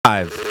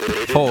5,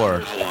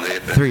 4,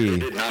 3,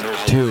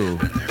 2,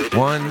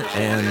 1,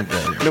 and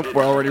go. Nope,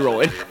 we're already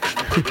rolling.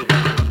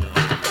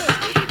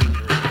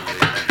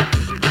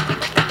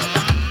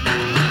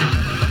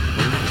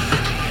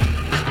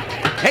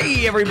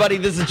 Hey everybody,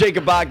 this is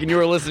Jacob Bach, and you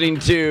are listening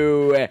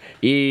to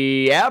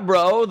Yeah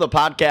Bro, the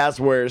podcast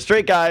where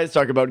straight guys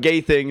talk about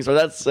gay things, or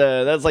that's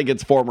like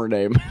its former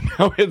name.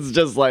 Now it's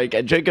just like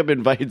Jacob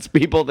invites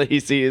people that he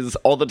sees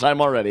all the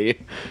time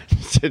already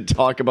to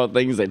talk about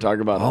things they talk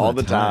about all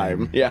the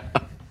time. Yeah.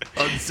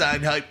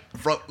 Unsigned hype,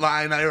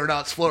 frontline,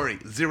 Aeronauts Flurry,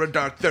 Zero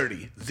Dark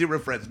 30, Zero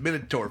Friends,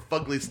 Minotaur,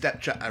 Fugly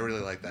Stepchild. I really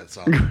like that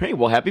song. Great.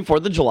 Well, happy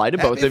 4th of July to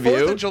both of you.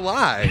 Happy 4th of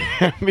July.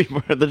 Happy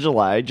 4th of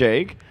July,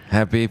 Jake.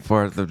 Happy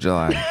 4th of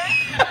July.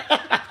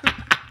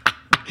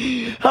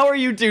 How are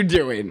you two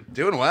doing?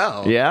 Doing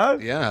well. Yeah?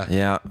 Yeah.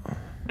 Yeah.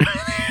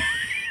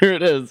 Here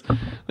it is.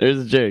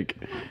 There's Jake.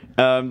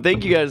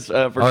 Thank you guys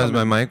for coming. Is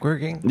my mic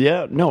working?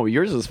 Yeah, no,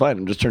 yours is fine.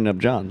 I'm just turning up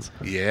John's.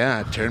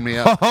 Yeah, turn me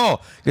up. Oh,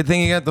 good thing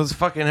you got those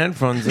fucking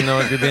headphones to know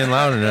if you're being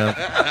loud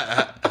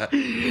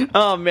enough.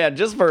 Oh, man,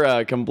 just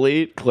for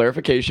complete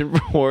clarification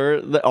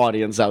for the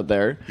audience out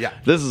there. Yeah.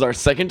 This is our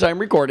second time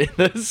recording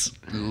this.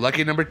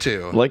 Lucky number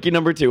 2. Lucky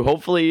number 2.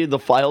 Hopefully the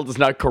file does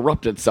not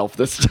corrupt itself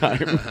this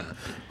time.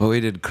 Well, we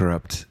did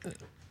corrupt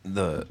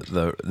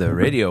the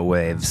radio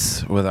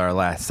waves with our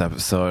last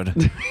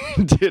episode.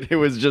 Dude, it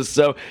was just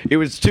it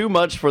was too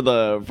much for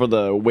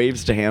the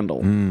waves to handle.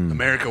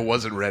 America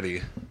wasn't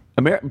ready.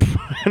 I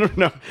don't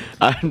know.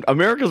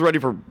 America's ready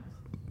for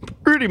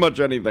pretty much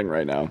anything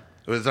right now.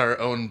 It was our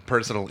own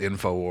personal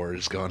info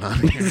wars going on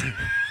here.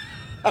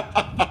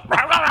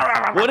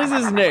 What is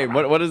his name?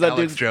 What is that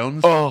Alex dude?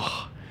 Jones?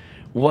 Oh,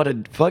 what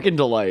a fucking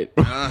delight.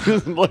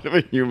 What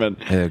a human.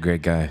 Yeah, a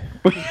great guy.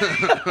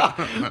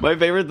 My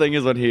favorite thing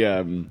is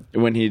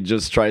when he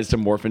just tries to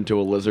morph into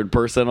a lizard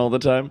person all the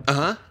time.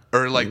 Uh-huh.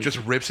 Or like just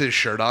rips his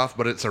shirt off,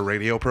 but it's a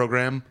radio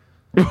program.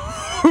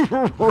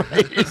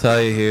 Right. So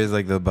all you hear is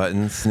like the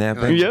buttons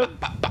snapping. Yep.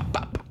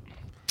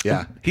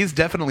 Yeah. He's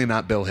definitely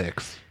not Bill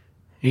Hicks.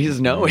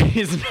 He's not.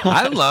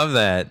 I love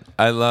that.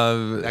 I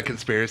love That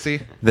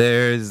conspiracy?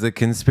 There's the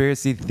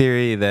conspiracy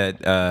theory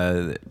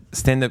that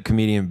stand-up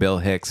comedian Bill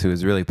Hicks, who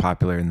was really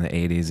popular in the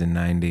 80s and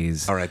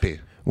 90s. R.I.P.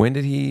 When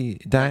did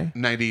he die?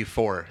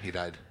 94, he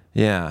died.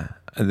 Yeah.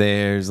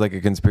 There's like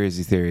a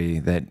conspiracy theory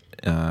that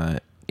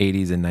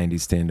 80s and 90s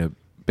stand-up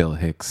Bill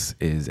Hicks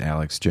is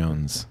Alex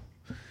Jones.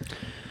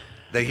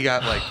 That he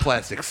got like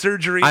plastic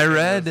surgery. I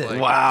read.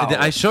 Wow.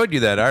 I showed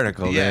you that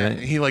article. Yeah, man.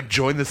 he like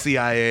joined the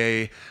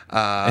CIA.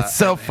 It's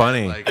so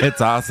funny. like-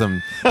 It's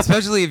awesome,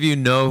 especially if you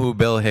know who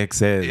Bill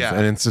Hicks is. Yeah.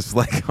 And it's just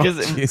like, oh,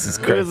 Jesus This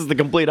Christ. is the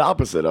complete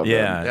opposite of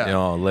Yeah, him. Yeah. you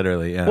know,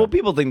 literally. Yeah. Well,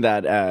 people think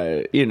that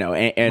Andy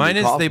Mine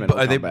is Kaufman will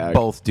they come back.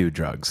 both do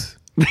drugs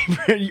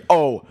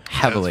Oh,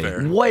 heavily.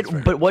 fair. what?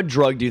 But what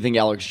drug do you think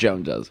Alex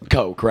Jones does?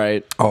 Coke,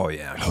 right? Oh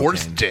yeah,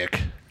 Horse cocaine.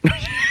 dick.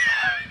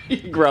 He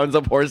grounds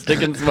up horse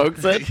dick and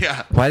smokes it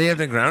Yeah. Why do you have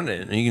to ground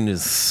it? You can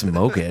just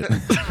smoke it.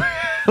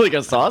 like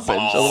a sausage.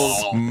 A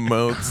little-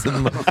 Smoke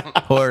some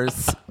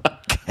horse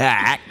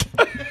cack.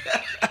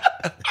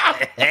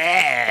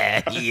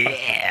 Yeah.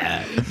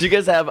 Do you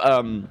guys have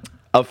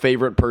a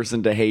favorite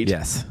person to hate?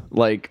 Yes.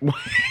 Like,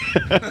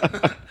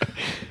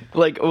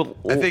 like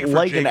I think for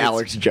like Jake, an it's-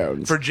 Alex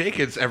Jones. For Jake,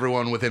 it's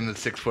everyone within the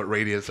 6-foot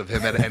radius of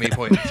him at any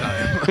point in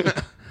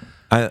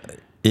time.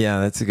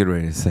 Yeah, that's a good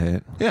way to say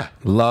it. Yeah.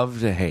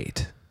 Love to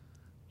hate.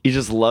 You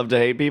just love to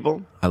hate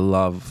people? I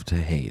love to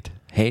hate.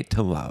 Hate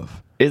to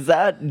love. Is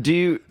that, do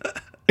you...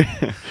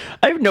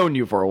 I've known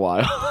you for a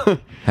while.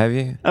 Have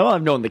you? Well,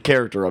 I've known the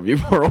character of you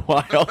for a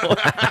while.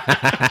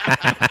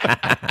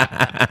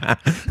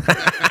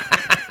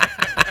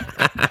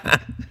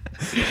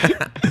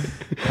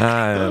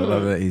 I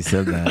love that you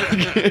said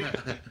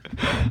that.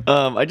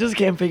 I just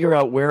can't figure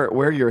out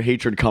where your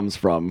hatred comes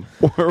from,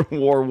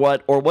 or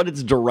what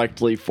it's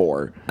directly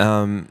for.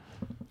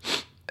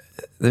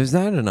 There's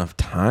not enough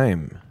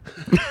time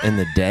in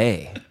the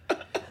day.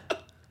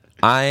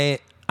 I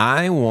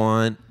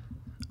want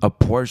a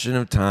portion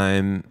of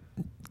time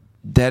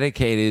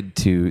dedicated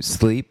to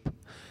sleep,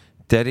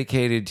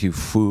 dedicated to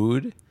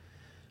food,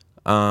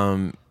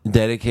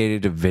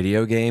 dedicated to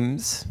video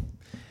games,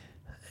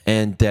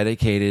 and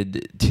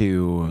dedicated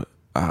to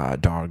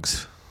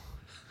dogs.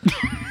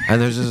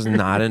 And there's just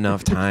not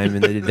enough time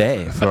in the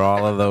day for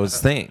all of those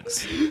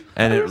things.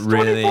 And There's it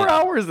really 24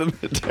 hours in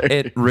the day.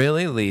 it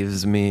really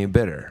leaves me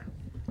bitter.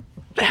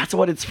 That's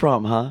what it's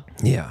from, huh?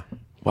 Yeah.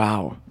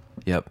 Wow.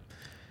 Yep.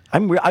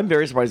 I'm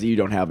very surprised that you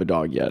don't have a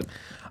dog yet.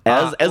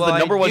 As Well, the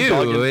number I one do.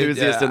 dog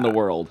enthusiast in the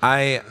world.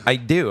 I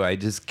do. I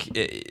just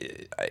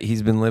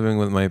he's been living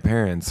with my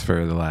parents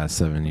for the last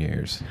 7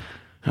 years.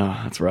 Oh,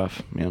 that's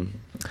rough, man.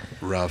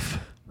 Rough.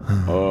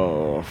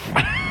 Oh.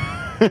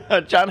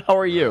 John, how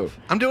are you?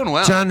 I'm doing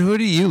well. John, who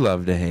do you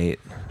love to hate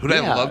Who do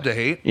Yeah. I love to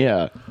hate?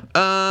 Yeah.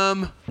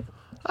 I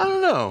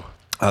don't know.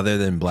 other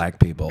than black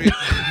people?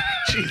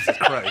 Jesus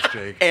Christ,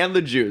 Jake. And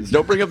the Jews.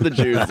 Don't bring up the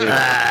Jews.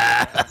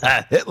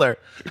 Hitler.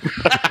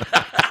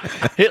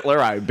 Hitler,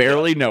 I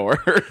barely know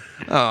her.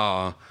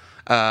 Oh,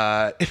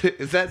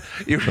 Is that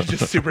you were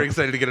just super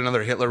excited to get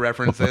another Hitler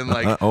reference in?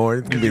 Like, Or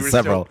it can 'cause be you were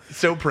several.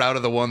 So proud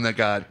of the one that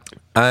got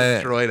I-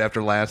 destroyed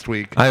after last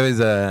week. I was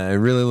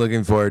really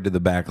looking forward to the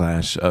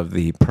backlash of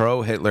the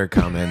pro-Hitler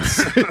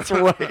comments That's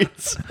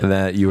right.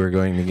 that you were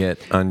going to get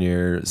on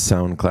your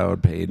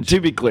SoundCloud page. To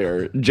be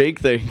clear, Jake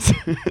thinks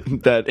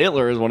that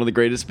Hitler is one of the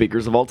greatest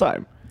speakers of all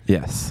time.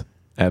 Yes,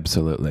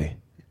 absolutely.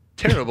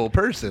 Terrible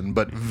person,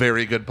 but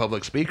very good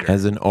public speaker.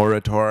 As an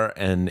orator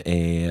and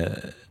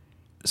a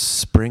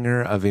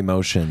springer of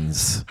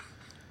emotions.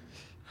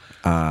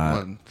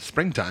 Well,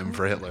 springtime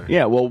for Hitler.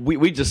 Yeah, well,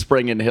 we just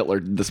sprang into Hitler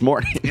this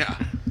morning. Yeah.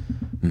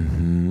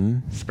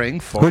 Spring Who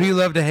forward. do you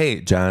love to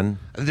hate, John?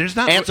 There's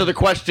not Answer the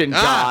question,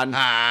 John.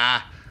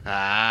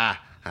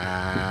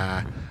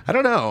 I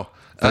don't know.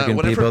 Fucking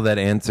Whatever. people that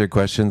answer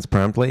questions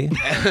promptly.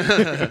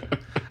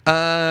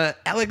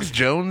 Alex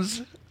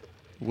Jones,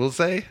 we'll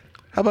say.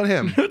 How about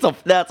him?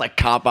 That's a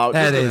cop out.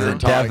 That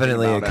is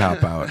definitely a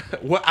cop out.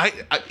 Well,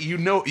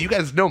 you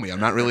guys know me.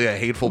 I'm not really a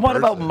hateful What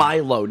person. about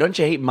Milo? Don't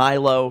you hate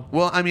Milo?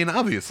 Well, I mean,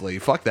 obviously,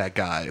 fuck that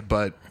guy.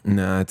 But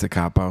No, it's a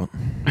cop out.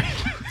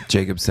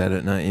 Jacob said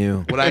it, not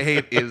you. what I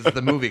hate is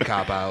the movie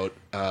Cop Out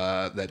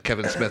that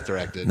Kevin Smith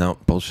directed. No,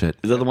 bullshit.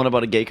 Is that the one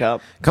about a gay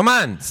cop? Come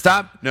on,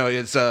 stop. No,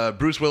 it's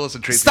Bruce Willis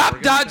and Tracy Stop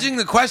Morgan. dodging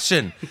the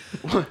question.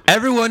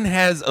 Everyone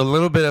has a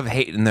little bit of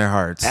hate in their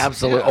hearts.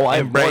 Absolutely. Oh, I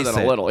have more Embrace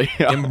than it. a little.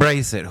 Yeah.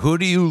 Embrace it. Who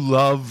do you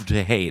love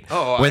to hate?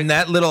 Oh, when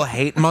that little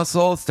hate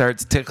muscle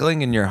starts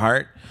tickling in your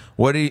heart,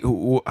 what do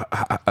you?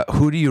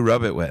 Who do you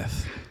rub it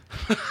with?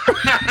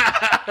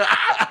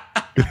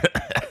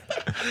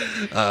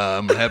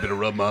 I'm happy to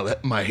rub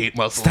my hate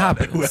muscle. Stop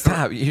on it. whoever.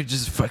 Stop. You're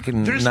just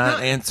fucking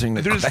not answering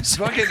the there's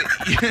question.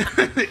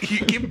 fucking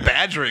you keep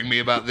badgering me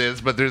about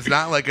this, but there's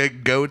not like a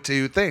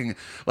go-to thing.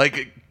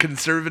 Like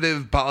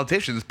conservative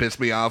politicians piss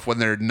me off when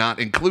they're not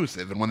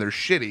inclusive and when they're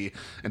shitty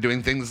and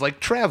doing things like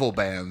travel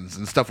bans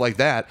and stuff like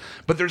that.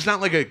 But there's not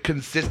like a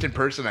consistent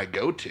person I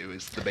go to.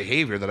 It's the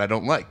behavior that I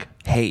don't like.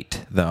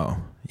 Hate though.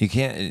 You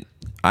can't.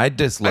 I I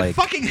dislike.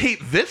 fucking hate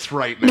this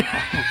right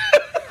now.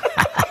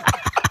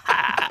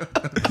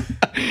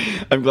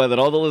 I'm glad that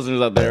all the listeners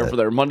out there for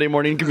their Monday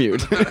morning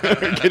commute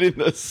are getting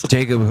this.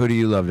 Jacob, who do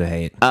you love to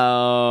hate?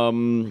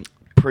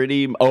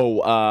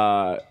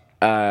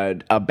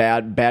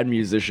 Bad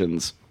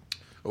musicians.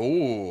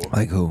 Oh,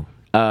 Like who?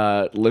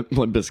 Limp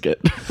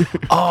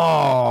Bizkit.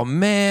 Oh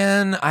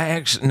man, I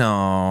actually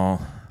no.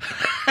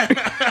 are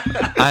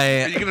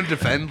I you gonna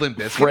defend Limp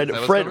Bizkit? Is that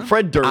what's going on?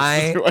 Fred Durst.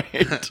 I-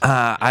 Right.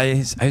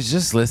 I was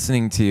just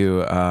listening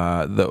to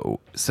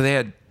so they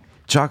had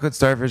chocolate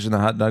starfish and the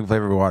hot dog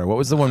flavored water. What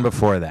was the one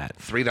before that?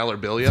 $3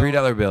 bill, yo?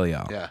 $3 bill,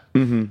 y'all.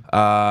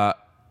 Yeah.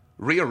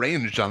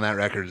 Rearranged on that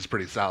record is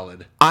pretty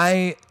solid.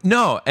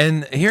 No,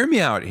 and hear me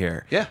out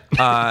here.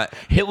 Yeah.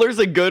 Hitler's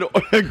a good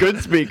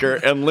speaker,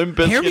 and Limp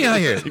Bizkit. Hear me out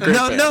here. is a great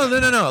band.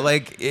 No.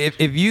 Like if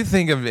you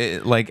think of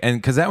it like,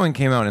 and because that one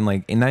came out in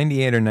like in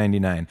 98 or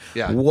 99.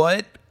 Yeah.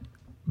 What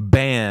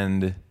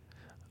band?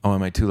 Oh,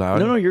 am I too loud?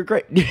 No, you're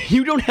great.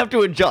 You don't have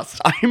to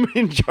adjust. I'm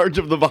in charge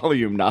of the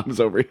volume knobs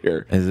over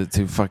here. Is it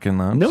too fucking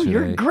loud? No, Should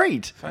you're I-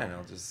 great. Fine,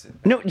 I'll just sit.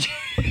 No,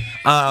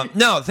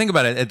 No, think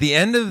about it. At the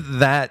end of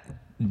that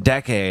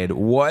decade,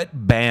 what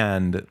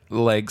band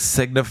like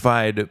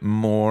signified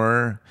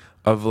more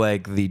of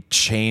like the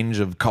change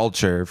of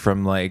culture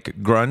from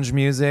like grunge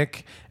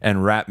music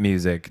and rap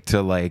music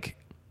to like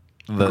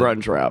the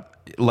grunge rap.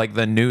 like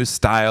the new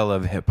style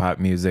of hip hop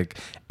music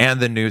and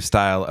the new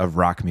style of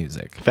rock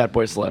music.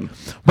 Fatboy Slim.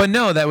 But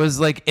no, that was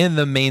like in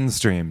the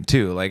mainstream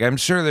too. Like I'm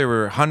sure there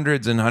were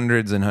hundreds and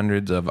hundreds and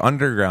hundreds of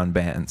underground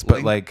bands,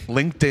 but like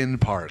LinkedIn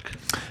Park.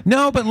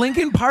 no, but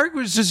Linkin Park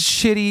was just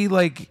shitty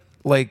like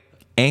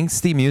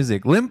angsty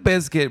music. Limp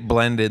Bizkit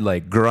blended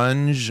like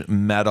grunge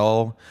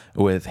metal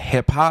with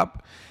hip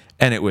hop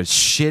and it was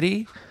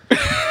shitty.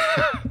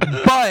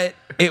 But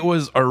it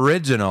was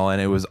original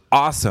and it was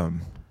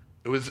awesome.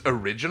 It was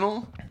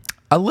original.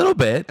 A little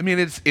bit. I mean,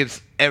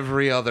 it's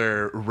every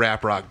other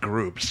rap rock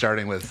group,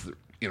 starting with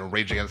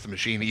Rage Against the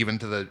Machine, even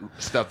to the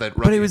stuff that.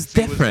 But it was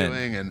Run DMC different.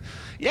 doing, and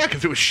yeah,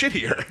 because it was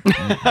shittier.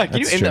 Can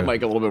you aim true. that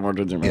mic a little bit more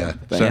towards your mouth? Yeah.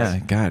 Thanks. Yeah,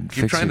 God,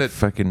 You're fix trying your to-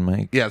 fucking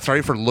mic. Yeah,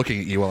 sorry for looking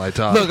at you while I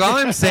talk. Look, all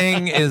I'm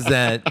saying is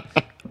that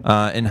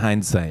in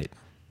hindsight,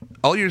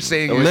 all you're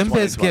saying was is Limp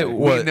 2020. Bizkit we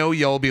was. know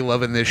y'all be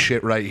loving this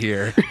shit right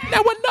here.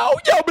 Now I know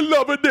y'all be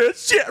loving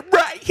this shit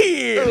right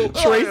here.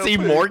 Tracy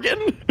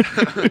Morgan?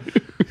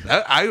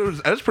 I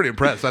was pretty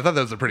impressed. I thought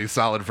that was a pretty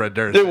solid Fred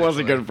Durst. It was a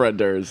actually. good Fred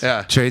Durst.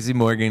 Yeah. Tracy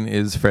Morgan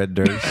is Fred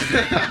Durst.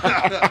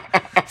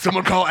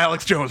 Someone call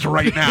Alex Jones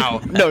right now.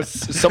 No,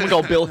 someone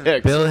called Bill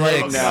Hicks. Bill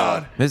right Hicks,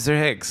 now. Mr.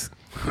 Hicks.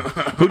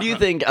 Who do you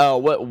think?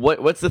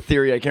 What's the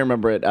theory? I can't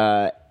remember it.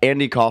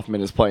 Andy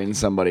Kaufman is playing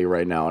somebody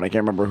right now, and I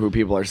can't remember who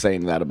people are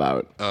saying that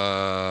about.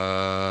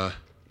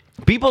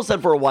 People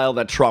said for a while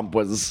that Trump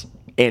was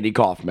Andy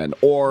Kaufman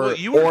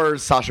or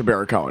Sacha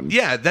Baron Cohen.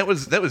 Yeah, that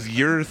was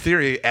your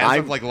theory as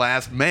of like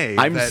last May.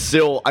 I'm that-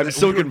 still that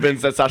we were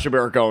convinced that Sacha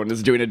Baron Cohen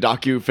is doing a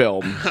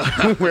docu-film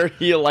where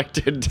he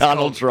elected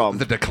Donald Trump.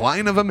 The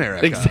Decline of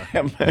America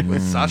Exactly.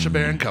 with Sacha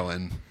Baron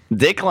Cohen.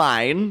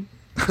 Decline.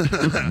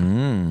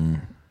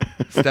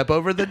 Step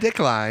over the dick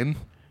line.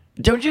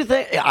 Don't you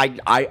think?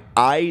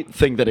 I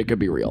think that it could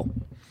be real.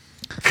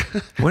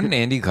 Wouldn't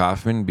Andy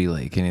Kaufman be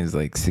like in his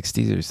like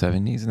 60s or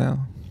 70s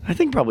now? I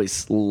think probably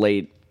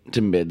late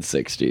to mid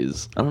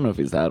 60s. I don't know if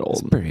he's that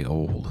It's old. pretty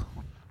old.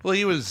 Well,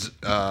 he was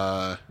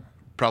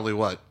probably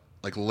what,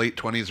 like late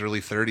 20s, early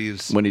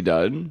 30s When he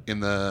died? in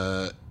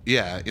the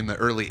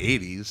early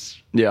 80s.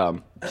 Yeah.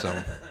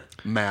 So,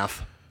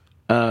 math.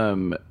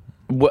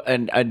 What,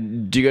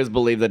 and do you guys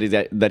believe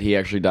that he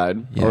actually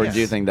died, or Yes. do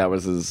you think that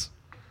was his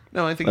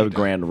No, I think a he died.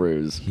 grand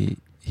ruse? He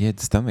had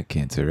stomach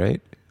cancer,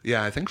 right?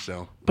 Yeah, I think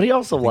so. But he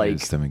also He had like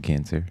stomach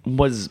cancer.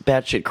 was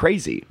batshit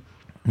crazy.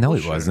 No,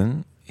 he sure.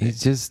 wasn't. He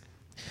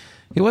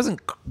wasn't.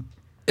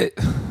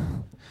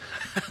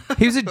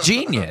 He was a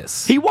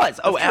genius. He was.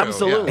 Oh, true,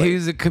 absolutely. He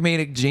was a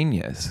comedic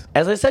genius.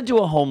 As I said to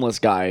a homeless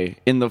guy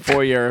in the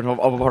foyer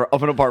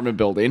of an apartment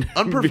building,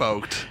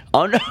 Unprovoked.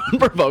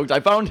 unprovoked, I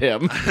found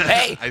him.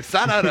 Hey, I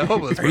sat out a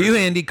homeless Are you person.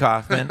 Andy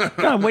Kaufman?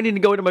 I'm waiting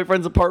to go into my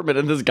friend's apartment,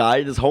 and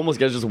this homeless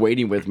guy's just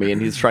waiting with me, and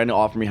he's trying to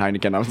offer me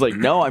Heineken. I was like,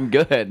 no, I'm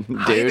good, dude.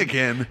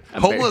 Heineken.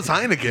 Homeless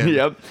Heineken.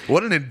 Yep.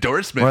 What an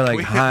endorsement. More like,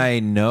 We- hi,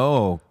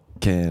 no,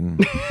 Ken.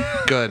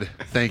 Good.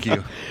 Thank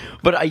you.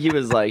 But he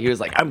was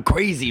like, I'm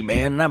crazy,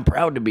 man, and I'm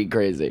proud to be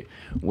crazy.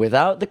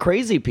 Without the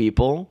crazy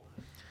people,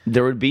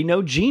 there would be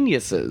no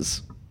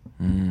geniuses.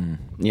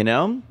 You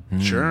know?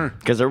 Sure.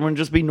 Because everyone would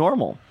just be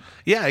normal.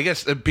 Yeah, I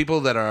guess people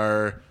that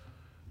are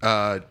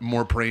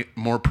more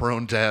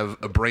prone to have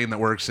a brain that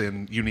works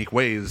in unique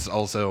ways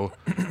also,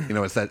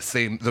 it's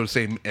those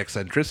same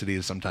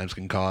eccentricities sometimes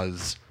can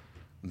cause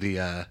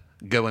the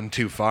going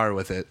too far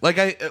with it.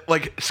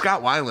 Like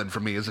Scott Weiland for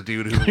me is a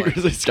dude who like,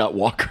 Here's Scott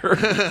Walker.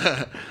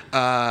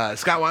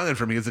 Scott Weiland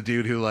for me is a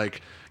dude who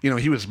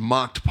he was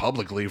mocked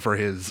publicly for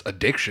his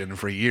addiction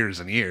for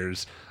years and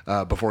years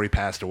before he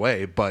passed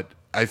away. But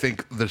I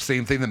think the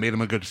same thing that made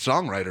him a good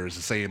songwriter is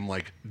the same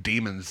like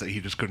demons that he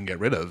just couldn't get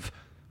rid of.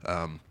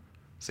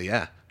 So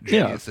yeah,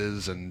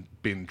 geniuses and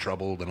being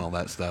troubled and all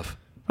that stuff.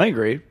 I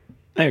agree.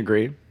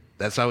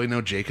 That's how we know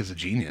Jake is a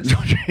genius.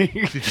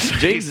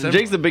 Jake's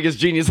the biggest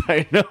genius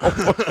I know.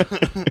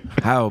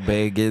 How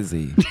big is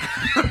he?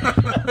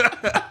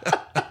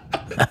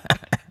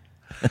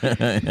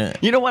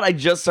 You know what? I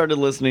just started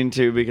listening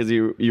to because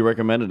you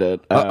recommended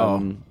it.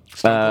 Stone Cold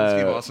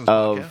Steve Austin's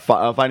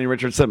podcast? Finding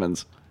Richard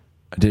Simmons.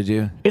 Did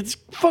you? It's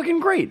fucking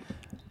great.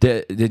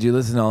 Did you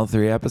listen to all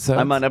 3 episodes?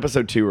 I'm on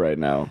episode 2 right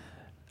now.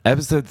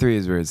 Episode 3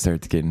 is where it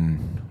starts getting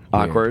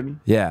weird. Awkward?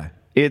 Yeah.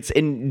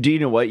 Do you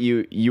know what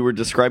you were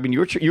describing? You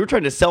were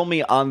trying to sell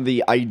me on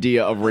the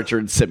idea of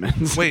Richard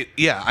Simmons. Wait,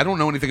 yeah, I don't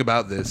know anything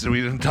about this.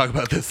 We didn't talk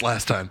about this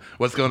last time.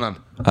 What's going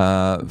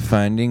on?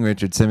 Finding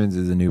Richard Simmons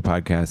is a new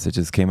podcast that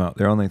just came out.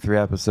 They're only 3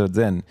 episodes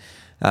in.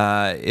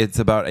 It's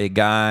about a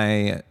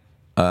guy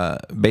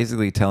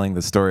basically telling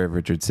the story of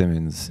Richard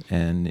Simmons.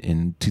 And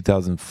in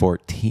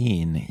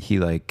 2014,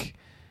 he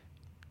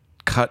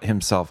cut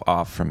himself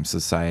off from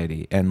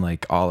society, and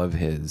all of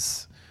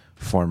his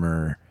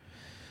former,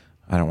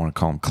 I don't want to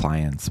call them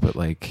clients, but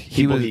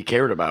People he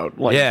cared about.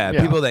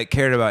 People that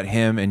cared about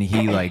him, and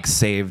he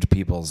saved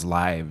people's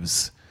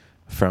lives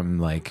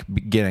from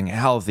getting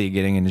healthy,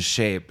 getting into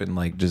shape,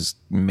 and just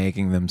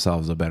making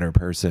themselves a better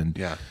person.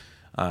 Yeah.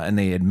 And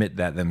they admit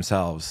that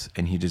themselves,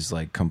 and he just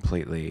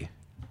completely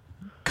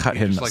cut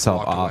He just, himself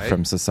walked off away?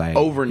 from society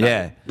Overnight.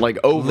 Yeah,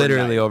 Overnight.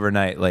 literally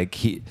overnight.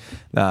 He,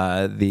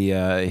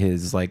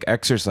 his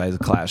exercise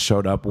class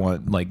showed up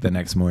the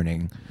next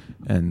morning,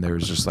 and there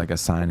was just a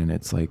sign, and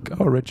it's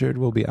oh, Richard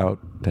will be out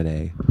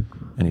today,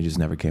 and he just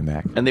never came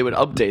back. And they would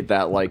update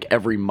that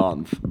every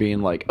month,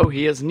 being oh,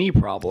 he has knee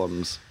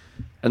problems,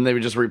 and they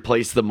would just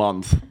replace the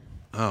month.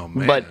 Oh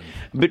man. But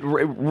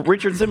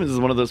Richard Simmons is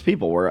one of those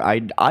people where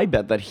I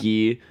bet that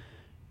he's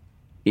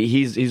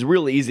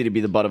really easy to be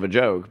the butt of a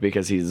joke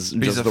because he's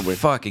He's just a the way.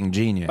 fucking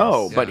genius.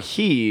 Oh, but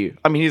he's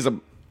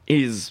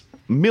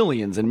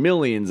millions and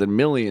millions and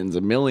millions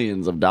and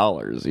millions of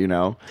dollars,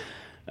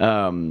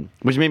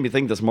 which made me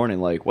think this morning,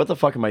 what the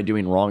fuck am I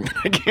doing wrong?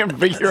 I can't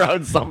figure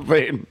out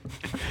something.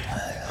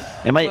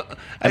 Am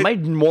I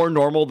more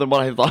normal than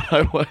what I thought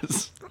I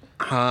was?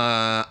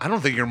 I don't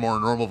think you're more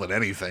normal than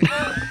anything.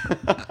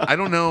 I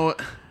don't know.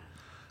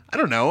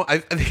 I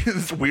think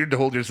it's weird to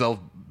hold yourself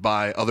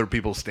by other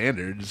people's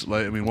standards.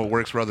 What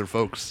works for other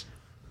folks,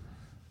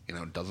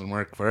 doesn't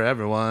work for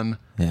everyone.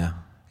 Yeah.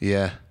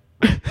 Yeah.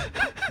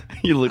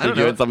 You looked I like don't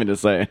you know. had something to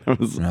say. I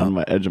was on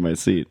my edge of my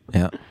seat.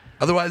 Yeah.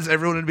 Otherwise,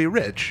 everyone would be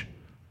rich.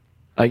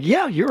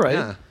 Yeah, you're right.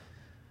 Yeah.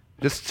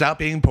 Just stop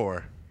being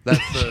poor. That's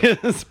the.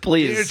 Yes,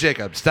 please. Dear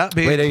Jacob, stop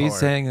being Wait, poor. are you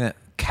saying that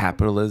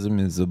capitalism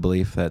is the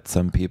belief that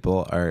some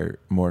people are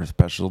more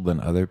special than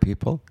other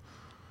people,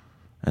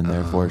 and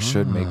therefore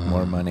should make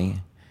more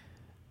money,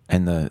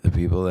 and the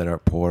people that are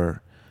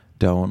poor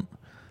don't?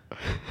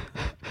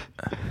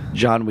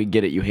 John, we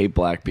get it. You hate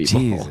black people.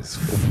 Jesus.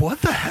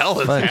 What the hell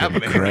is Fucking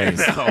happening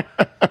Christ. right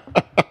now?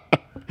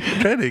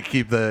 I'm trying to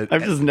keep the.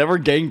 I've just never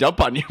ganged up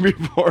on you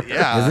before.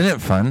 Yeah. Isn't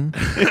it fun?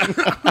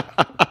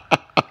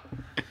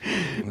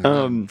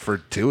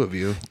 For two of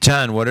you.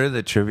 John, what are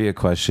the trivia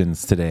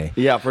questions today?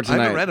 Yeah, for I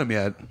tonight. haven't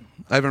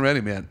read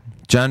them yet.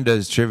 John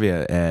does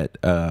trivia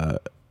at.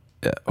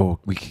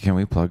 Can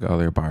we plug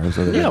other bars?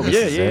 Other Yeah, than yeah,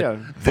 This Is yeah, It?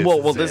 yeah.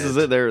 Well, this is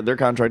it. Their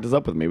contract is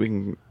up with me. We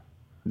can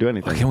do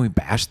anything. Can we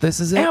bash This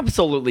Is It?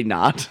 Absolutely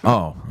not.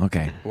 Oh,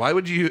 okay. Why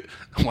would you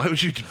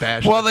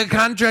bash? Well, the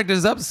contract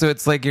is up, so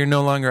it's like you're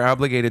no longer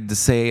obligated to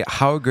say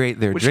how great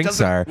their Which drinks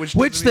doesn't- are, which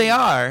which doesn't they even-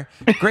 are.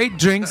 Great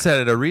drinks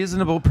at a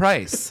reasonable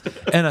price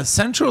and a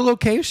central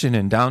location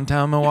in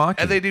downtown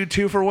Milwaukee. And they do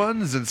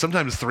 2-for-1s and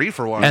sometimes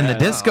 3-for-1s. And the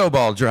disco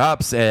ball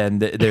drops,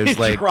 and there's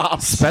like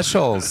drops.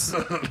 specials.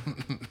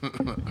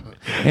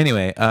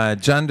 Anyway,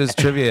 John does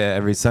trivia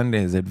every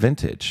Sundays at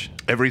Vintage,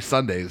 every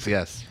Sundays,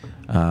 yes.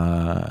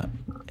 and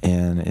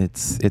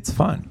it's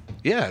fun.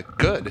 Yeah,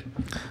 good.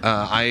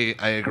 I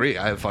agree.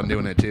 I have fun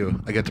doing it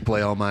too. I get to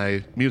play all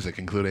my music,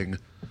 including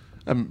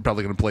I'm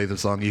probably going to play the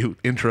song you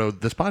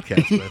introed this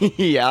podcast with.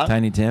 Yeah.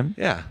 Tiny Tim.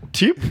 Yeah,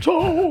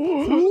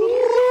 Tiptoe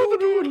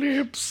through the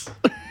lips.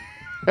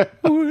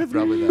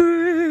 probably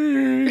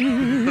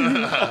that.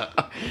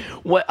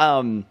 What?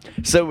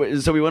 So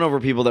we went over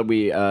people that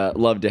we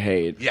love to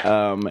hate.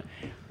 Yeah.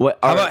 What?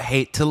 How about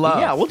hate to love?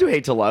 Yeah, we'll do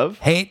hate to love.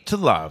 Hate to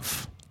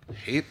love.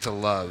 Hate to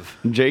love.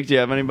 Jake, do you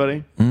have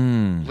anybody?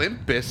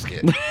 Limp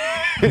Bizkit.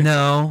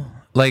 No.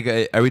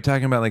 Like, are we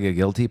talking about like a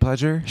guilty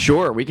pleasure?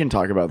 Sure, we can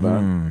talk about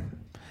that.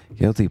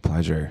 Guilty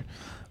pleasure.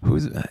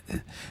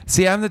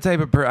 See, I'm the type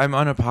of I'm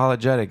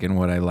unapologetic in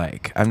what I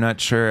like. I'm not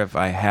sure if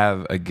I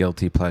have a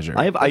guilty pleasure.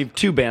 I have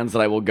two bands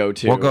that I will go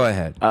to. Well, go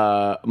ahead.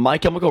 My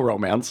Chemical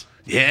Romance.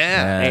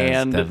 Yeah. That's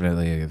and-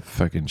 definitely a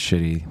fucking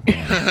shitty.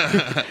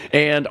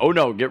 And oh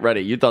no, get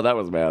ready. You thought that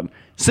was bad.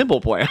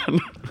 Simple Plan.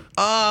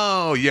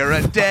 Oh, you're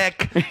a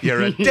dick.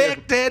 You're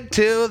addicted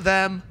to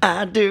them.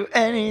 I'd do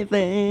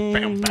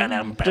anything.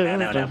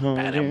 to hold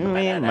you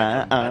in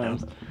my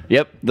arms.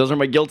 Yep, those are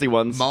my guilty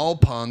ones. Mall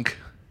punk.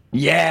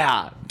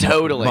 Yeah,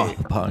 totally. Mall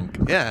punk.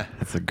 Yeah.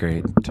 That's a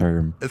great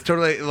term. It's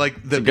totally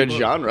like the Good people-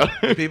 genre.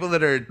 People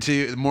that are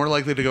more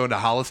likely to go into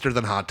Hollister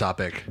than Hot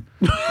Topic.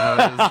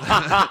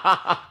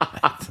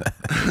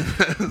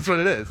 That's what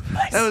it is.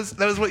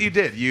 That was what you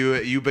did.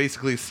 You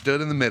basically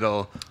stood in the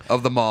middle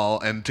of the mall,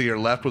 and to your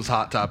left was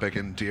Hot Topic,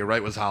 and to your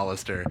right was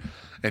Hollister,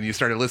 and you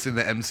started listening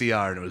to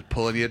MCR, and it was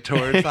pulling you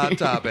towards Hot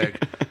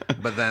Topic.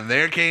 But then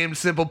there came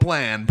Simple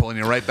Plan, pulling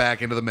you right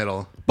back into the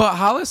middle. But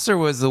Hollister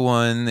was the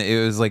one.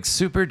 It was like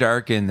super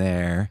dark in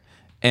there,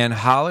 and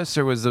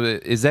Hollister was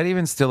the. Is that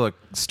even still a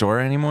store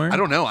anymore? I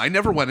don't know. I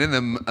never went in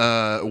them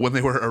when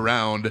they were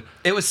around.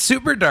 It was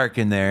super dark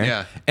in there.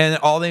 Yeah. And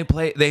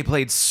they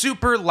played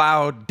super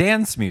loud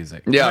dance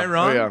music. Yeah. Am I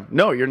wrong? Oh, yeah.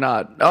 No, you're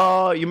not.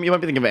 Oh, you might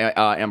be thinking of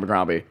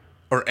Abercrombie.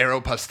 Or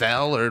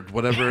Aeropostale or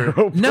whatever.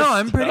 No,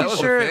 I'm pretty That was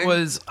a sure it thing?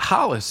 was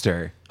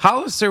Hollister.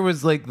 Hollister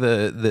was like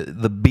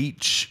the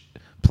beach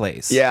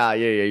place. Yeah.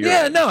 You're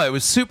Yeah, right. no, it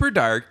was super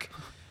dark.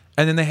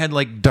 And then they had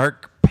like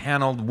dark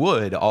paneled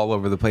wood all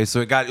over the place.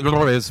 So it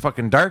was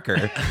fucking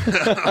darker.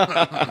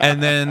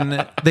 And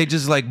then they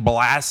just like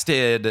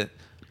blasted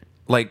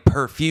like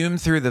perfume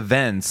through the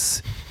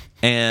vents.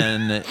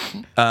 And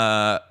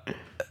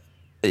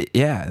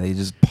yeah, they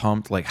just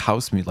pumped like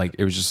house music. Like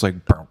it was just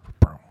like boom,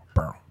 boom,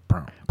 boom,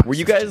 boom. Were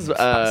you guys?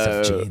 Buy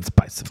some jeans,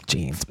 buy some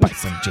jeans, buy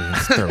some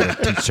jeans. Throw a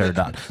t-shirt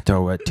on.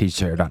 Throw a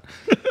t-shirt on.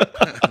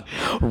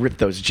 Rip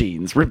those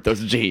jeans. Rip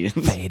those jeans.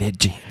 Faded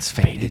jeans,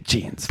 faded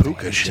jeans.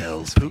 Puka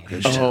shells.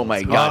 Puka shells. Oh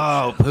my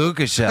god. Oh,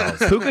 puka shells.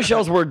 Puka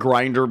shells were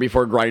Grinder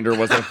before Grinder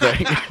was a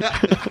thing.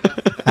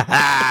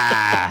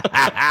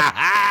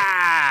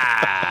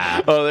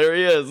 Oh, there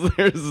he is.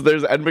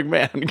 There's Ed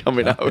McMahon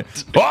coming out.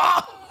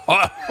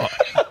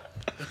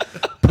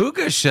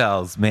 Puka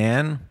shells,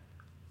 man.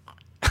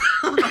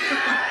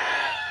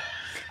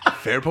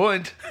 Fair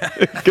point.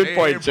 Good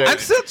point, Jake. I'm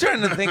still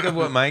trying to think of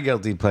what my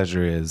guilty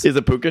pleasure is. Is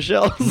it puka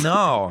shells?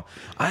 No,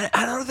 I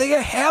don't think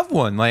I have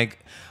one. Like,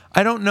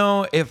 I don't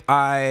know if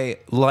I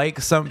like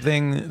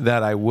something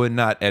that I would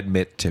not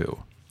admit to.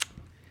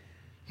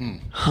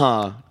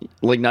 Huh.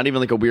 Like not even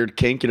like a weird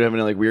kink? You don't have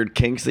any like weird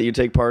kinks that you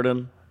take part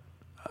in?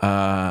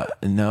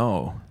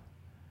 No.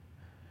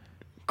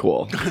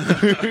 Cool.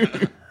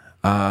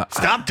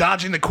 Stop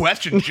dodging the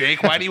question,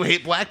 Jake. Why do you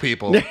hate black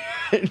people?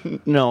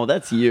 No,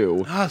 that's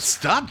you. Oh,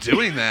 stop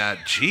doing that.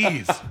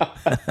 Jeez.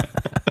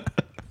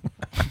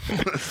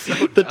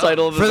 The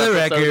title of this For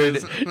the episode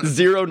is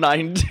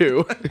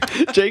 092.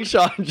 Jake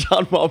John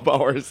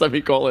Waldbauer,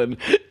 semicolon.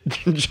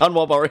 John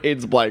Waldbauer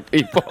hates black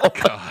people.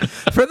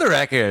 For the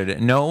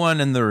record, no one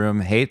in the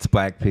room hates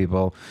black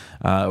people.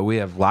 We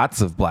have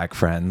lots of black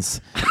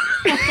friends.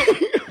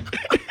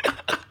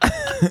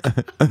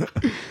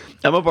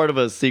 I'm a part of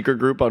a secret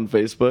group on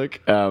Facebook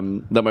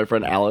that my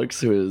friend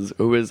Alex,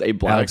 who is a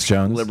black Alex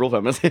Jones. liberal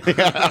feminist,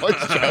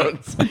 Alex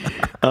Jones,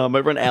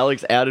 my friend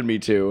Alex added me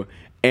to,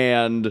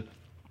 and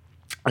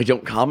I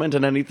don't comment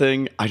on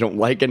anything. I don't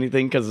like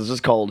anything because it's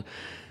just called.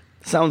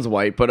 Sounds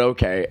white, but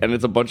okay. And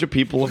it's a bunch of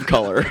people of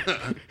color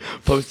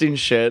posting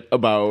shit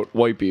about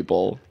white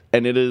people,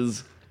 and it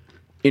is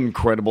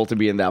incredible to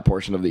be in that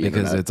portion of the Because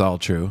internet. it's all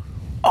true.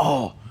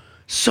 Oh,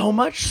 So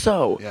much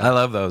so. Yeah. I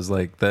love those,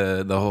 like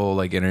the whole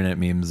like internet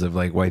memes of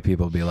like white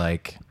people be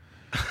like,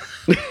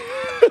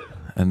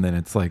 and then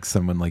it's like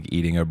someone like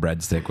eating a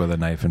breadstick with a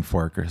knife and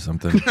fork or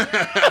something.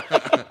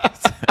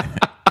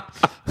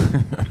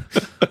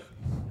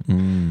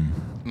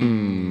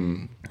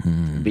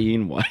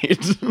 Being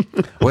white.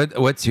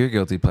 What's your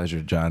guilty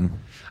pleasure, John?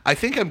 I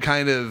think I'm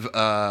kind of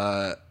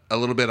a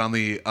little bit on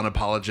the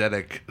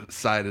unapologetic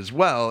side as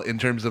well, in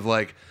terms of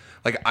like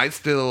I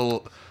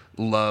still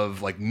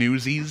love like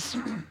Newsies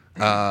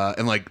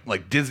and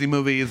like Disney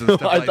movies and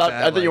stuff like that.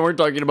 I thought you weren't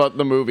talking about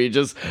the movie,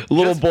 just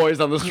little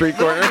boys on the street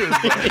corner.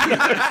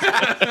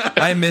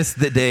 I miss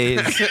the days.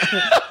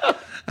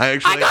 I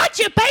got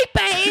your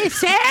paper here,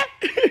 sir.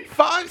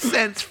 5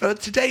 cents for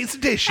today's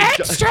edition.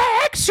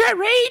 Extra,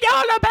 read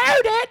all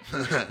about it.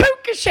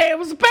 Puka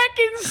shells back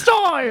in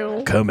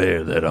style. Come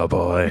here, little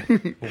boy.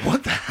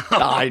 What the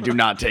hell? I do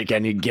not take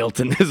any guilt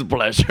in this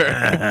pleasure.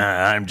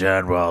 I'm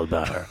John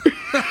Waldbauer.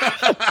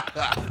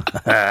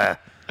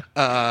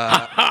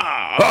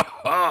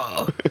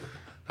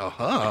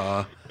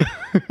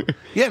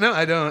 Yeah, no,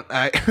 I don't.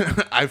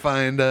 I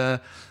find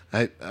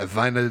I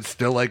find that it's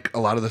still like a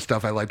lot of the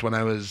stuff I liked when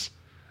I was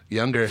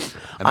younger.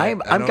 And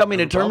I'm I don't coming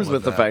to have a problem terms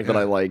with the fact that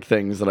I like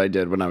things that I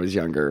did when I was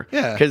younger.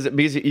 Yeah. Because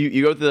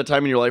you go through the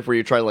time in your life where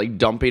you try like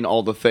dumping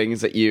all the things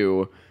that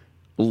you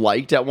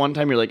liked at one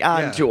time. You're like,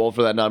 I'm Yeah. too old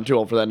for that now. I'm too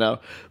old for that now.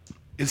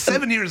 It's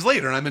 7 years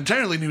later, and I'm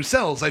entirely new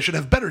cells. I should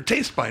have better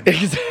taste by now.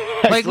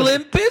 Like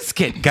Limp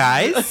Bizkit,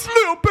 guys.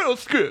 Little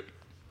biscuit.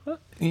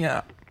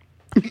 Yeah.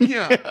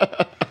 Yeah.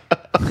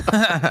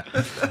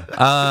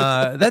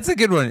 That's a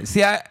good one.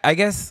 See, I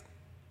guess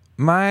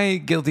my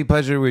guilty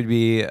pleasure would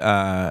be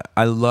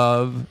I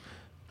love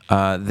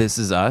This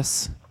Is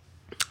Us.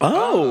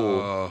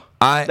 Oh,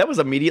 that was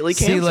immediately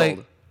canceled. See,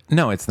 like,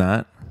 no, it's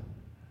not.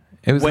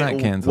 It was not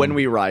canceled. When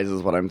We Rise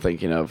is what I'm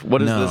thinking of.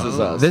 What is This Is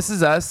Us? This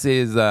Is Us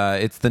is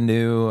it's the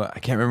new. I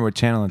can't remember what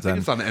channel it's I on.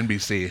 think it's on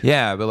NBC.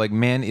 Yeah, but like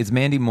it's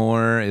Mandy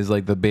Moore is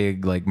like the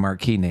big like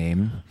marquee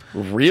name.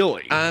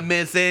 Really? I'm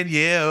missing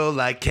you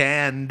like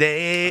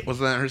candy.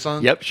 Wasn't that her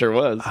song? Yep, sure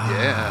was.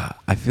 Yeah.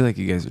 I feel like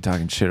you guys are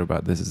talking shit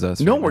about This Is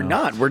Us. No, right we're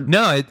now. not. We're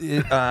No,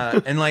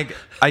 and like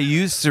I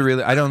used to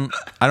really I don't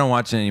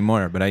watch it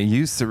anymore, but I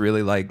used to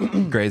really like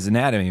Grey's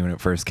Anatomy when it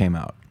first came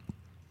out.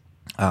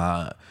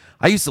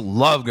 I used to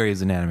love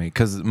Grey's Anatomy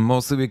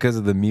mostly because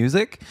of the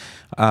music,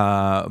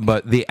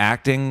 but the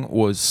acting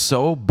was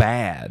so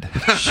bad.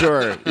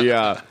 sure.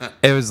 Yeah.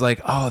 It was like,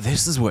 oh,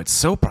 this is what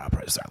soap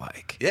operas are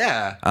like.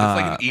 Yeah. It's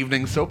like an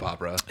evening soap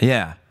opera.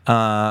 Yeah,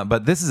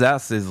 but This Is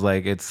Us is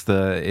like it's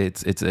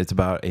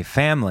about a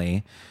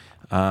family,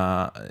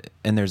 and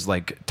there's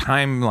like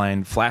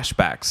timeline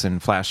flashbacks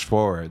and flash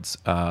forwards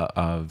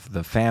of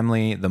the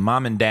family, the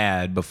mom and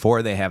dad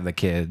before they have the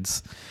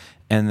kids,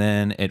 and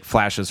then it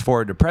flashes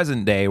forward to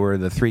present day where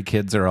the 3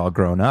 kids are all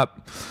grown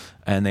up,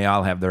 and they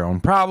all have their own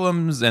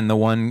problems, and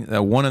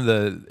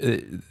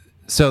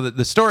so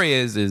the story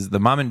is the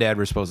mom and dad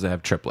were supposed to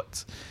have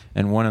triplets,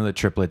 and one of the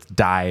triplets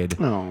died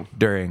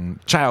during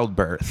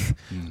childbirth,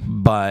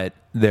 but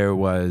there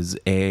was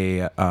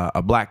a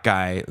black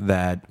guy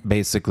that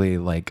basically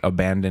like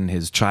abandoned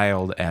his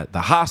child at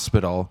the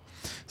hospital,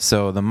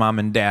 so the mom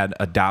and dad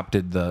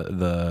adopted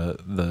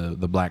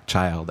the black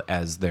child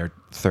as their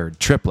 3rd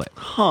triplet.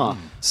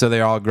 So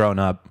they're all grown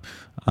up.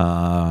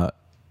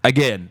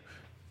 Again,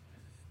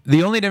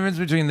 the only difference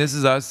between This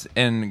Is Us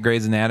and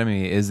Grey's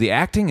Anatomy is the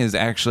acting is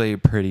actually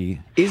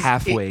pretty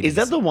halfway. Is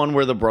that the one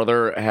where the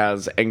brother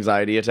has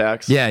anxiety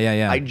attacks?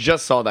 Yeah. I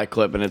just saw that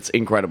clip and it's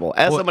incredible.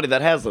 As somebody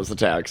that has those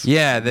attacks,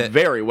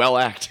 very well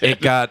acted. It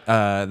got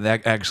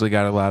that actually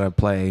got a lot of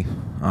play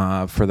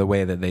for the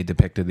way that they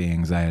depicted the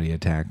anxiety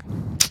attack.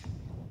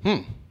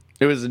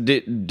 It was.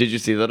 Did you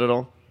see that at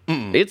all?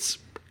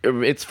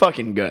 It's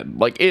fucking good.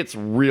 Like it's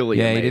really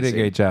amazing. He did a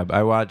great job.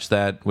 I watched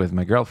that with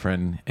my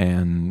girlfriend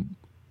and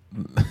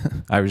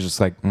I was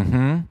just like,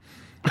 Yep,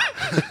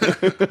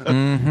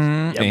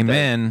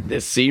 amen.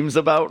 This seems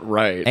about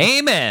right.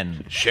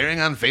 Amen. Sharing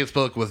on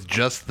Facebook with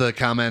just the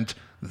comment,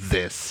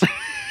 this.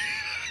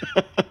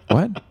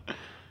 What?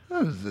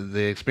 That was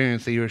the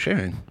experience that you were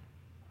sharing.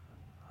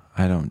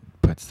 I don't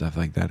put stuff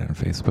like that on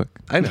Facebook.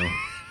 I know.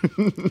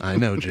 I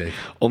know, Jake.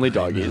 Only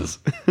doggies.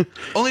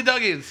 Only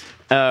doggies.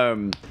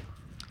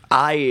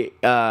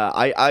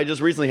 I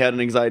just recently had an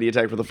anxiety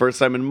attack for the first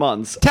time in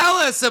months. Tell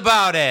us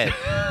about it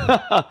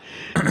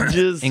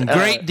Just in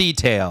great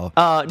detail.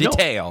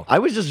 No, I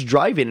was just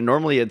driving, and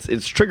normally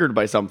it's triggered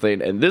by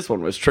something, and this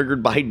one was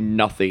triggered by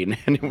nothing,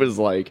 and it was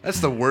like, That's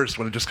the worst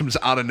when it just comes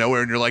out of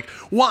nowhere and you're like,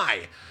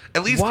 why?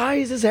 At least why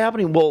is this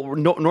happening? Well,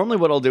 normally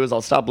what I'll do is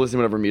I'll stop listening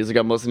to whatever music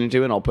I'm listening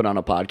to, and I'll put on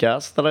a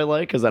podcast that I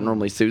like, because that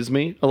normally soothes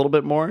me a little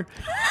bit more.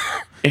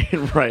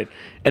 Right.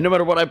 And no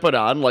matter what I put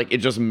on, like, it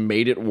just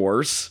made it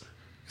worse.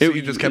 So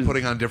you just kept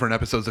putting on different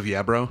episodes of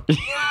Yeah, Bro?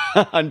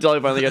 Until I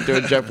finally got to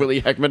a Jeff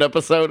Willie Heckman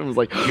episode and was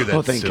like, Hear that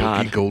oh, thank silky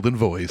God. golden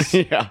voice.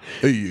 Yeah.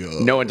 Hey,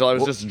 No, until I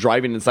was just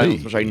driving in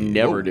silence, which I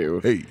never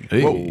do. Hey.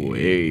 Whoa,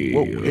 hey.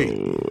 Whoa,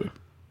 hey.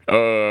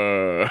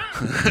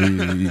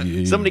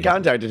 Somebody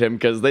contacted him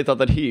because they thought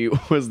that he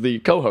was the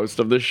co-host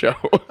of the show.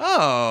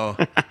 Oh,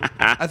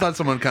 I thought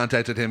someone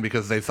contacted him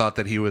because they thought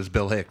that he was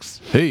Bill Hicks.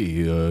 Hey,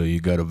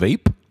 you got a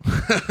vape?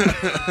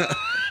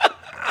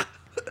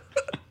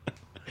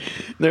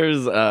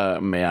 There's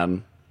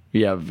man,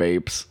 yeah,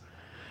 vapes.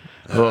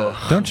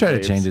 Don't try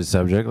to change the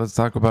subject. Let's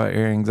talk about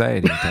your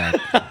anxiety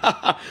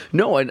attack.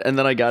 No, and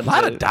then I got A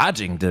lot of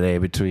dodging today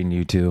between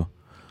you two.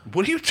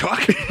 What are you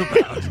talking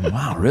about?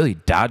 Wow, really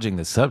dodging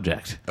the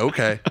subject.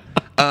 Okay.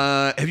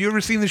 Have you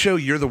ever seen the show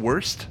You're the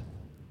Worst?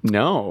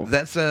 no.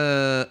 That's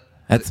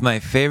my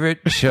favorite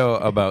show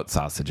about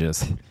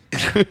sausages.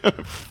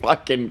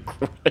 Fucking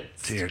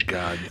Christ. Dear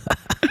God.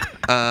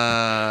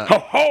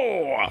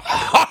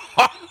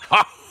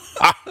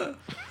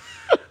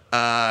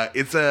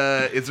 It's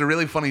a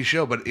really funny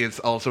show, but it's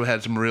also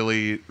had some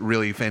really,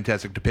 really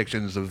fantastic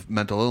depictions of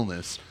mental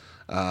illness.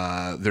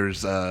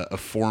 There's a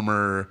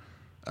former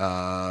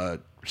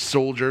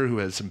soldier who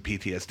has some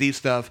PTSD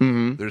stuff.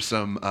 Mm-hmm. There's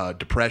some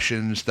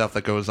depression stuff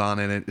that goes on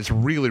in it. It's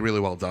really, really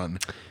well done.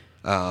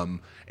 And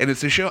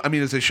it's a show. I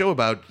mean, it's a show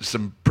about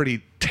some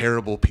pretty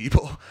terrible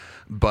people,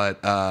 but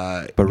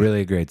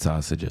really great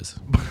sausages.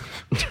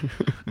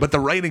 but the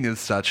writing is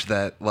such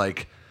that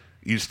like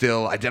you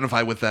still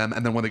identify with them,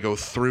 and then when they go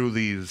through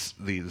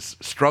these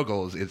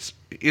struggles, it's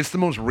the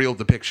most real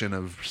depiction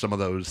of some of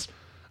those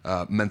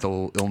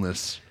mental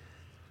illness.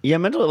 Yeah,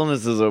 mental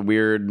illness is a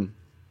weird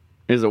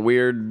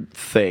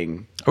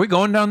thing. Are we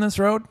going down this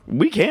road?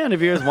 We can if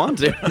you guys want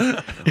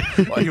to.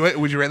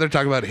 Would you rather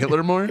talk about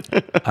Hitler more?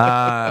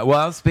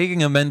 Well,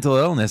 speaking of mental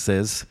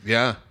illnesses,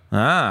 Yeah.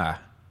 ah,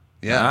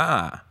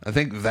 I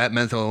think that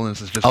mental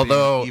illness is just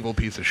Although- an evil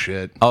piece of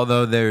shit.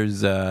 although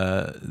there's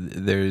Hitler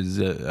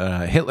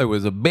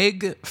was a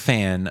big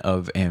fan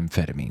of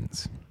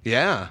amphetamines.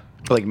 Yeah.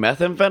 Like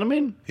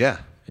methamphetamine? Yeah.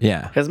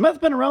 Yeah. Has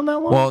meth been around that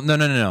long? Well, no.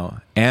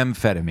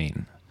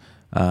 Amphetamine.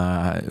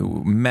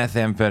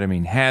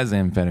 Methamphetamine has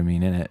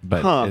amphetamine in it,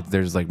 but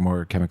there's like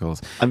more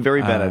chemicals. I'm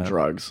very bad at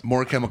drugs.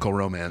 More chemical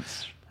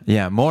romance.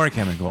 Yeah, more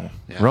chemical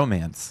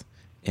romance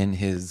in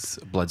his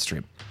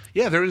bloodstream.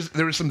 Yeah, there was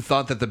some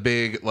thought that the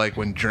big, like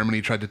when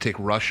Germany tried to take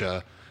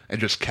Russia and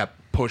just kept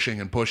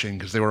pushing and pushing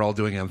because they were all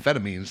doing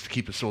amphetamines to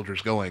keep the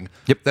soldiers going.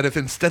 Yep. That if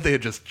instead they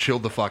had just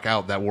chilled the fuck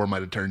out, that war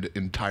might have turned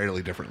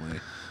entirely differently.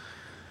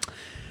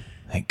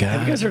 Thank God.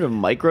 Have you guys heard of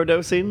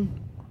microdosing?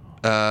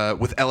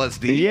 With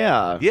LSD?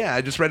 Yeah. Yeah,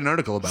 I just read an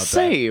article about that.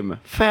 Same.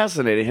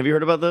 Fascinating. Have you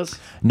heard about this?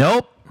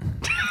 Nope.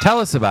 Tell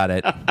us about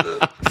it.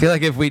 I feel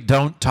like if we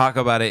don't talk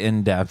about it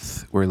in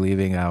depth, we're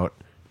leaving out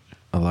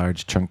a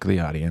large chunk of the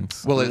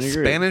audience. Well, it's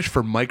agree. Spanish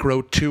for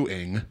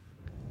micro-2ing.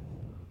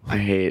 I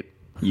hate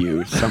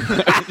you so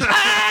much.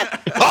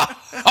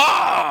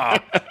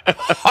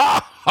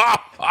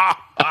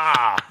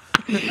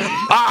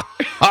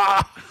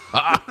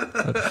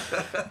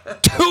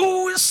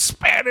 Two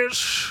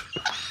Spanish.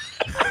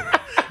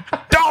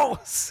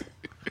 Dos.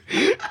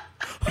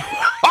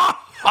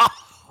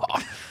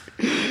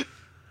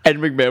 Ed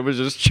McMahon was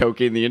just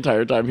choking the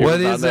entire time he What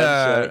was on is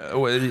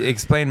that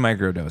explain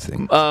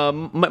microdosing?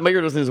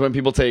 microdosing is when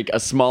people take a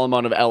small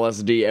amount of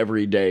LSD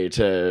every day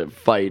to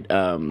fight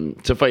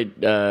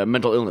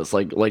mental illness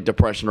like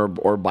depression or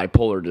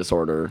bipolar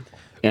disorder.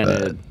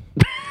 And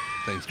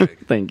Thanks, Jake.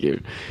 thank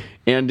you.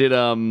 And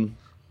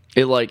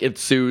it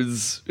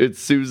soothes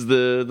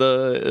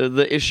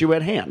the issue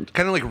at hand.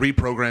 Kind of like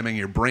reprogramming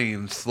your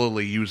brain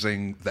slowly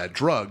using that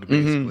drug,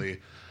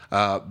 basically.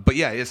 But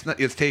yeah,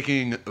 it's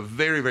taking a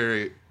very,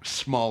 very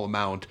small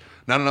amount,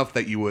 not enough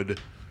that you would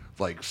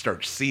like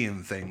start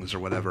seeing things or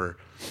whatever,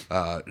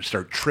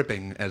 start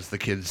tripping, as the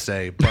kids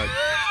say. But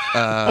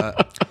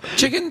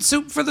Chicken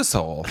soup for the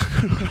soul.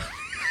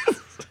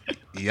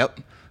 yep,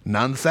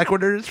 non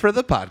sequiturs for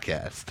the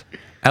podcast.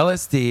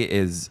 LSD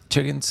is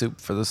chicken soup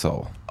for the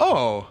soul.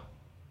 Oh.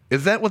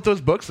 Is that what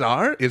those books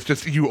are? It's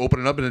just you open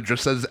it up and it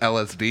just says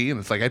LSD, and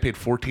it's like I paid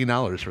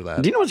 $14 for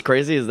that. Do you know what's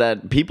crazy is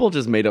that people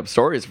just made up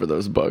stories for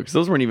those books.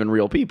 Those weren't even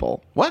real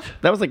people. What?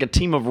 That was like a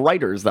team of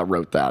writers that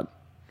wrote that.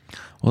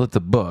 Well, it's a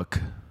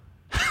book.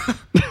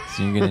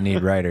 So you're going to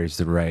need writers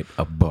to write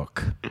a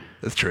book.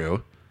 That's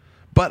true.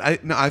 But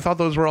I thought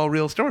those were all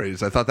real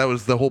stories. I thought that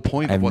was the whole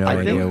point I of have what no they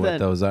were idea doing. what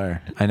those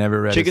are. I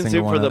never read Chicken a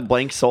single soup one for of the them.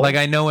 blank soul? Like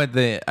I know what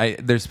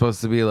they're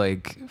supposed to be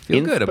like.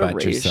 Feel good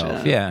about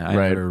yourself. Inspiration. Yeah,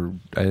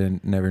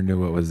 Right. never knew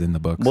what was in the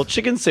books. Well,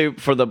 chicken soup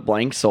for the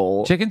blank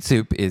soul. Chicken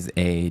soup is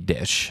a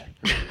dish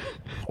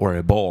or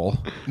a bowl.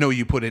 No,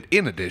 you put it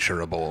in a dish or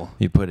a bowl.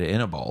 You put it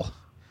in a bowl.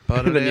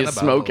 Put And then you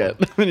smoke it.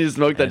 Then you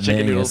smoke that And chicken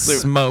then you noodle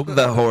soup. smoke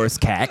the horse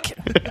cack.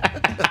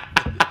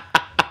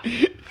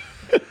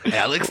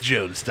 Alex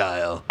Jones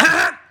style.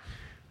 That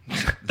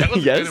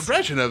was a Yes. good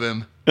impression of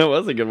him. That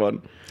was a good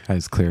one. I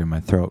was clearing my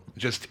throat.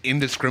 Just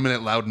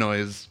indiscriminate loud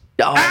noise.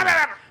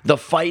 Oh, the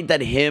fight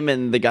that him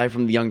and the guy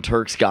from the Young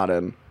Turks got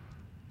in.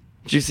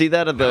 Did you see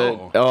that at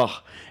the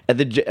at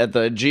the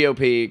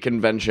GOP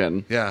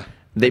convention? Yeah.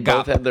 They The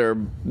both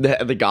GOP.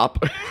 had the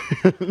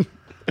GOP.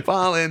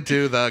 Fall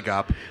into the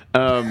gop.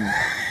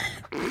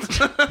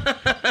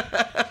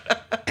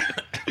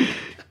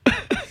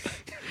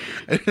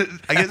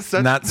 I get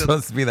such Not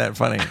supposed to be that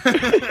funny.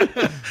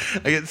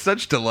 I get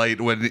such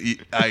delight when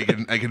I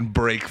can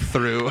break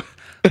through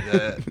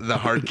the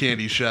hard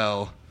candy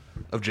shell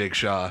of Jake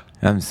Shaw.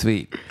 I'm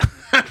sweet.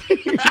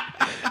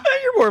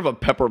 You're more of a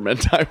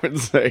peppermint, I would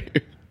say.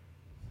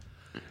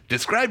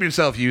 Describe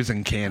yourself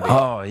using candy.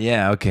 Oh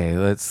yeah, okay.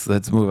 Let's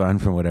move on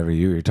from whatever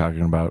you were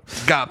talking about.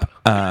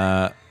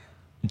 Gop.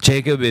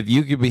 Jacob, if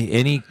you could be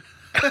any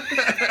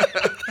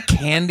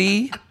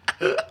candy,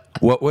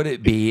 what would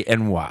it be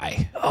and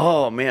why?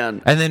 Oh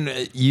man. And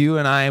then you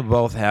and I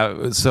both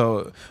have.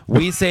 So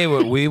we say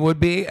what we would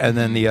be, and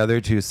then the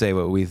other two say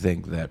what we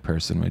think that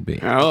person would be.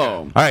 Oh.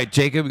 All right,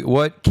 Jacob,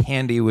 what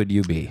candy would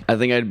you be? I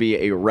think I'd be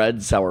a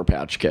red Sour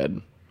Patch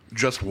Kid.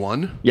 Just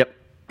one? Yep.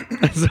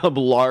 It's a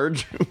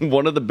large,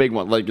 one of the big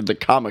ones, like the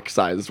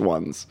comic-sized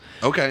ones.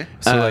 Okay.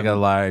 So like a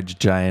large,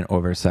 giant,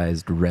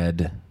 oversized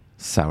red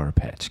Sour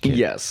Patch Kid.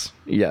 Yes.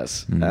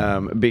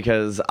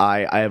 Because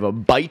I have a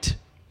bite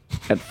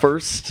at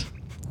first,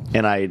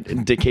 and I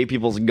decay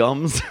people's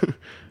gums.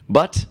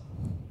 But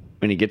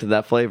when you get to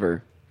that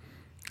flavor,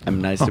 I'm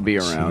nice to be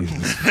around.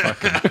 Jesus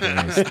fucking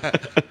Christ. All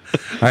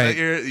Is right.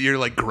 that your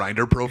like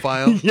grinder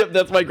profile? Yep,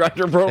 that's my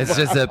grinder profile. It's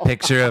just a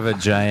picture of a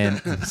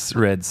giant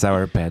red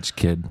Sour Patch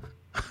Kid.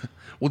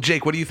 Well,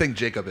 Jake, what do you think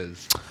Jacob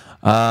is?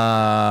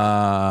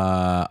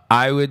 I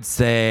would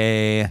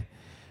say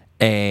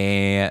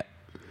a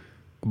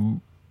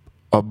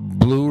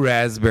blue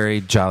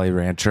raspberry Jolly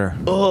Rancher.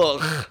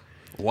 Ugh.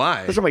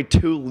 Why? Those are my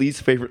two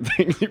least favorite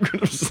things you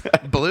could have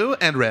said. Blue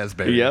and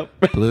raspberry.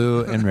 Yep.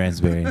 Blue and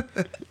raspberry.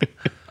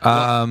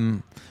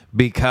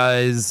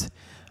 Because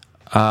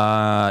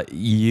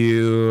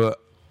you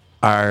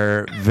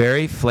are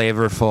very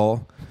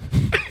flavorful,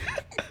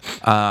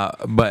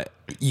 but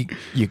you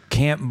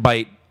can't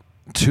bite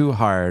too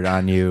hard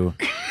on you.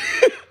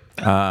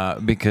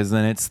 Because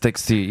then it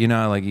sticks to you. You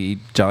know, like you eat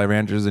Jolly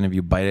Ranchers, and if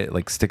you bite it, it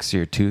like sticks to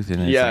your tooth, and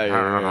it's like,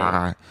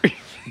 Yeah.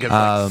 Gets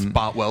like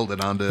spot welded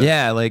onto.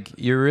 yeah, like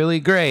you're really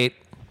great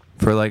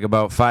for like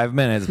about 5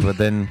 minutes, but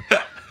then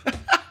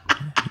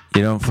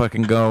you don't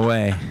fucking go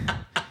away.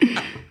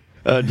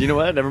 Do you know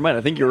what? Never mind.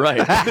 I think you're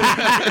right.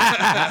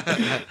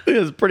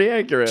 It's pretty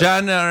accurate.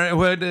 John,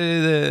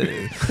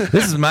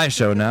 this is my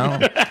show now.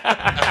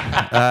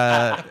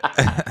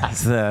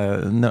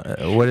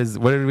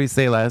 What did we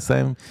say last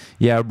time?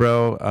 Yeah,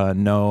 bro.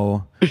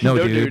 No,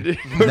 dude.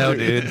 No,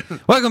 dude.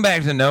 Welcome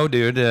back to No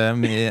Dude.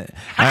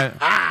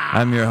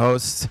 I'm your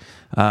host,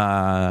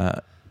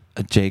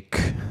 Jake.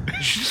 Did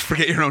you just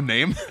forget your own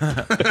name?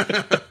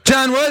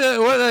 John,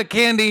 what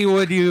candy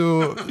would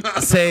you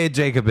say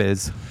Jacob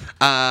is?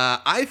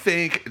 I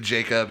think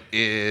Jacob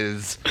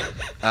is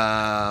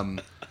a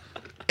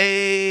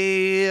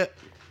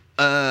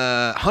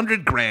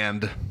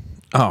 $100,000.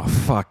 Oh,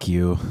 fuck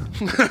you.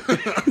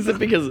 Is it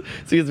because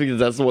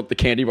that's what the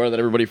candy bar that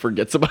everybody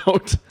forgets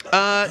about?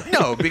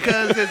 No,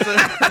 because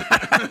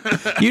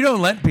it's You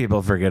don't let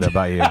people forget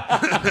about you.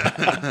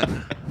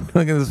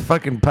 Look at this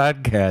fucking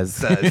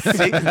podcast.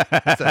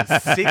 it's a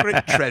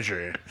secret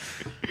treasure.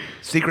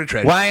 Secret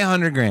treasure. Why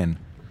 $100,000?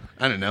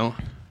 I don't know.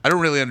 I don't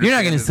really understand. You're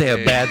not going to this say a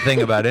game. bad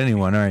thing about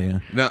anyone, are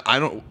you? No, I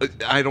don't.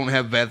 I don't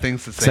have bad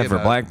things to say Except for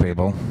about black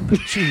people.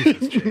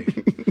 Jesus, Jake.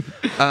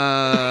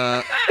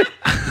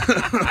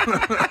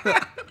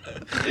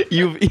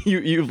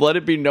 You've let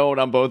it be known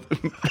on both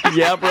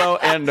Yeah Bro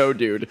and No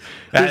Dude.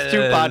 There's two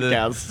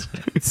podcasts.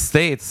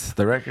 States.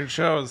 The record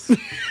shows.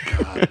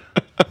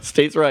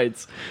 States'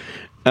 rights.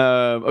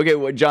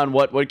 Okay, John,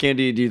 what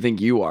candy do you think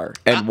you are,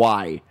 and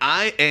why?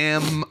 I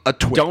am a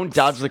Twix. Don't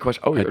dodge the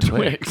question. Oh, you're a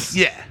Twix.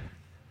 Yeah.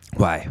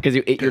 Why? Because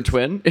you ate your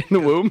twin in the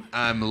womb?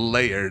 I'm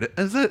layered.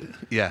 Is it?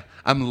 Yeah.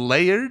 I'm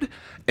layered,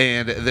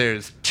 and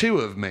there's two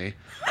of me.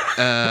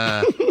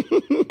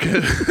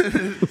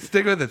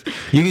 Stick with this.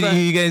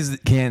 You guys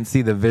can't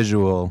see the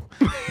visual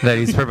that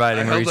he's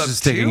providing where held he's up just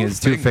sticking two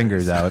his two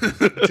fingers out.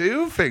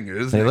 Two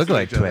fingers. They next look to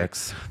like each other.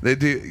 Twix. They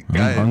do.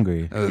 I'm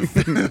hungry.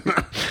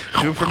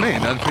 Two for me,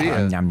 none for you.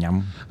 Yum,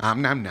 yum.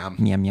 Nom nom.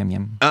 Yum, yum,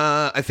 yum.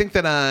 I think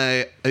that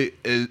I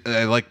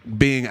like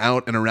being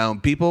out and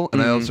around people,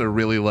 and I also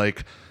really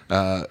like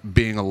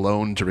being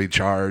alone to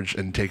recharge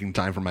and taking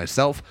time for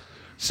myself.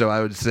 So I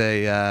would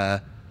say,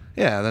 yeah,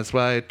 that's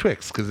why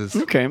Twix, because it's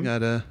Okay.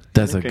 got a.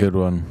 That's a good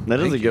one.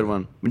 That is a good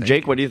one.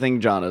 Jake, what do you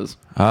think John is?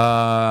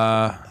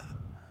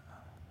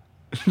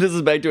 This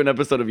is back to an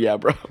episode of Yeah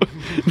Bro.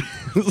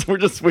 We're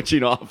just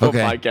switching off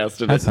Okay. a podcast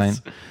today. That's fine.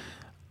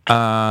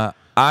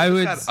 I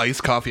would. Got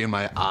iced coffee in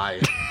my eye.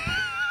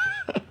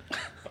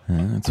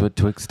 That's what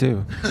Twix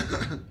do.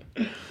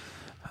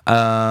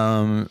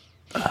 Oh,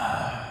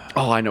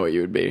 I know what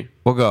you would be.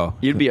 We'll go.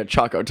 You'd be a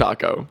Choco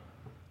Taco.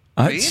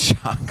 Me?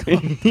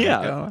 Chocolate.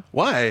 Yeah.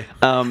 Why?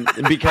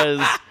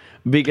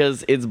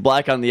 Because it's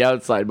black on the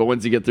outside, but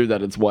once you get through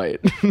that, it's white.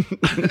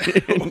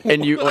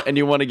 and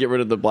you want to get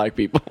rid of the black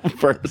people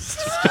first.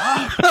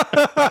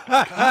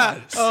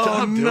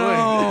 Stop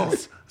doing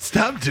this.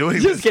 Stop doing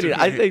this. Just kidding.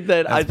 to I me. think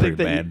pretty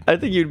bad. I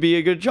think you'd be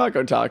a good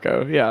Choco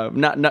Taco. Yeah,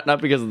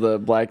 not because of the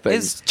black thing.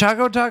 Is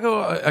Choco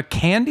Taco a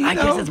candy? I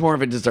guess though? it's more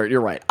of a dessert.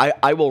 You're right.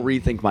 I will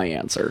rethink my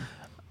answer.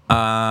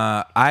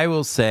 I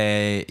will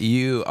say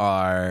you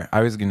are.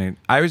 I was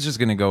just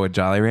gonna go with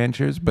Jolly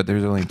Ranchers, but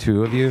there's only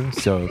 2 of you,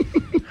 so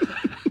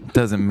it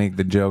doesn't make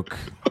the joke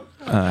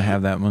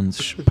have that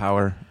much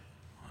power.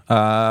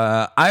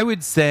 I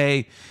would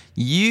say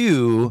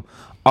you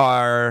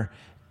are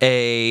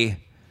a.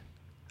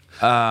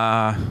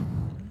 Stop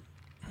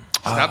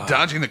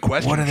dodging the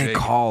question. What are they Jake.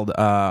 called?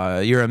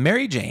 You're a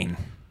Mary Jane.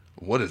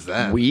 What is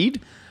that?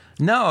 Weed?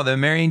 No, the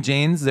Mary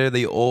Janes. They're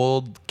the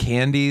old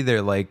candy.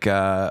 They're like,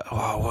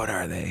 what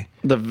are they?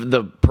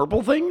 The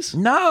purple things?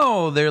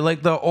 No, they're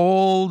like the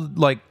old,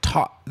 like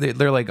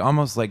they're like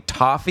almost like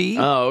toffee.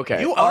 Oh,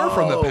 okay. You are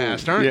from the Oh,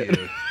 past, aren't yeah.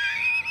 you?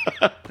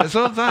 This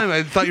whole time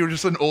I thought you were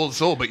just an old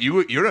soul, but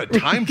you're a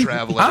time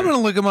traveler. I'm gonna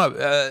look them up.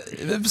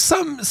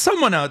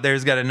 Someone out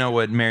there's got to know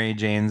what Mary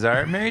Janes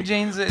are. Mary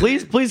Janes.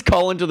 Please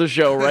call into the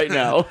show right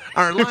now.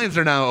 Our lines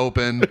are now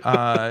open.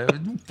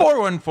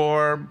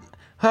 414.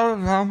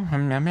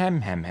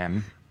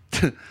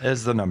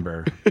 Is the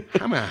number.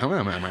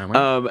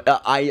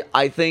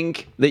 I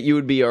think that you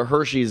would be a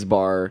Hershey's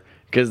bar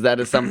because that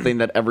is something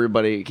that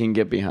everybody can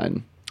get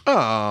behind.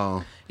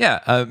 Oh.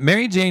 Yeah,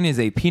 Mary Jane is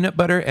a peanut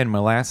butter and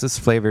molasses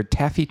flavored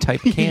taffy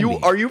type candy.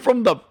 Are you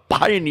from the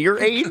pioneer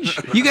age?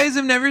 You guys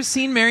have never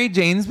seen Mary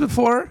Janes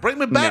before? Bring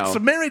me back No.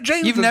 some Mary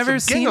Janes. You've and never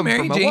some seen gingham Mary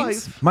for my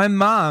Janes? wife. My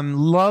mom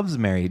loves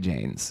Mary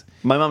Janes.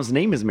 My mom's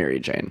name is Mary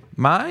Jane.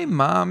 My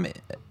mom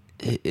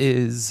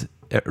is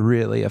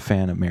really a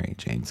fan of Mary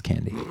Jane's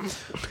candy.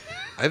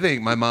 I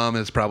think my mom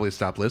has probably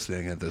stopped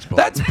listening at this point.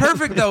 That's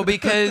perfect though,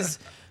 because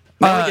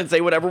Now we can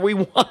say whatever we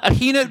want.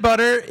 peanut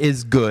butter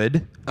is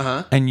good,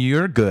 and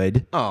you're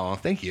good. Oh,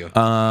 thank you.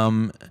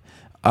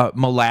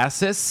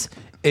 Molasses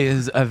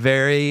is a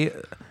very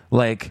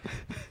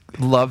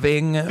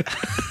loving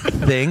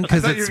thing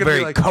because thought you it's were gonna be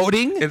very like,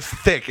 coating. It's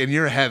thick and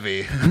you're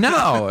heavy.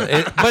 No,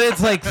 but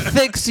it's like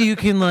thick, so you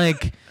can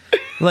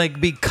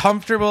be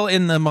comfortable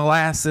in the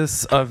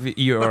molasses of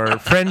your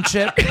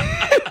friendship.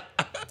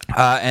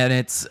 And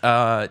it's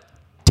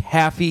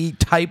taffy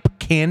type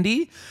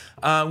candy,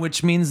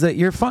 which means that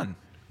you're fun.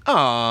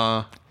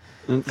 Aw,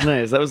 That's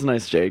nice. That was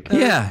nice, Jake.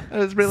 Yeah, that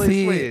was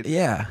really sweet.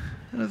 Yeah,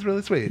 that was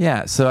really sweet.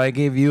 yeah. So I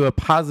gave you a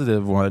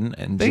positive one,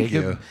 and Thank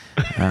Jacob.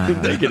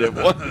 Negative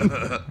one.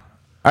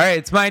 All right,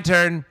 it's my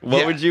turn.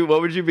 What would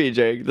you be,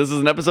 Jake? This is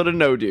an episode of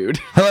No Dude.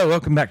 Hello,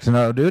 welcome back to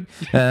No Dude.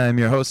 I'm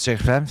your host, Jake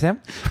Fam Sam.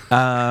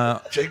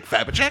 Jake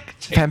Fabicek.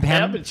 Fam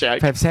Pam. Fabicek.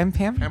 Fam Sam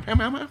Pam.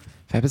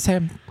 Fam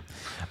Sam.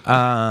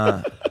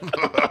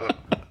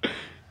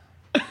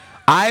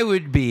 I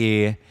would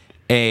be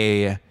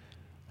I'd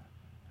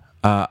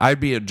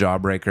be a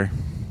jawbreaker.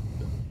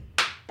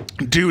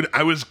 Dude,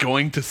 I was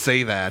going to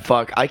say that.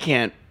 Fuck, I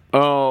can't.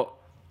 Oh.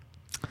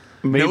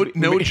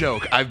 No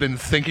joke. I've been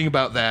thinking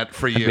about that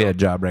for Be a you.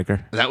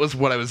 jawbreaker. That was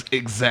what I was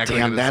exactly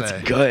Damn, going to that's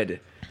say. good.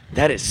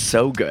 That is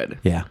so good.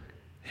 Yeah.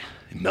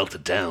 Melt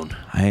it down.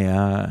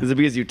 Is it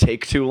because you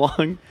take too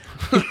long?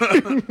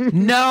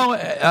 No,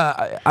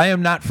 I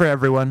am not for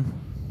everyone.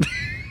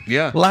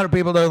 Yeah. A lot of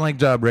people don't like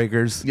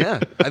jawbreakers. Yeah,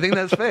 I think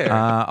that's fair.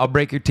 I'll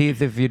break your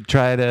teeth if you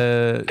try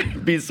to.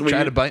 Be sweet.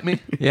 Try to bite me?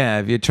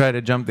 Yeah, if you try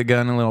to jump the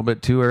gun a little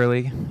bit too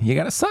early, you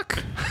gotta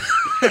suck.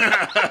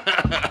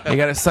 You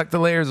gotta suck the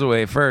layers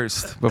away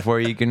first before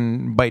you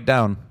can bite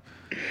down.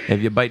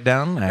 If you bite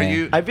down,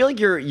 I feel like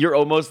you're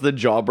almost the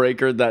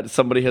jawbreaker that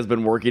somebody has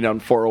been working on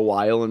for a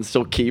while and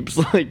still keeps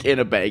in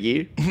a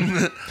baggie.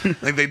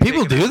 Like they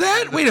people take do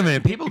that? Wait a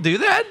minute, people do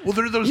that? Well,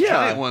 there are those Yeah.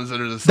 giant ones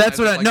that are the size That's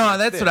what of, I like, no. your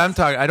That's what fist. I'm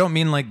talking. I don't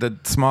mean like the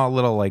small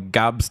little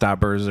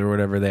gobstoppers or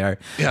whatever they are.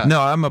 Yeah. No,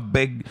 I'm a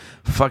big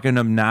fucking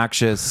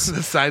obnoxious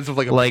The size of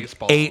like a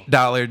baseball. $8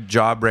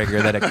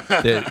 jawbreaker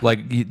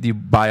that you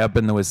buy up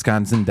in the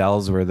Wisconsin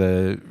Dells where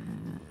the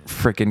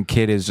freaking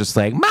kid is just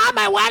like, Mom,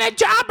 I want a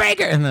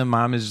jawbreaker, and the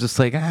mom is just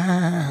like,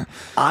 ah.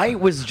 I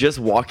was just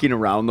walking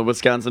around the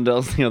Wisconsin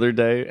Dells the other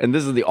day, and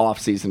this is the off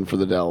season for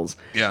the Dells.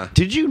 Yeah.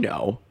 Did you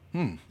know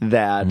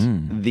that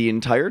the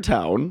entire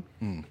town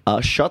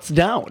shuts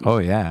down? Oh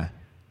yeah.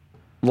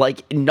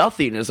 Like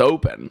nothing is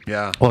open.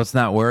 Yeah. Well, it's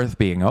not worth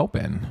being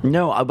open.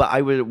 No,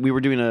 but we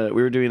were doing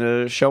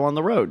a show on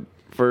the road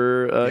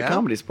for Yeah?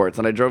 Comedy Sports,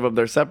 and I drove up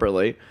there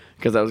separately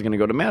because I was going to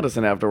go to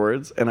Madison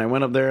afterwards, and I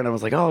went up there and I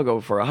was like, oh, I'll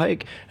go for a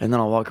hike, and then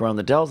I'll walk around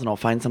the Dells and I'll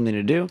find something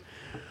to do.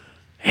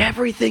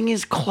 Everything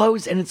is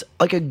closed, and it's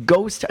like a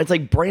ghost. It's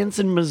like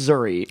Branson,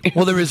 Missouri.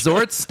 Well, the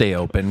resorts stay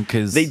open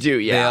because They do,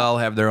 yeah. They all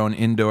have their own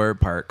indoor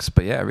parks,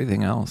 but yeah,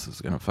 everything else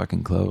is gonna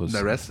fucking close.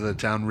 The rest of the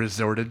town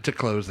resorted to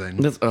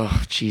closing.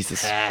 Oh,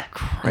 Jesus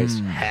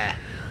Christ.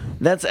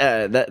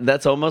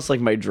 That's almost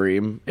like my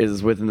dream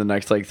is within the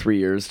next 3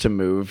 years to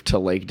move to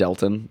Lake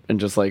Delton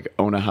and just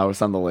own a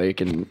house on the lake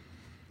and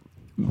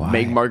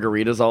make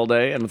margaritas all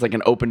day, and it's like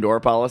an open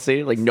door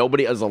policy. Like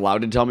nobody is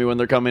allowed to tell me when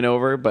they're coming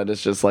over, but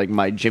it's just like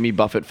my Jimmy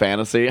Buffett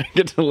fantasy I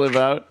get to live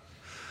out.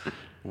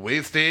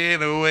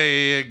 Wasted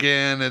away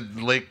again at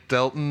Lake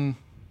Delton.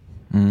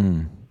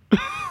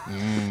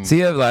 So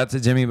you have lots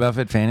of Jimmy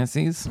Buffett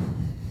fantasies?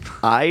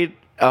 I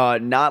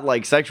not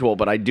like sexual,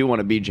 but I do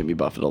want to be Jimmy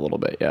Buffett a little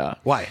bit. Yeah.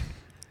 Why?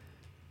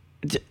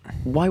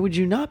 Why would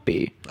you not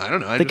be? I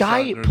don't know. I The just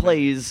guy thought-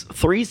 plays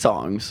 3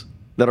 songs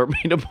that are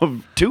made up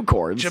of 2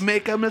 chords.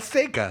 Jamaica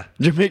Mistake.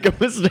 Jamaica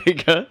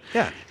Mistake.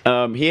 Yeah.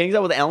 He hangs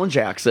out with Alan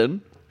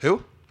Jackson.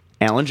 Who?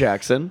 Alan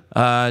Jackson.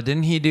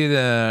 Didn't he do the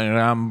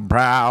I'm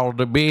proud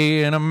to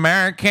be an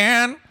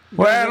American?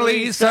 Well, at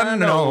least I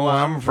know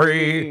I'm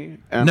free.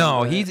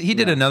 No, he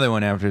did another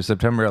one after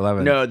September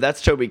 11th. No,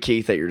 that's Toby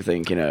Keith that you're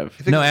thinking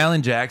of. No,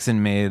 Alan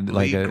Jackson made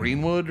like Lee a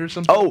Greenwood or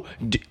something? Oh,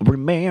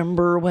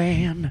 remember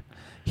when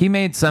he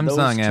made some those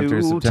song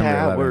after 2 September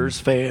 11th. towers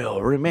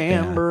fell?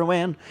 Remember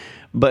when?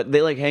 But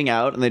they like hang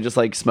out and they just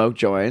like smoke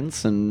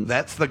joints, and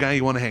That's the guy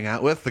you want to hang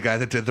out with? The guy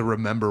that did the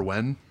Remember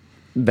When?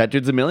 that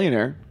dude's a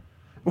millionaire.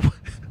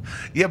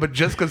 Yeah, but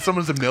just because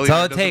someone's a all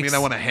millionaire it doesn't takes. mean I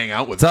want to hang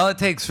out with That's all it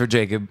takes for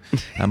Jacob.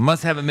 I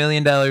must have $1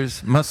 million,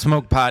 must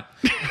smoke pot,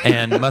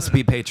 and must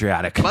be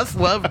patriotic. them. Must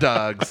love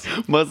dogs.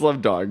 Must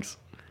love dogs.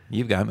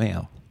 You've got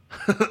mail.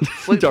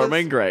 Dharma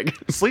and Greg.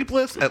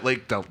 Sleepless at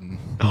Lake Delton.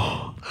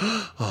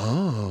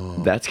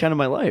 That's kind of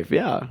my life.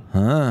 Yeah.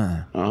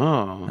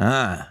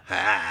 Oh.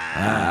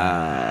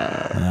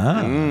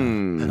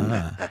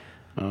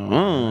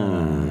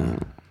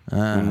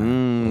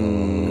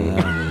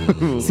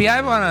 See,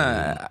 I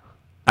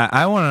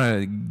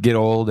wanna get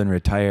old and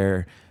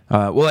retire.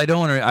 Well, I don't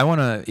want to. I want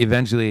to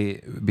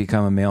eventually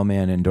become a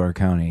mailman in Door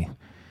County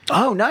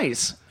Oh,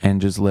 nice.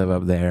 and just live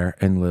up there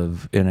and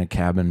live in a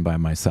cabin by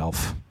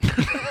myself.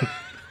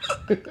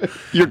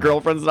 Your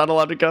girlfriend's not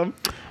allowed to come?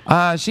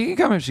 She can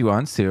come if she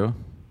wants to.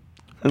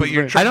 But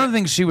you're I trying, don't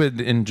think she would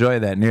enjoy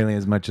that nearly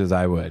as much as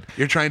I would.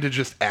 you're trying to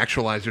just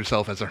actualize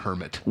yourself as a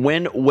hermit.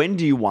 When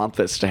do you want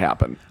this to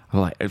happen?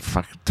 Like,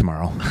 fuck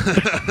tomorrow.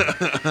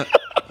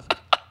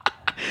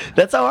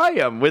 That's how I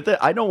am with it.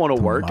 I don't want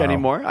to work Tomorrow.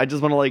 anymore. I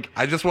just want to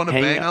I just want to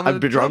hang bang on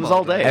the drums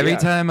all day. Every yeah.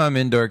 time I'm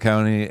in Door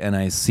County and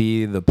I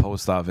see the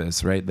post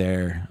office right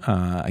there,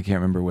 I can't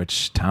remember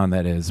which town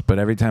that is, but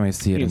every time I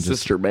see it, In I'm just,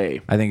 Sister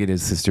Bay. I think it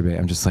is Sister Bay.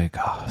 I'm just like,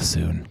 oh,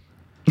 soon.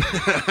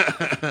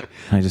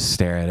 I just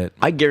stare at it.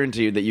 I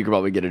guarantee you that you could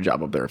probably get a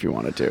job up there if you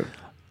wanted to.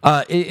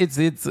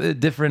 It's a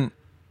different.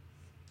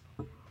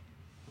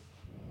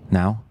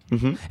 Now,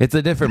 it's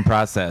a different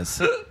process.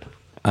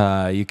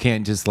 You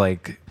can't just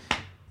like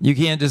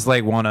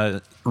want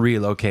to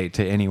relocate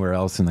to anywhere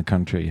else in the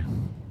country.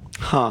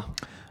 Huh.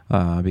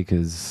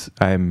 Because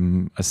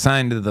I'm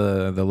assigned to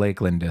the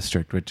Lakeland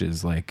district, which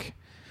is like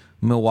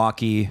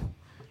Milwaukee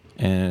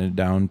and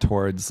down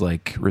towards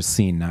like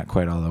Racine, not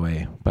quite all the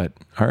way,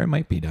 or it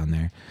might be down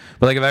there.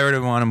 But like if I were to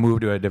want to move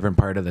to a different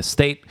part of the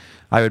state,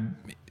 I would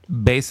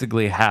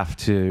basically have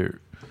to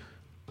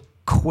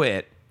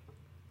quit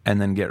and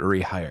then get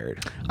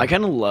rehired, I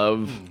kind of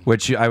love.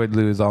 which I would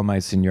lose all my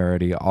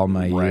seniority, all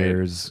my Right.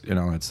 years, and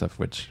all that stuff,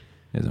 which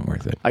isn't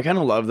worth it. I kind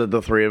of love that the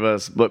 3 of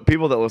us, but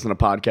people that listen to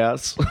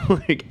podcasts,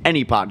 like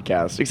any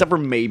podcast, except for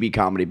maybe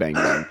Comedy Bang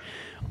Bang,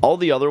 all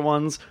the other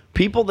ones,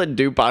 people that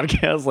do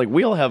podcasts, like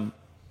we all have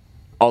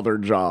other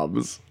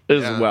jobs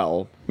as Yeah.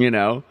 well, you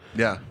know?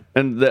 Yeah.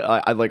 And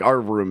I like our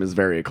room is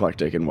very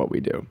eclectic in what we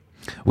do.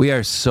 We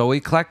are so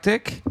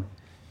eclectic.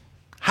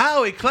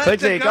 How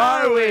eclectic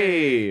are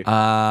we?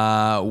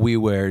 We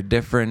wear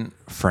different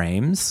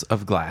frames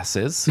of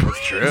glasses.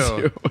 It's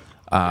true.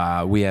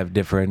 We have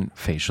different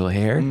facial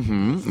hair.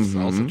 It's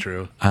also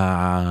true.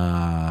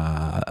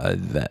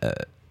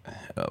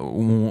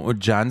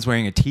 John's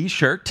wearing a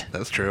T-shirt.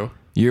 That's true.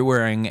 You're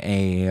wearing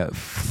a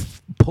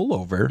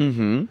pullover,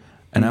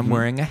 and I'm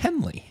wearing a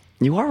Henley.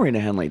 You are wearing a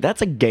Henley.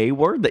 That's a gay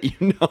word that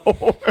you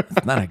know.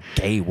 It's not a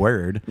gay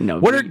word. No,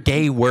 What gay- are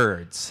gay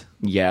words?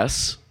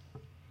 Yes.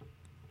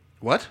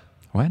 What?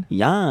 What?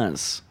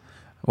 Yes.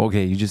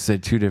 Okay, you just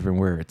said 2 different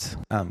words.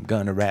 I'm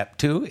gonna rap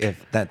too,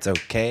 if that's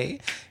okay.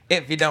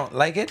 If you don't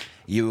like it,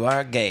 you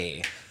are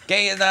gay.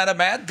 Gay is not a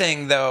bad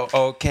thing, though,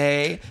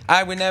 okay?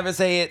 I would never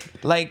say it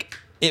like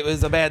it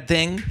was a bad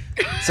thing.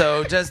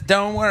 So just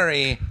don't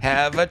worry,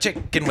 have a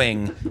chicken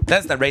wing.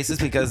 That's not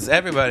racist because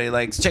everybody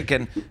likes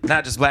chicken,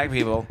 not just black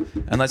people,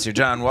 unless you're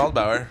John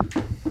Waldbauer.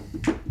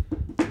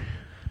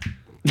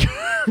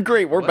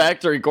 Great, we're back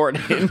to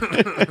recording.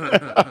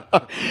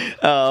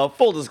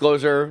 Full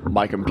disclosure,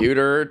 my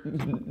computer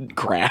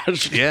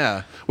crashed.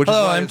 Yeah. Which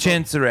Hello, is why I'm it's-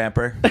 Chance the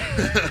Rapper.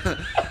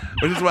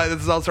 Which is why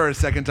this is also our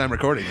second time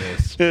recording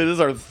this. This is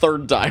our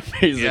 3rd time,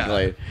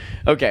 basically.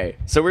 Okay,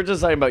 so we're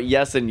just talking about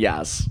yes and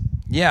yes.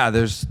 Yeah,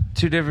 there's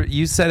 2 different.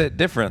 You said it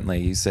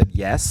differently. You said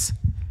yes,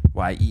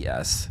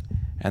 Y-E-S,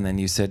 and then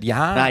you said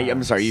yeah.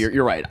 I'm sorry,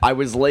 you're right. I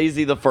was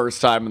lazy the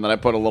first time, and then I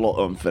put a little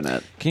oomph in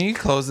it. Can you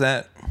close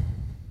that?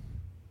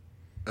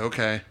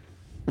 Okay.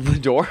 The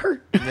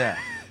door? Yeah.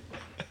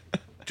 Do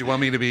you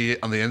want me to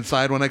be on the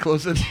inside when I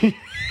close it?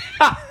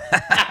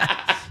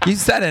 You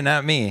said it,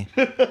 not me.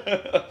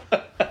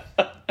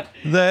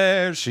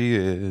 There she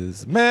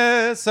is,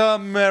 Miss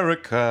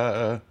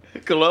America.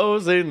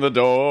 Closing the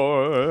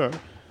door.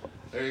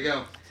 There you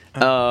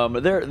go.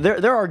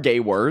 There are gay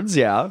words,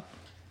 yeah.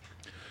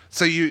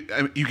 So you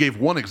gave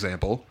one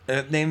example.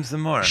 Name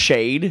some more.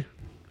 Shade.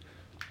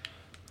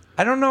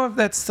 I don't know if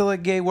that's still a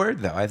gay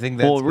word, though. I think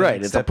that's Well, been right,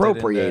 it's accepted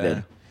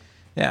appropriated.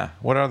 Yeah.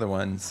 What other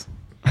ones?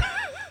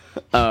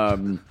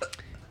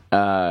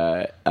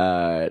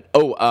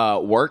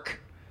 Work.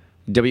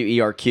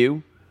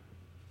 WERQ.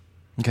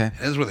 Okay. It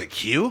ends with a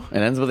Q? It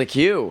ends with a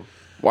Q.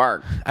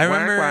 Work. I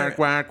remember.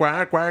 Quack,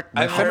 quack, quack.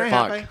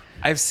 Fuck.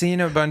 I've seen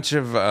a bunch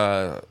of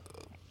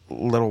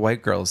little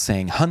white girls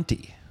saying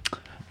 "hunty,"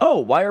 Oh,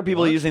 why are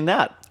people using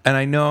that? and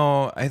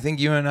I think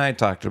you and I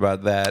talked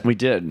about that. We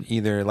did.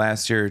 either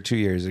last year or 2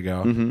 years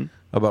ago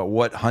about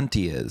what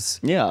hunty is.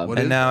 Yeah. What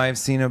and is now I've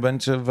seen a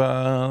bunch of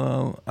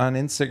on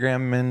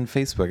Instagram and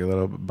Facebook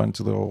a bunch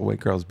of little white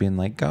girls being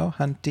like, "Go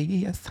hunty,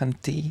 yes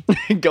hunty."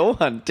 Go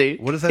hunty.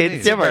 What does that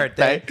It's mean? your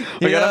birthday.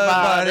 We're You're gonna gonna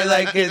party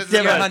like it's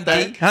your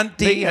birthday.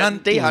 hunty,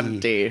 hunty,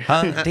 Hunty.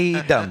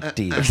 hunty,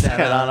 dumpty.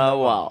 Stand on a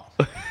wall.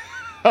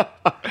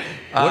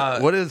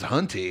 What is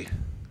Hunty?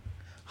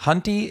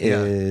 Hunty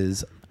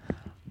is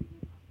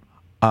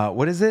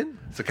what is it?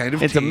 It's a kind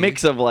of It's a tea.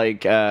 mix of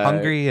like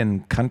Hungry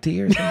and cunty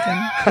or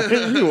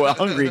something? You a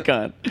hungry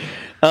cunt.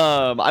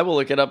 I will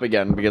look it up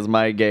again because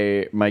my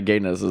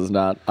gayness is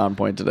not on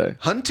point today.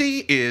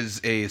 Hunty is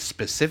a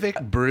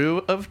specific brew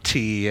of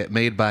tea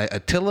made by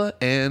Attila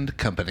and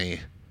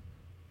Company.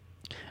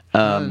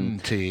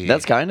 Hunty.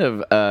 That's kind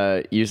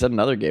of you said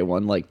another gay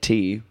one like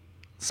tea,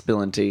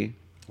 spilling tea.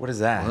 What is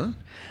that?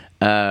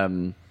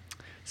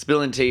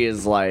 Spilling tea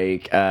is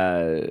like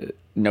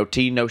no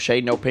tea, no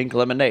shade, no pink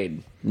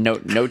lemonade.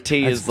 No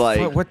tea is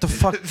like What the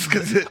fuck?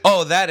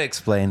 Oh, that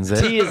explains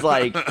it. tea is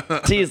like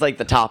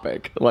the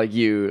topic. Like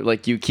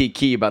you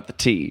kiki about the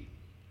tea.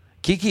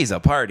 Kiki's a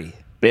party.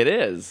 It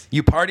is.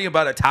 You party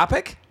about a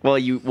topic? Well,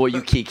 you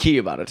kiki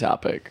about a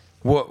topic.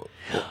 What?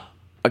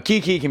 A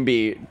kiki can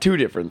be two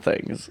different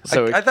things.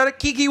 So I thought a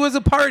kiki was a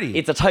party.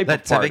 it's a type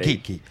Let's of party. have a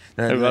kiki.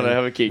 I'm gonna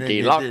have a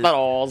kiki. Lock the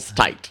doors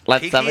tight.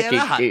 Let's have a Kiki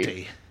and a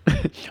kiki.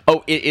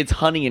 Oh, it's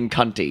honey and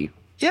cunty.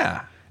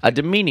 Yeah. A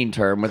demeaning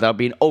term without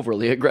being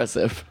overly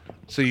aggressive.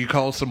 So you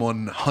call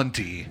someone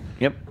Hunty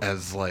Yep.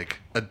 as like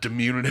a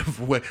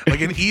diminutive way, like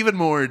an even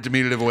more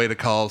diminutive way to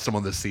call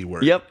someone the C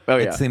word. Yep. Oh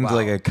yeah. It seems Wow.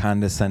 like a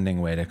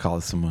condescending way to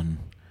call someone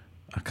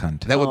a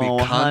cunt. That would be oh,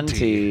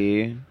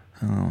 cunty. hunty.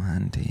 Oh,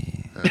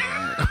 hunty.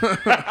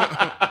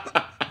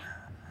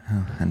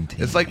 Oh, hunty.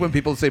 It's like when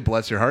people say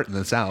 "bless your heart" in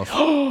the South.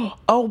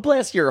 Oh,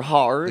 bless your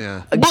heart.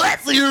 Yeah.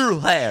 Bless your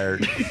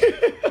heart.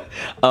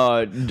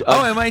 Uh,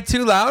 Oh, am I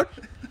too loud?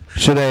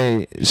 Should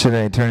I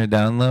turn it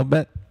down a little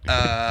bit?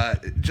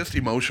 Just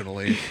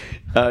emotionally.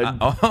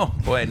 Oh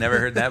boy, I never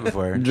heard that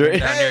before.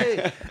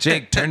 Dre-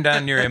 Jake, turn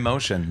down your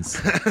emotions.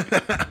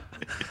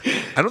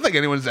 I don't think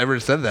anyone's ever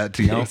said that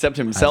to you. except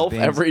himself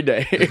being- every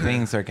day.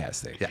 Being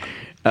sarcastic.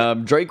 Yeah.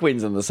 Drag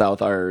queens in the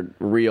South are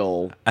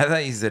real. I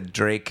thought you said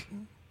Drake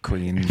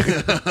Queen.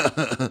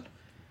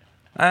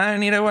 I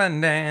need a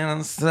one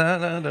dance. Is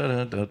that an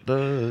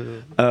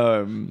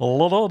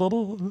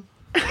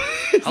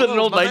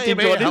old my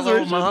baby. 1920s Hello,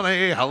 version?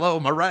 money. Hello,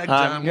 my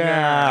ragtime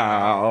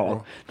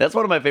girl. That's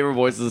one of my favorite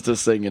voices to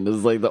sing in.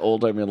 Is like the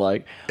old timey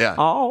like, Yeah.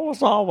 oh,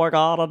 so we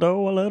gotta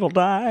do a little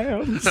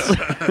dance.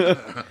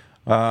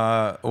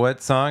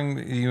 What song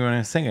do you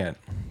want to sing it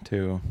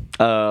to?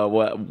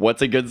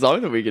 What's a good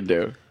song that we can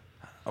do?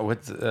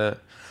 What's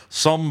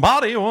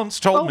somebody once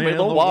told me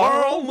the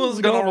world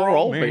was gonna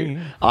roll me.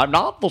 I'm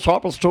not the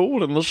sharpest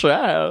tool in the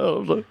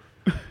shed.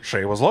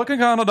 She was looking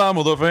kind of dumb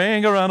with a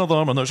finger and a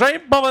thumb in the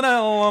shape of an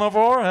L on her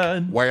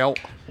forehead. Well,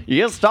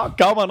 You start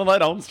coming and they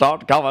don't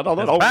start coming. And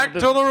they don't. Back to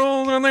the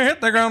rules and they hit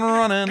the ground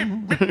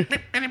running.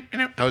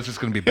 I was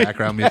just going to be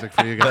background music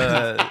for you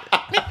guys.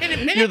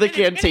 You're the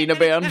Cantina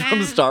band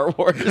from Star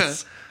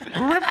Wars.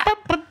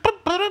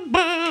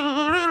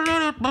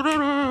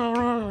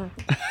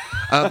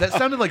 That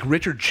sounded like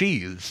Richard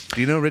Cheese.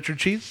 Do you know Richard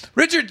Cheese?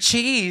 Richard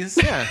Cheese.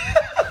 Yeah.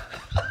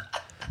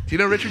 Do you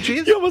know Richard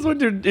Cheese? You almost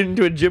went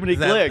into a Jiminy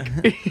that-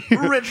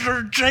 Glick.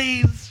 Richard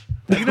Cheese.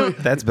 Do you know?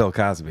 That's Bill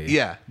Cosby.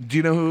 Yeah. Do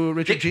you know who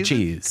Richard Cheese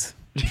is?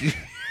 Cheese.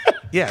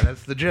 Yeah,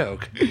 that's the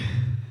joke.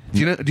 Do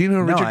you know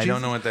who Richard I Cheese don't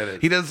is? know what that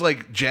is. He does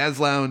like jazz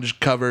lounge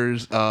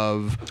covers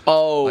of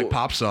Oh, like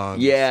pop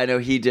songs. Yeah, I know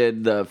he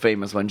did the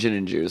famous one, Gin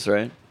and Juice,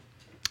 right?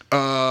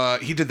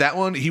 He did that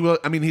one. He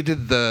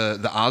did the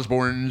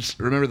Osbournes.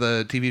 Remember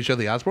the TV show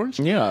The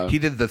Osbournes? Yeah. He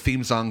did the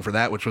theme song for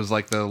that, which was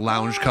like the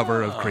lounge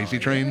cover of Crazy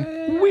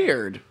Train.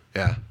 Weird.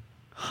 Yeah.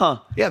 Huh.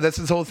 Yeah, that's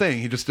his whole thing.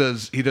 He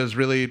does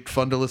really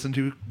fun to listen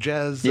to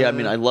jazz. Yeah, I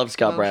mean, I love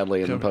Scott lounge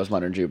Bradley and the covers.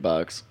 Postmodern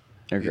Jukebox.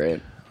 They're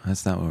great.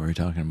 That's not what we're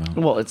talking about.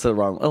 Well, it's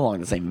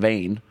along the same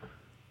vein.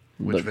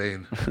 Which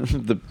vein?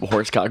 The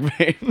horsecock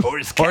vein.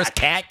 Horse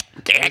cack.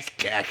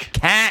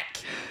 Cack.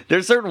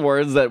 There's certain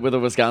words that with a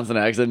Wisconsin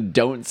accent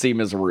don't seem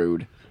as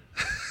rude.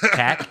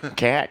 Cack.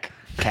 Cack.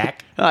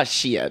 Cack. Ah,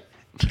 shit.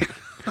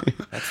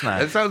 That's not.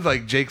 That sounds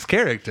like Jake's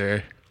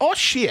character. Oh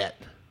shit.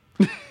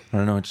 I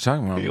don't know what you're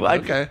talking about.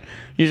 Okay.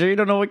 You sure you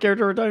don't know what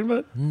character we're talking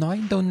about? No, I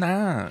do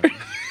not.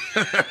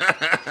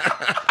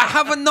 I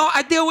have no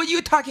idea what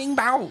you're talking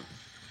about.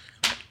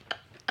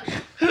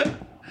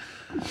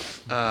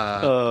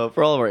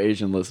 For all of our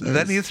Asian listeners.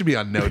 That needs to be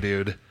on No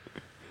Dude.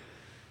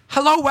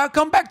 Hello,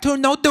 welcome back to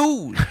No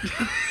Dude.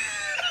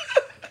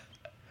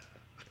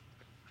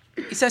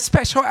 It's a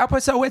special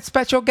episode with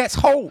special guest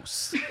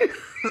host.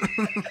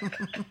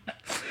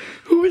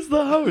 Who is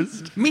the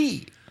host?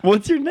 Me.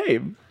 What's your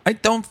name? I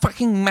don't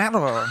fucking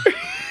matter.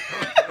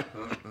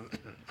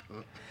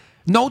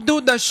 No,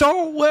 dude, the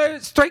show where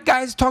straight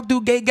guys talk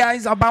to gay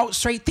guys about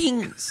straight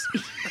things.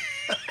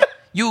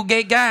 You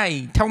gay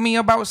guy, tell me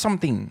about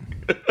something.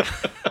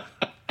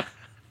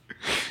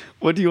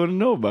 What do you want to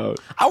know about?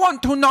 I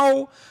want to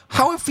know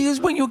how it feels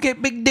when you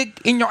get big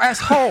dick in your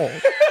asshole.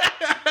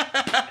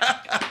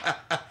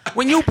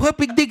 When you put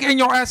big dick in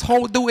your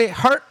asshole, do it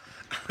hurt?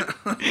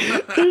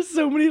 There's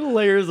so many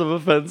layers of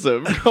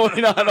offensive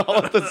going on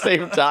all at the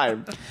same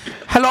time.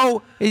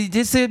 Hello,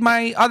 this is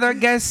my other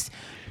guest,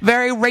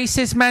 very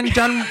racist man,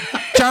 John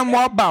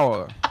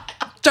Waldbauer.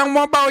 John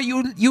Waldbauer,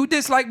 you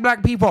dislike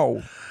black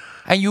people,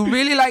 and you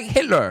really like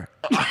Hitler.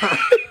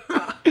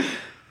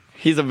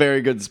 He's a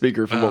very good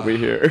speaker from what we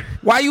hear.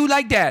 Why you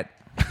like that?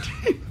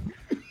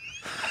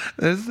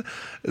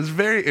 It's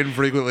very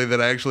infrequently that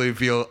I actually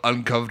feel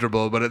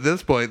uncomfortable, but at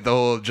this point, the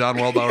whole John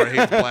Waldbauer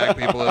hates black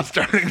people is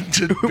starting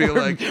to feel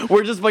like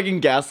We're just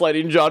fucking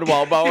gaslighting John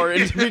Waldbauer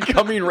into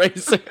becoming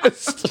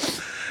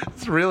racist.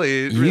 it's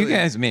really. You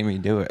guys made me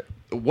do it.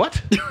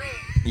 What?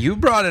 You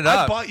brought it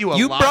up. I bought you a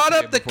You latte brought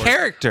up the before-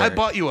 character. I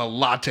bought you a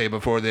latte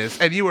before this,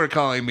 and you were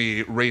calling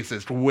me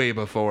racist way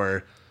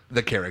before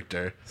the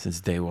character. Since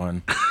day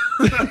one.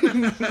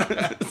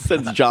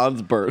 Since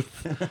John's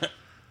birth.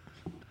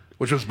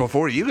 Which was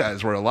before you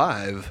guys were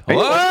alive. Are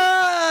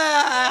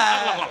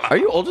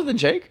you older than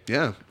Jake?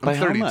 Yeah, By I'm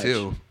how 32. much?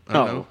 I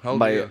don't know. How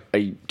old are you?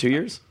 By 2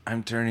 years?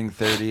 I'm turning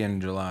 30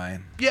 in July.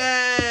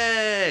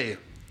 Yay!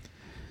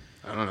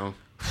 I don't know.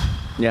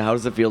 Yeah, how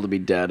does it feel to be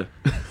dead?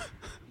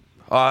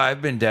 Oh,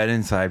 I've been dead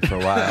inside for a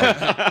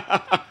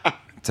while.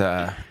 It's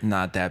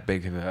not that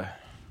big of a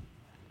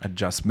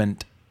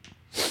adjustment.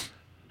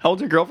 How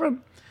old's your girlfriend?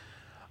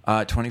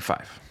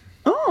 25.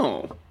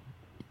 Oh,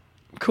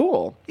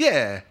 cool.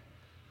 Yeah.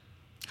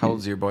 How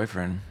old's your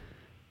boyfriend?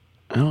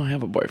 I don't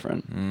have a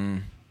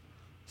boyfriend.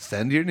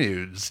 Send your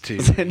nudes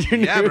to Send your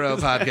nudes.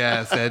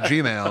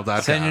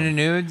 yabropodcast@gmail.com. Send your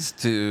nudes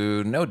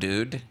to no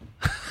dude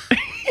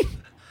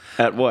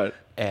At what?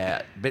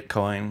 at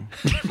bitcoin.eu.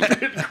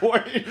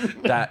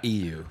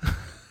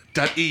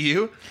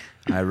 .eu?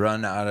 I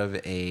run out of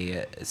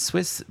a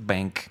Swiss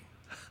bank.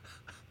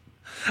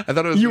 I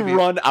thought it was You gonna be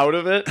run out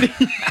of it?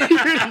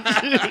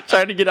 You're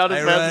trying to get out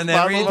as I fast run as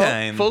every possible?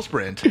 time. full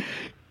sprint.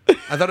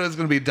 I thought it was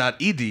going to be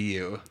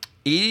 .edu.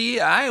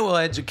 I will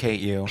educate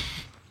you.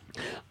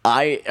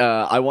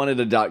 I wanted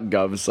a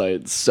 .gov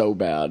site so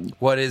bad.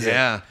 What is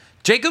Yeah. it?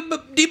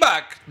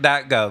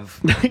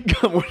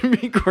 JacobDebach.gov. Wouldn't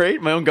it be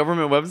great? My own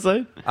government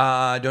website?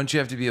 Don't you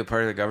have to be a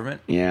part of the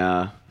government?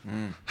 Yeah.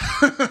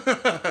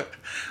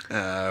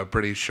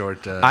 Pretty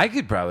short. I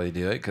could probably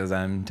do it because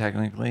I'm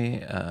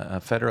technically a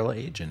federal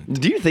agent.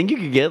 Do you think you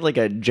could get like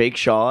a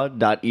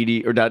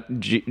jakeshaw.ed or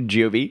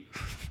 .gov?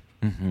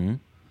 Mm-hmm.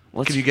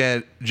 Can you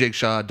get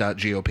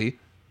jakeshaw.gop?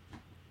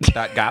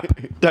 .gop.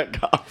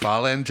 .gov.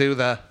 Fall into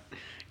the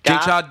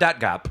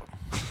JakeShaw.gop.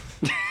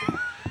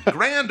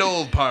 grand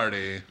old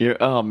party.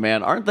 Oh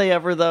man, aren't they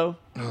ever though?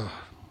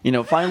 You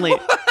know, finally.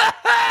 What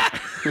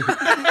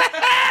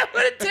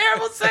a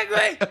terrible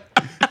segue.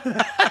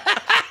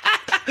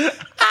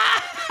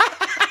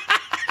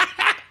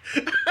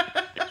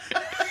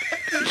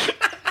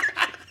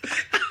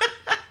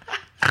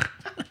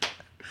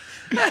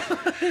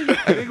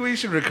 I think we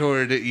should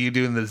record you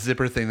doing the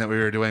zipper thing that we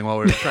were doing while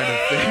we were trying to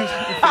fix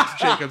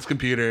Jacob's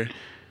computer.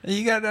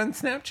 You got it on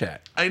Snapchat.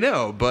 I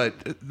know, but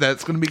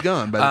that's going to be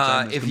gone by the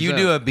time this If comes you out.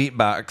 do a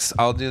beatbox,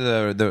 I'll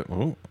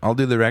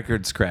do the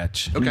record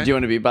scratch. Okay. Do you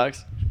want to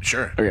beatbox?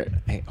 Sure. Okay.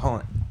 Hey,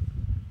 hold on.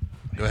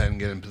 Go ahead and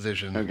get in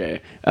position.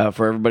 Okay.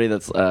 For everybody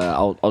that's,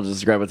 I'll just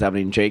describe what's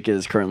happening. Jake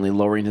is currently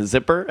lowering his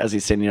zipper as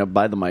he's standing up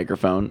by the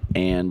microphone,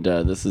 and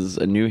this is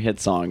a new hit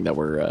song that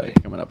we're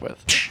coming up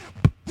with.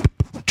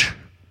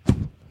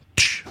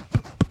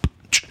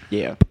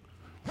 Yeah.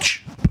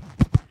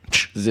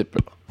 Zipper.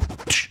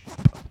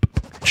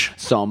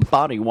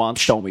 Somebody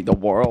once told me the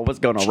world was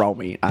gonna roll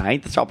me. I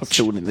ain't the sharpest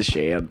tool in the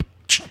shed.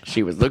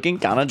 She was looking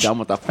kinda dumb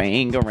with a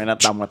finger and a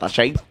thumb with the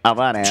shape of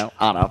an L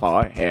on her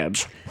forehead.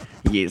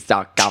 You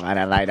start going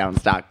and they don't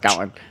start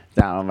going.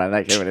 Down and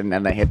they do it and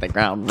then they hit the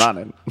ground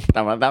running.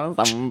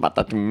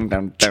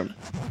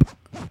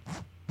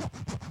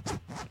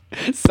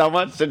 So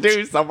much to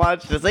do, so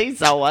much to see.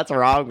 So what's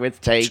wrong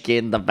with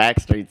taking the back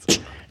streets?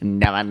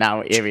 Never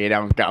know if you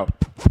don't go.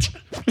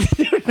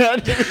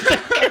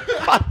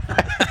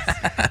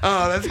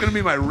 Oh, that's going to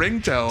be my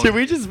ringtone. Did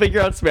we just figure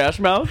out Smash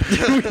Mouth?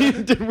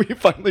 Did we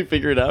finally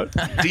figure it out?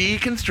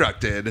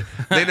 Deconstructed.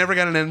 They never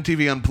got an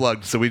MTV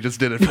Unplugged, so we just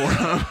did it for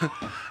them.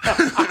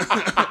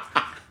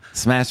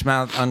 Smash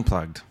Mouth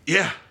Unplugged.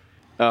 Yeah.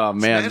 Oh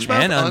man. Smash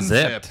Mouth And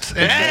Unzipped.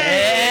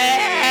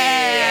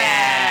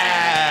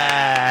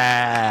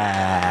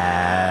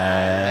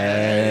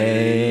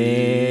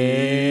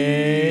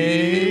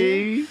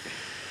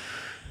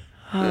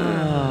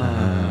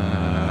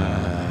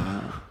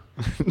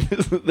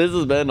 This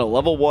has been a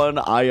level 1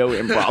 IO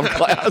improv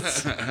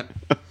class.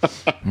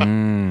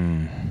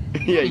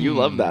 Yeah, you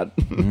love that.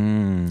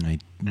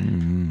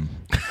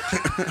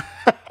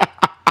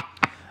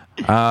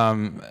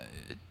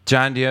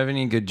 John, do you have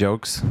any good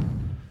jokes?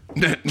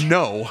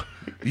 No,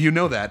 you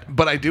know that,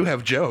 but I do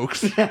have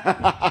jokes.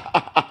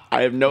 I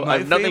have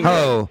nothing.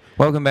 Hello,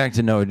 welcome back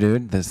to No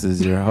Dude. This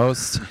is your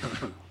host,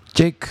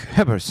 Jake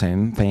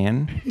Hepperson,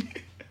 fan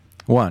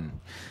 1.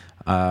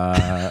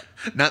 Not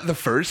the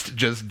first,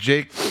 just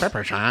Jake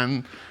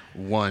Peppershine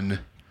 1.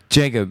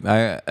 Jacob,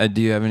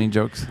 do you have any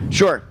jokes?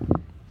 Sure.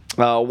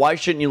 Why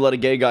shouldn't you let a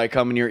gay guy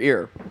come in your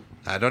ear?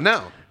 I don't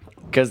know.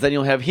 Because then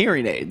you'll have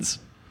hearing aids.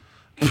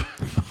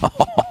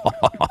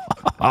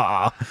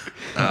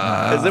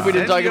 As if we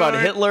didn't talk about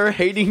Hitler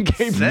hating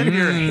gay people. Send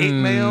your hate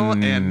mail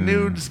and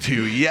nudes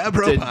to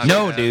Bro Podcast.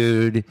 No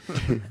Dude.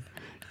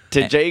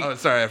 To Jake. Oh,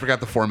 sorry, I forgot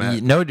the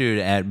format. No Dude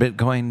at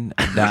bitcoin.edu.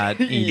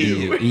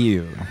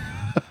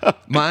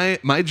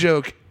 My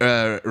joke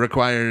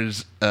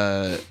requires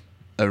a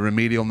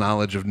remedial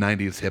knowledge of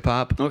 90s hip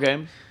hop.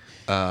 Okay.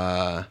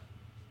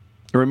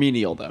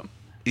 Remedial, though.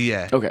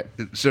 Yeah. Okay.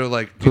 So,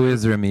 like, Who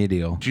is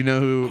Remedial? do you know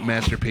who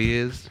Master P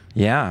is?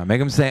 Yeah,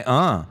 make him say,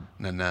 Nah.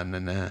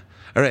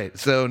 All right,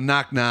 so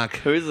knock knock.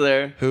 Who's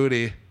there?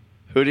 Hootie.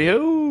 Hootie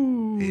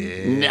hoo.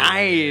 Yeah.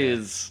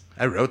 Nice.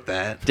 I wrote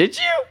that. Did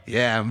you?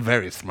 Yeah, I'm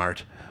very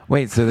smart.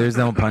 Wait, so there's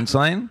no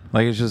punchline?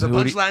 Like it's just The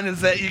Hootie? punchline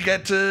is that you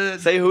get to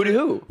Say hootie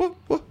hoo. Woo,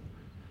 woo.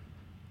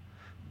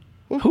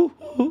 Hoo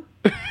hoo.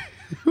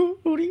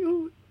 Hootie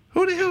hoo.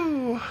 Hootie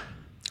hoo.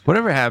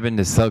 Whatever happened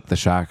to Silk the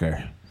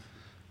Shocker?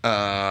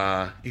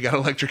 You got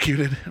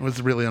electrocuted. It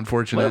was really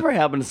unfortunate. Whatever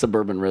happened to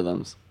Suburban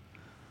Rhythms?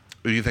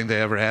 Do you think they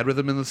ever had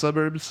rhythm in the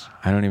suburbs?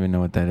 I don't even know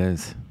what that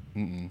is.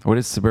 What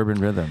is Suburban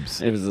Rhythms?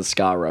 It was a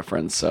ska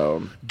reference,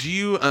 so Do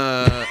you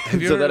have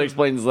you so heard, that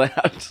explains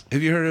that.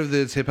 have you heard of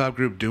this hip hop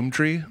group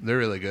Doomtree? They're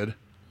really good.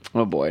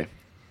 Oh boy,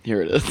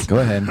 here it is. Go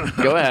ahead.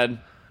 Go ahead.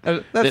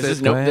 That's This it.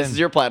 is Go ahead. this is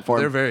your platform.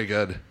 They're very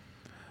good.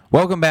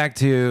 Welcome back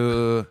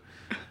to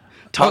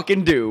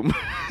Talking Doom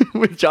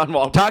with John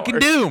Waldbauer. Talking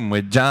Doom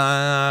with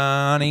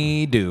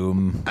Johnny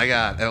Doom. I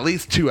got at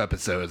least 2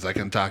 episodes. I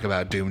can talk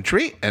about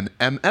Doomtree and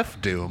MF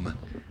Doom.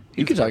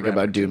 You could talk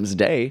about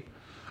Doomsday.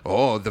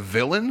 Oh, the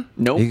villain?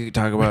 Nope. You could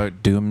talk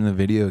about Doom the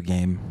video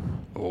game.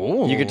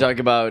 Oh. You could talk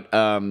about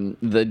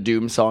the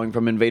Doom song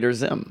from Invader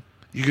Zim.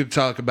 You could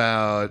talk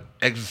about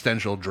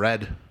existential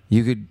dread.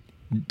 You could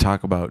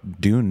talk about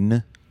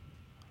Dune.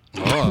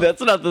 Oh.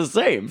 That's not the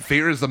same.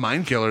 Fear is the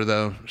mind killer,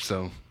 though.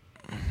 So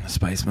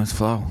Spice must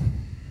flow.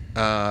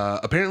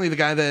 apparently, the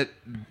guy that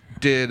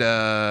did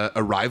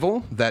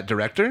Arrival, that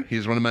director,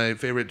 he's one of my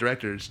favorite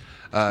directors.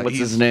 What's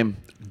his name?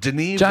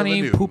 Denis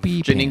Johnny Villeneuve.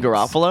 Poopy Janine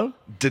Pants. Garofalo?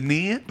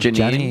 Denis?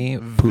 Johnny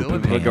Poopy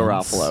Villeneuve. Pants.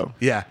 Garofalo.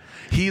 Yeah.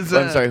 He's.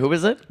 I'm sorry, who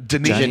is it?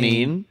 Denis.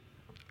 Janine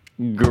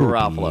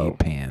Garofalo.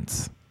 Poopy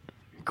Pants.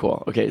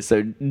 Cool. Okay,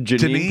 so Janine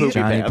Denis- Poopy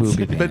Johnny Pants.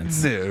 Poopy But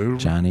Pants. no.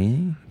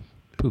 Johnny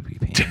Poopy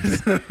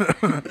Pants.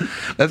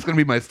 That's going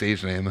to be my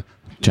stage name.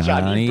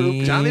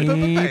 Johnny Johnny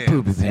Poopy Pants.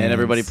 Poopy Pants. And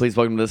everybody, please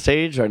welcome to the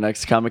stage our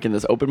next comic in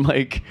this open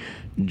mic,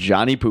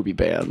 Johnny Poopy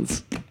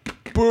Pants.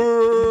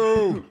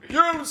 Boo!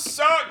 You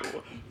suck!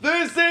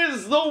 This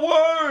is the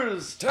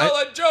worst! Tell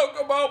a joke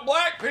about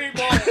black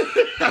people.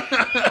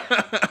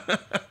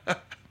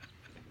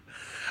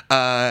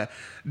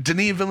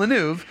 Denis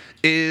Villeneuve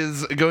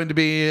is going to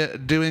be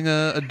doing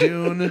a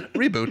Dune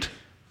reboot.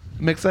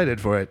 I'm excited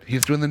for it.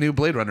 He's doing the new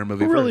Blade Runner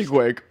movie Really first.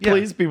 quick, Yeah.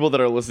 please, people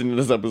that are listening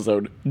to this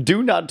episode,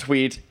 do not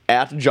tweet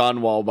at John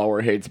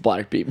Waldbauer hates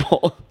black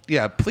people.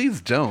 Yeah, please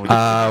don't.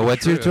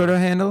 What's your Twitter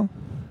handle?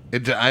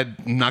 I'm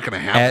not going to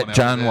have one. At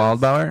John after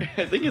this. Waldbauer.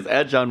 I think it's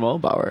at John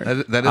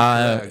Waldbauer. That is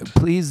correct.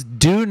 Please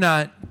do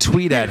not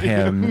tweet at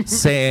him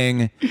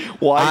saying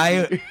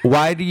why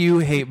do you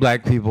hate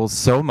black people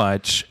so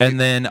much, and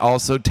then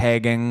also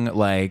tagging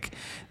like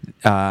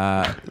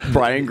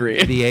Brian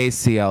Green. the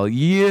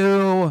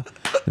ACLU,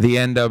 the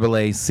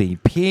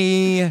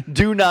NAACP.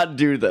 Do not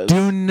do this.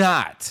 Do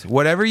not,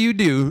 whatever you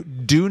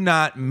do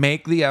not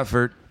make the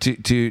effort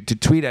to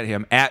tweet at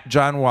him at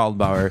John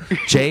Waldbauer,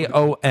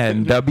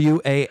 JONWALDBAUER.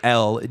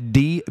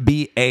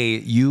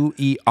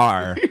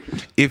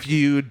 If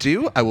you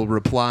do, I will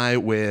reply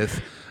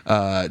with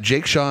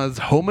Jake Shaw's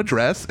home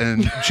address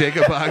and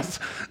Jacob Bach's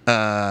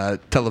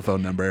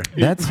telephone number.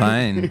 That's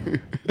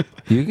fine.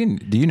 You can.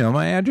 Do you know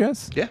my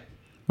address? Yeah.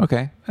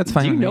 Okay, that's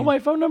fine. Do you with know me. my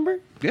phone number?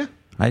 Yeah.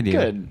 I do.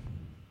 Good.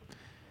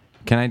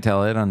 Can I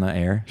tell it on the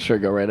air? Sure,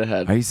 go right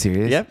ahead. Are you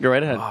serious? Yep, go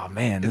right ahead. Oh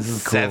man, this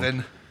is cool.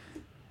 7.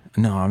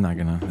 No, I'm not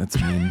gonna. That's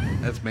mean.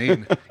 That's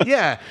mean.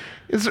 Yeah.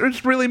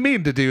 It's really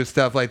mean to do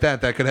stuff like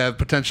that could have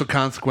potential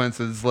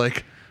consequences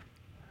like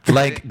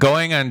Like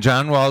going on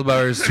John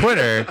Waldbauer's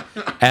Twitter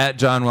at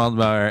John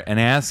Waldbauer and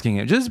asking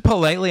him, just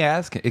politely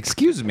ask him,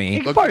 excuse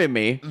me. Pardon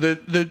me.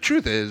 the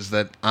truth is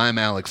that I'm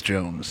Alex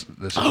Jones.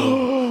 This is He's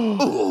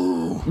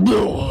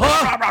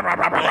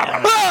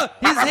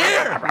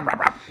here.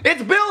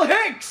 It's Bill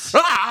Hicks!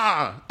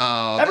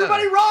 Oh,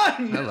 Everybody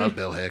run! I love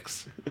Bill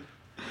Hicks.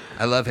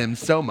 I love him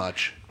so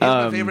much. He's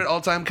my favorite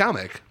all-time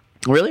comic.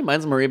 Really?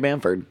 Mine's Marie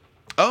Bamford.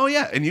 Oh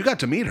yeah, and you got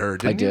to meet her,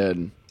 didn't I you?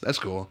 did. That's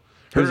cool.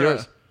 Who's Her,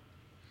 yours?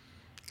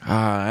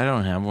 I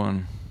don't have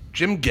one.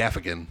 Jim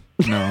Gaffigan.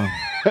 No.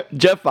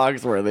 Jeff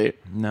Foxworthy.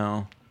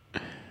 No.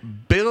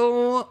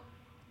 Bill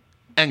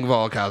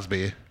Engvall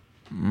Cosby.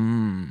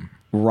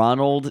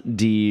 Ronald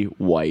D.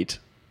 White.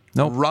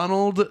 Nope.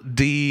 Ronald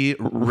D.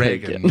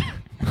 Reagan.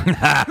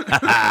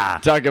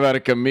 Talk about a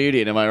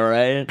comedian, am I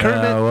right?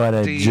 Kermit what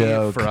a D.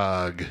 joke.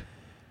 Frog.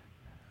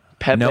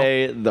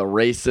 Pepe, the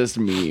racist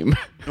meme.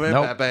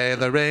 Nope. Pepe,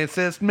 the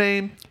racist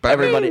meme.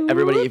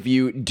 Everybody, if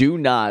you do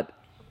not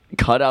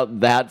cut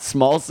out that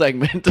small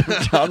segment of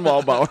John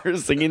Waldbauer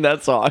singing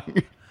that song.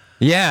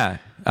 Yeah.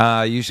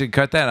 You should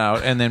cut that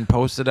out and then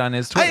post it on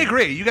his I Twitter.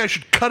 agree. You guys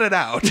should cut it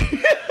out.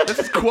 This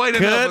is quite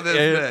enough of this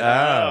bit.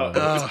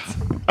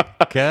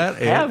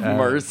 Cut it Have out.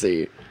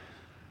 mercy.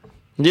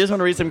 Do you guys want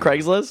to read some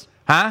Craigslist?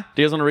 Huh?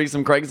 Do you guys want to read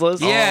some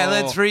Craigslist? Yeah, Oh.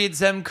 let's read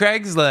some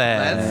Craigslist.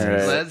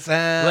 Let's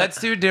Let's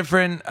do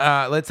different.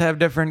 Let's have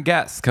different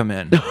guests come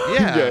in.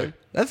 yeah. Okay.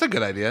 That's a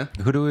good idea.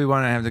 Who do we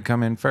want to have to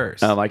come in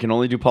first? I can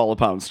only do Paula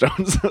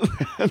Poundstone. So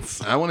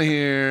that's... I want to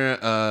hear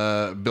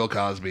Bill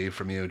Cosby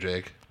from you,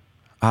 Jake.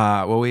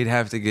 Well, we'd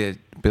have to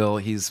get Bill.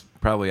 He's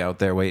probably out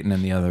there waiting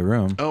in the other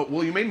room. Oh,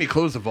 well, you made me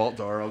close the vault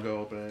door. I'll go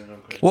open it.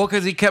 Okay. Well,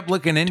 because he kept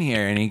looking in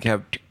here and he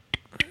kept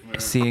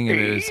seeing if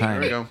it was There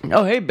we time. go.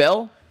 Oh, hey,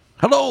 Bill.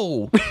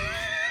 Hello.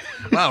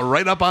 Wow,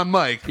 right up on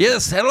mic.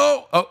 Yes.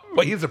 Hello. Oh,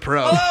 wait. He's a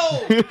pro.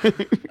 Hello.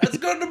 It's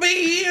good to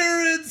be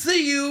here and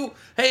see you.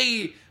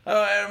 Hey,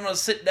 I'm gonna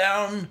sit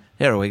down.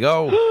 Here we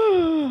go.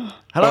 Hello.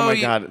 Oh, my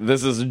God.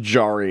 This is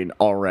jarring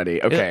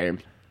already. Okay.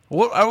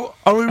 What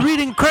are we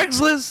reading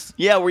Craigslist?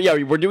 Yeah,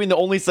 we're doing the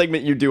only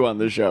segment you do on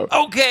this show.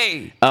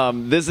 Okay.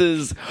 This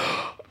is...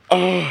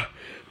 I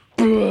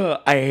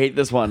hate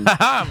this one.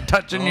 I'm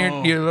touching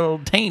your little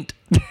taint.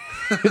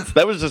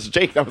 That was just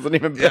Jake. That wasn't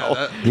even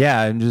Bill.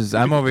 Yeah,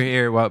 I'm over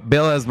here. Well,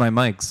 Bill has my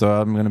mic, so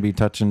I'm gonna be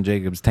touching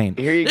Jacob's taint.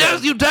 Here you go.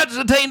 Yes, you touched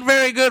the taint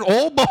very good.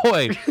 Oh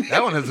boy.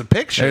 That one has a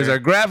picture. There's a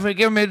graphic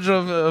image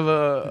of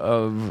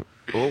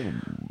oh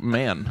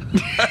man.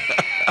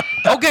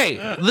 Okay,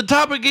 the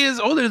topic is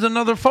there's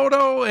another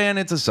photo and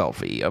it's a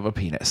selfie of a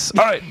penis.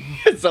 All right.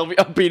 Selfie.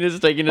 A penis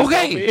taking a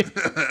Okay.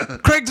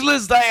 selfie.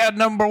 Craigslist ad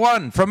number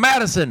 1 from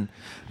Madison.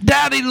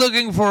 Daddy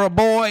looking for a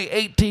boy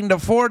 18 to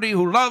 40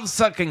 who loves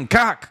sucking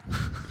cock.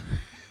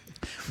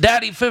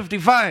 Daddy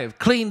 55,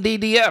 clean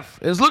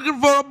DDF, is looking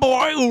for a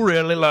boy who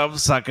really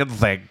loves sucking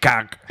thick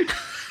cock.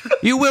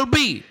 You will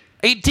be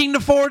 18 to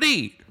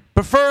 40.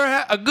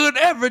 Prefer a good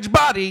average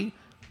body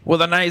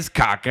with a nice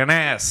cock and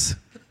ass.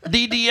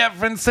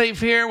 DDF and safe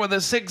here with a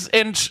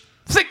 6-inch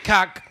thick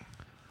cock.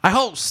 I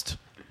host.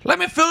 Let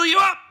me fill you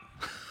up.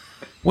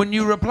 When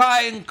you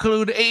reply,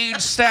 include age,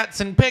 stats,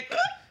 and pic.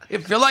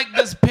 If you like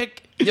this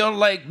pic, you'll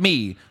like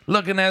me.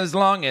 Looking as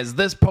long as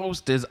this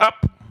post is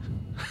up.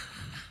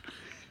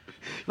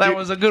 That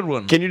was a good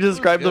one. Can you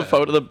describe the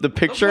photo, the The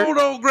picture?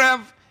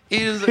 photograph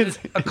is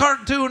a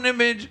cartoon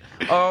image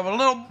of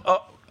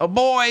a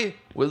boy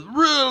with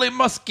really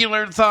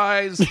muscular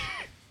thighs,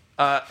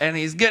 and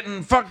he's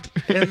getting fucked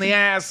in the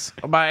ass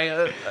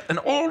by an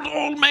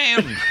old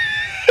man.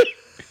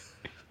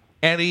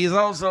 And he's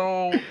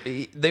also,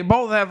 they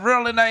both have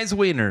really nice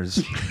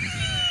wieners.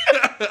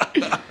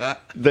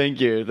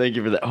 Thank you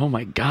for that. Oh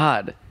my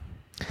God,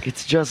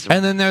 it's just.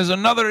 And then there's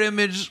another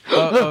image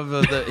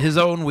of his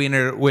own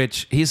wiener,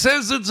 which he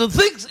says it's a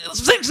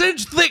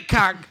 6-inch thick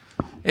cock.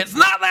 It's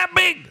not that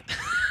big.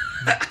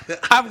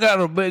 I've got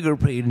a bigger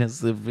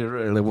penis if you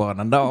really want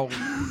to know.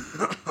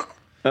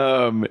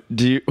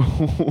 Do you?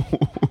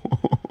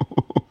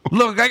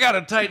 Look, I got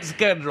a tight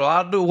schedule.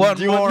 I'll do one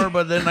more,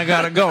 but then I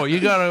gotta go. You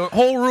got a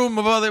whole room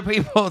of other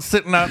people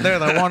sitting out there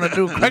that want to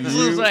do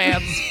Craigslist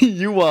ads.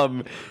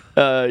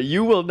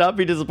 You will not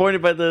be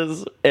disappointed by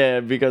this,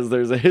 because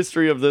there's a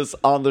history of this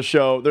on the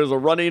show. There's a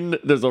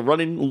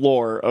running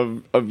lore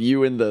of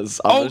you in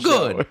this. On Oh, the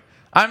show. good.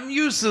 I'm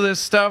used to this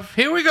stuff.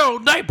 Here we go.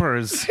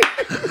 Diapers.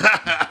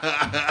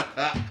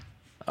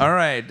 All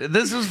right.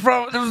 This is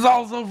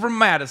also from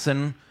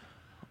Madison.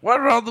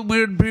 What are all the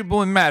weird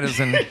people in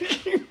Madison?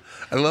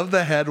 I love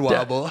the head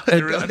wobble.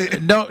 It really-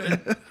 Don't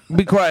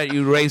be quiet,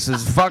 you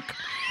racist fuck.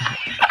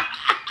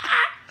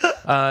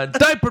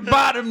 Diaper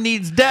bottom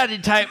needs daddy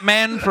type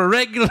man for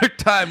regular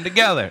time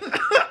together.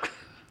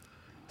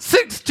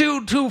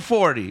 6'2",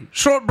 240.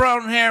 Short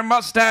brown hair,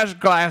 mustache,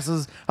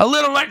 glasses, a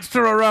little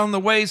extra around the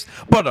waist,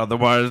 but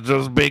otherwise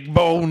just big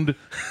boned.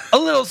 A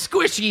little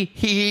squishy,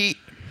 hee.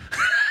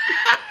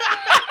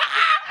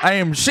 I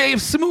am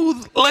shaved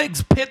smooth,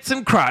 legs, pits,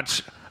 and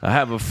crotch. I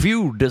have a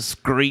few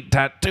discreet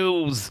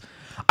tattoos.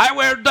 I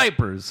wear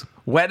diapers,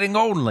 wedding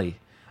only.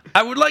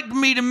 I would like to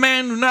meet a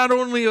man who not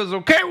only is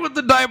okay with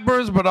the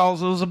diapers, but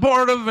also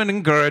supportive and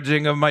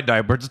encouraging of my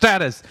diapered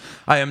status.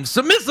 I am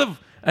submissive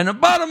and a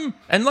bottom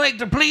and like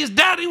to please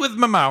daddy with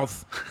my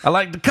mouth. I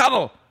like to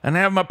cuddle and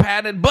have my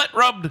padded butt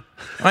rubbed.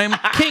 I am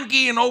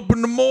kinky and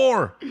open to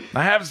more.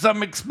 I have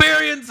some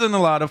experience and a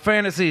lot of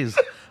fantasies.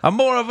 I'm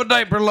more of a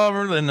diaper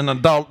lover than an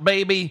adult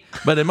baby,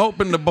 but I'm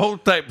open to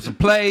both types of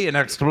play and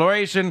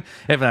exploration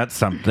if that's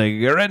something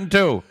you're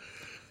into.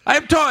 I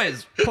have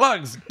toys,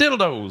 plugs,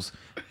 dildos,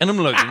 and I'm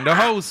looking to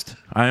host.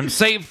 I am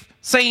safe,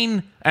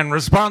 sane, and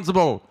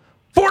responsible.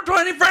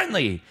 420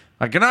 friendly.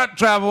 I cannot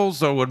travel,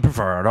 so would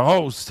prefer to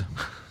host.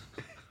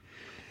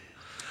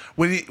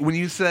 When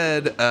you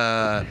said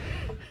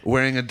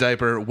wearing a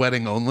diaper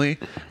wedding only,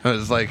 I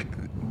was like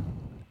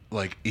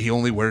he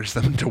only wears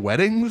them to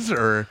weddings,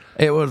 or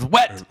It was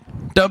wet.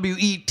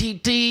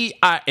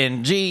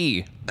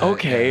 WETTING.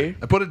 Okay.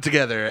 I put it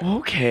together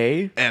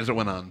Okay. as it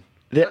went on.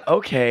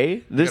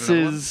 Okay. This Got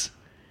another is...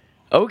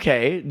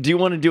 Okay. Do you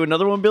want to do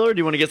another one, Bill, or do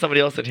you want to get somebody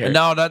else in here?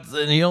 No,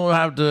 you don't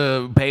have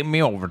to pay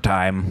me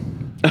overtime.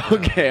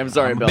 Okay, I'm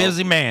sorry, I'm a Bill.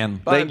 busy man.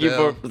 Thank you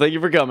Bill.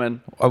 for coming.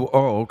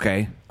 Oh,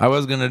 okay. I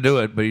was gonna do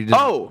it, but you didn't.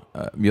 Oh!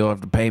 You'll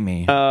have to pay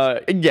me.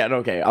 Yeah,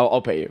 okay.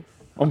 I'll pay you.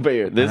 I'll pay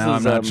you. This Now,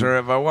 is I'm not sure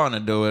if I want to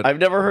do it. I've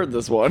never heard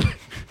this one.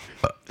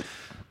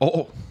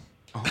 Oh.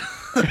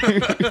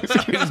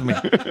 Excuse me.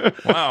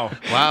 Wow.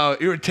 Wow,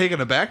 you were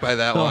taken aback by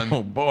that Oh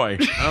one. boy.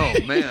 Oh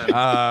man.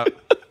 I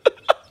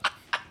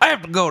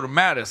have to go to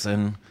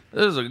Madison.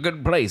 This is a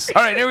good place.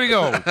 All right, here we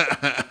go.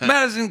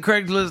 Madison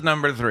Craigslist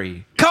number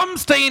 3. Come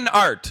Stain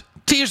Art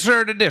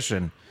T-shirt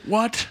edition.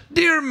 What?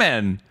 Dear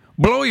men,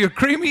 blow your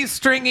creamy,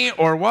 stringy,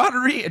 or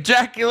watery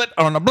ejaculate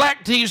on a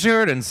black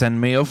T-shirt and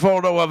send me a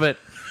photo of it.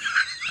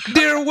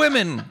 Dear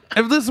women,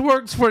 if this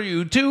works for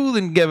you too,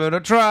 then give it a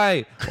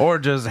try, or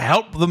just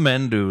help the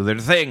men do their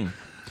thing.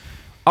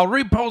 I'll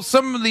repost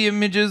some of the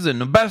images in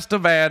the best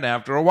of ad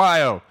after a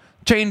while.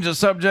 Change the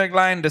subject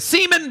line to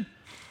semen,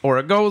 or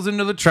it goes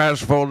into the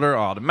trash folder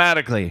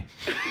automatically.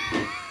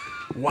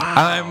 Wow.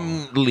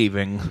 I'm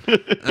leaving.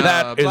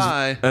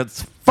 Bye.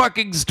 That's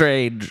fucking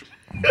strange.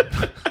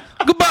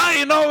 Goodbye,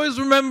 and always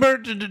remember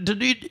to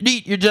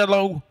eat your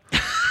Jell-O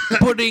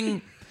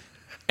pudding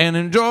and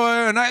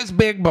enjoy a nice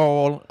big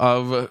bowl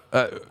of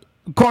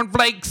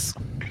cornflakes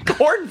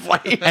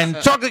Cornflakes. and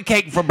chocolate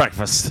cake for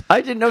breakfast.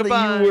 I didn't know that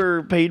Goodbye. you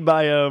were paid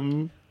by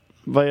I'm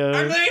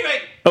leaving.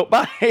 Oh,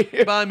 bye.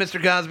 Bye,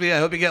 Mr. Cosby. I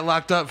hope you get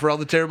locked up for all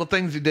the terrible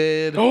things you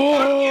did.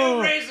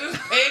 Oh. Racist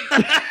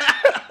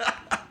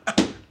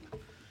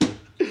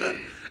pig.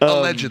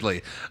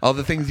 Allegedly. All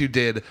the things you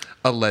did,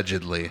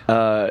 allegedly.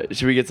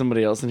 Should we get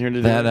somebody else in here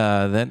to do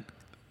it?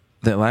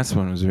 That last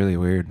one was really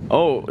weird.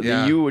 Oh,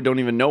 Yeah. you don't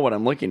even know what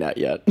I'm looking at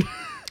yet.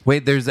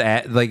 Wait, there's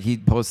ad, like he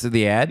posted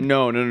the ad.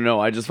 No.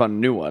 I just found a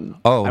new one.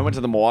 Oh. I went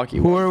to the Milwaukee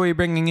Who one. are we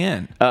bringing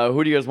in?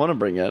 Who do you guys want to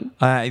bring in?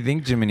 I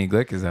think Jiminy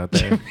Glick is out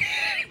there.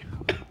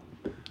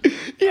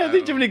 Yeah, I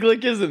think Jiminy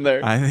Glick is in there.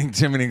 I think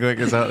Jiminy Glick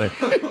is out there.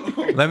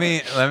 Let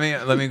me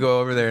go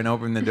over there and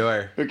open the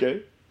door.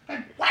 Okay.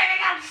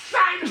 Waiting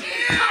outside.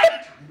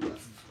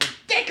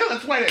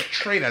 Ridiculous way to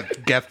treat a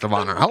guest of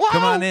honor. Hello.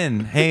 Come on in.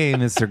 Hey,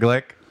 Mr.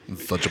 Glick.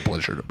 It's such a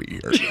pleasure to be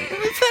here. I'm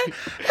happy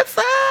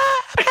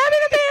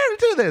to be here to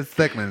do this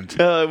segment.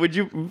 Would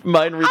you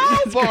mind reading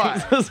Oh, this boy.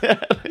 Craigslist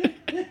ad?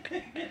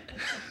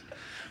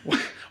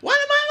 What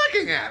am I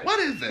looking at? What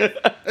is this?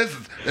 This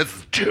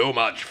is too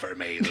much for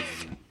me. This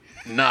is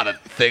not a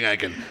thing I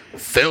can.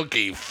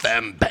 Silky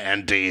femme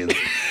panties.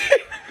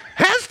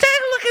 Hashtag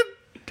looking.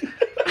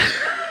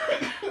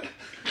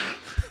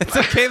 It's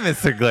okay,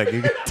 Mr. Glick.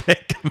 You can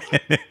take a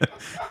minute.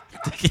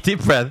 Take a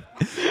deep breath.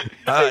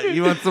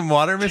 You want some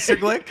water, Mr.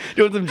 Glick?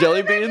 You want some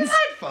jelly beans?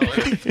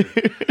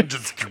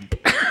 Just.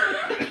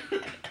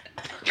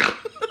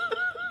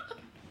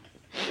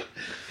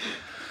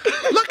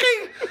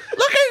 looking.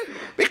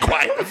 Be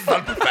quiet. This is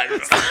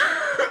unprofessional.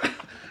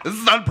 This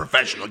is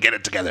unprofessional. Get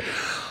it together.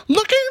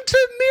 Looking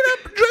to meet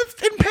up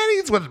dressed in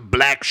panties with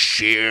black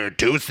sheer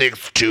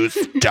 262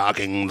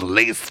 stockings,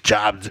 lace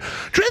jobs,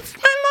 dressed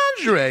in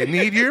lingerie.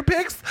 Need your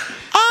pics?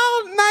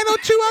 All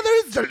 902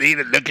 others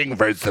deleted looking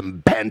for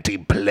some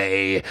panty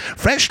play.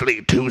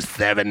 Freshly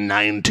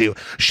 2792.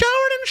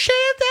 Showered and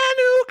shaved and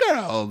new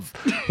girls.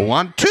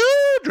 Want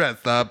to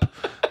dress up?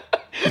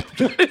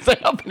 What is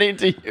happening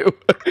to you?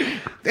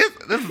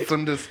 This is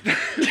some just.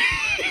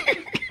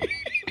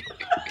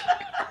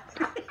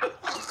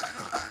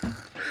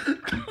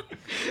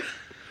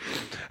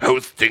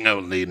 Hosting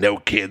only, no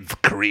kids,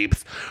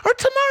 creeps, or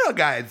tomorrow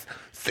guys.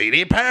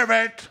 CD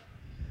pervert.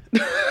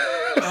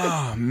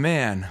 Oh,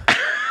 man.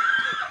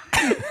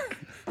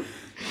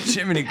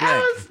 Jiminy Glick.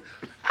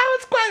 That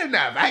was quite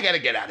enough. I gotta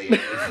get out of here.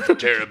 This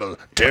is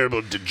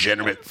terrible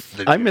degenerates.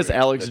 I miss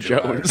Alex that you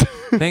are. Jones.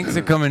 Thanks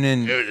for coming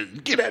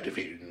in. Get out of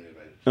here.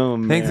 Oh,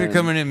 man. Thanks for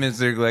coming in,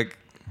 Mr. Glick.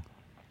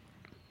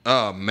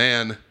 Oh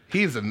man,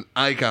 he's an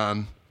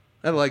icon.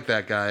 I like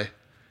that guy.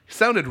 He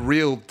sounded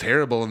real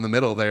terrible in the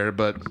middle there,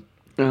 but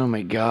Oh,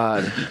 my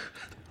God.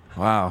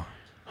 Wow.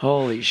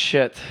 Holy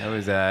shit. That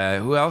was,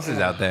 who else is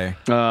out there?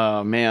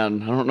 Oh,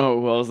 man. I don't know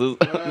who else is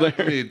out let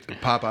there. me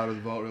pop out of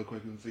the vault real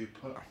quick and see.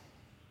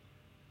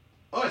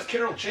 Oh, it's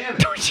Carol Channing.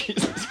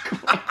 Jesus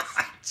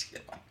Christ.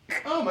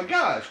 Oh my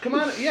gosh! Come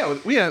on. Yeah,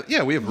 we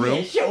have room.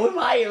 Yeah, so am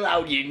I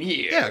allowed in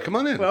here? Yeah, come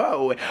on in.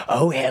 Oh,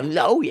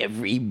 hello,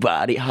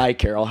 everybody. Hi,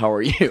 Carol. How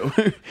are you?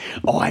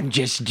 Oh, I'm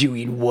just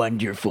doing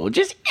wonderful.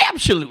 Just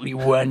absolutely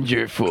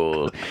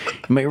wonderful.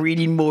 Am I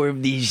reading more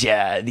of these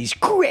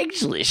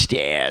Craigslist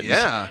ads?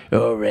 Yeah.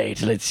 All right,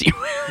 let's see.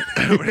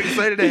 We're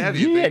excited to have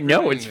you. Yeah, Thanks for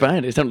no, doing it's it.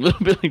 fine. I sound a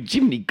little bit like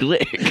Jiminy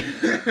Glick.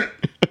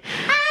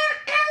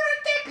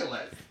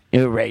 Ridiculous.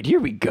 All right, here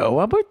we go.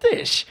 How about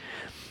this?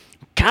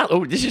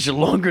 Oh, this is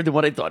longer than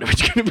what I thought it was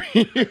going to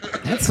be.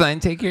 That's fine.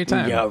 Take your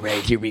time. All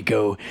right, here we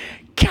go.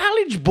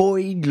 College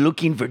boy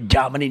looking for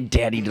dominant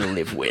daddy to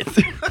live with.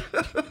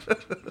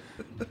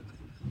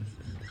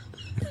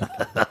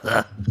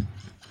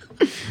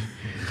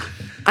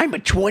 I'm a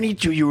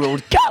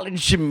 22-year-old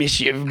college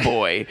submissive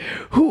boy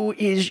who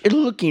is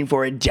looking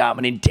for a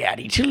dominant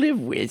daddy to live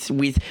with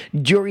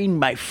during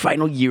my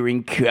final year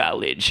in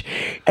college.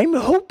 I'm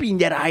hoping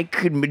that I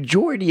could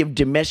majority of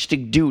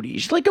domestic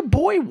duties like a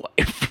boy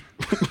wife.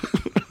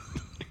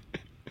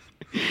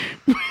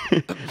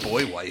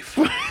 Boy wife.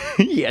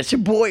 Yes, a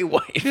boy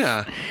wife.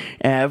 Yeah.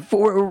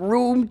 For a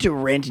room to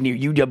rent near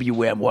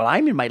UWM while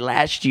I'm in my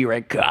last year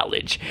at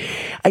college.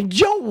 I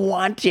don't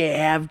want to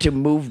have to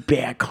move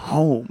back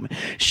home.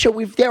 So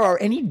if there are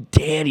any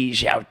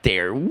daddies out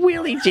there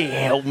willing to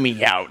help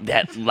me out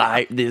that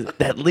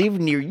live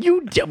near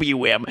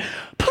UWM,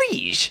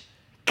 please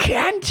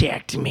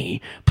contact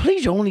me.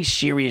 Please, only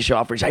serious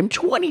offers. I'm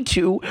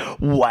 22,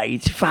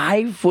 white,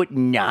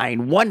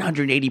 5'9",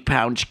 180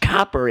 pounds,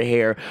 copper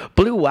hair,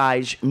 blue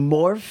eyes,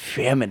 more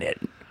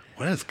feminine.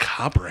 What is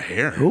copper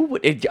hair? Who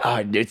would it?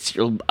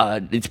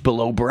 It's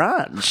below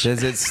bronze.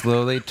 Does it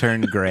slowly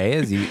turn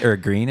gray or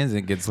green as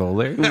it gets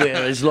older? Well,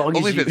 as long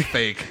Only as if you, it's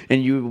fake.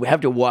 and you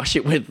have to wash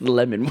it with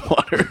lemon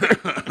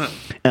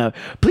water.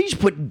 Please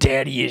put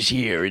 "Daddy is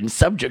here" in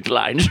subject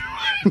lines.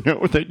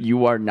 Know that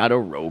you are not a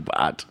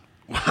robot.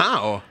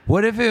 Wow.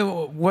 What if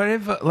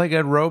like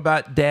a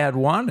robot dad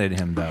wanted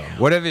him though?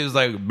 What if he was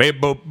like,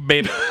 babe,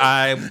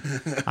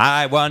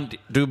 I want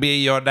to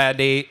be your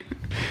daddy.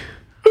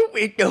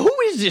 Who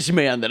is this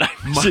man that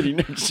I'm sitting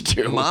next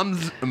to?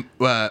 Mom's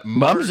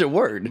a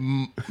word.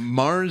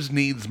 Mars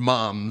needs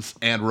moms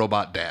and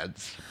robot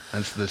dads.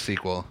 That's the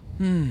sequel.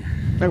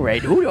 All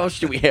right, who else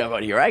do we have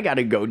out here? I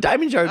gotta go.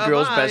 Diamond's our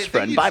girl's bye. best Thank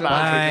friend. you Bye so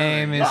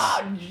bye. Bye,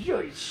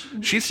 Miss.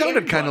 She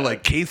sounded kind of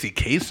like Casey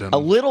Kasem. A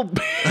little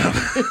bit.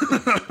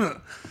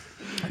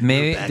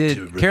 Maybe back did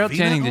to Carol Ravina,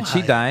 Channing? Did she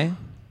Ohio. die?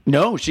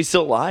 No, she's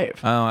still alive.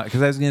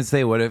 Because I was gonna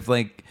say, what if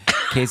like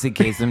Casey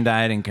Kasem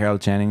died and Carol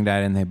Channing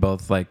died, and they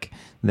both like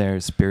their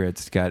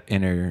spirits got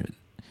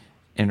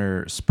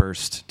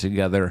interspersed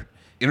together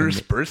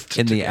Interspersed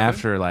in the together?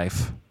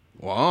 afterlife.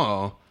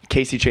 Wow.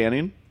 Casey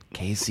Channing.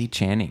 Casey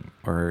Channing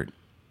or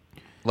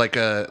Like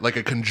a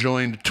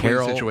conjoined twin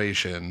Carol-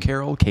 situation.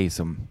 Carol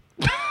Kasem.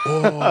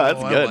 Oh,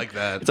 That's I good. like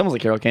that. It's almost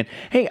like Carol Kane.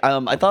 Hey,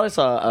 I thought I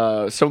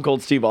saw Stone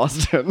Cold Steve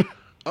Austin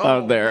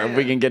out there. If we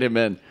man. can get him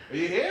in. Are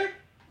you here?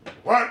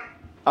 What?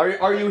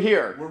 Are you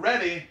here? We're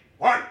ready.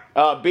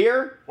 What?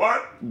 Beer?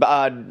 What?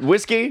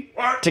 Whiskey?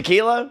 What?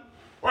 Tequila?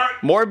 What?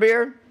 More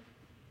beer?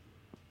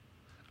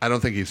 I don't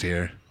think he's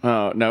here.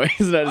 Oh no,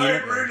 he's not.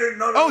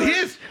 Oh, he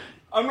is.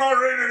 I'm not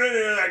reading any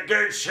of that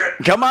gay shit.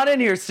 Come on in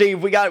here,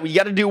 Steve. We got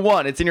to do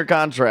one. It's in your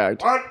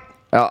contract. What?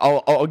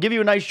 I'll give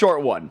you a nice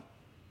short one.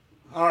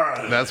 All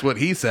right. That's what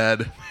he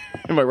said.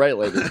 Am I right,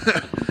 lady?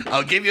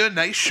 I'll give you a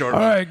nice short All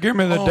one. right, give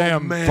me the Oh,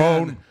 damn man.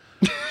 phone.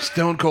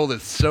 Stone Cold,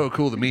 it's so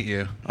cool to meet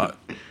you. All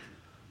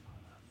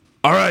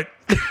right.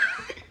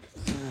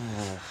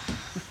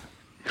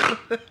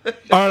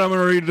 All right, I'm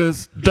gonna read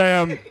this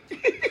damn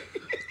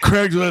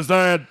Craigslist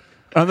ad,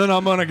 and then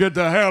I'm gonna get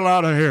the hell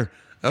out of here.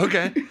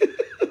 Okay.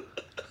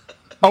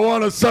 I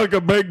want to suck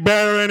a big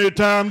bear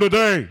anytime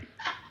today.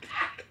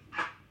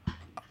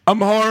 I'm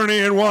horny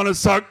and want to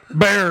suck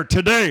bear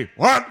today.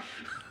 What?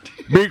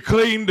 Be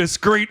clean,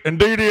 discreet, and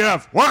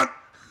DDF. What?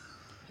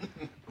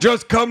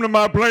 Just come to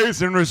my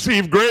place and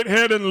receive great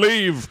head and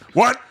leave.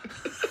 What?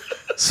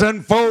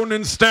 Send phone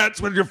and stats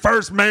with your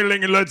first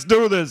mailing and let's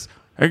do this.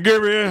 And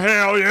give me a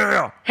hell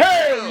yeah.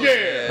 Hell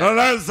yeah! Now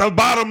that's the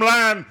bottom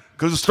line,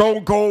 because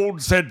Stone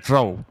Cold said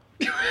so.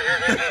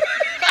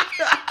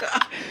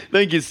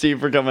 Thank you, Steve,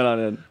 for coming on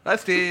in. Hi,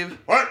 Steve.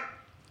 What?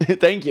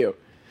 Thank you.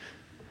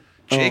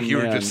 Jake, Oh, you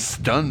were man. just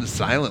stunned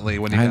silently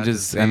when you got to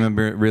see. I'm a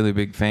really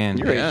big fan.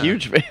 You're Yeah. a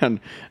huge fan.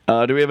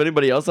 Do we have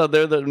anybody else out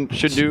there that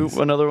should do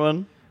another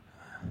one?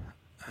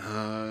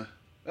 Oh,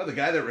 the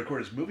guy that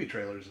records movie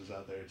trailers is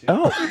out there, too.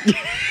 Oh.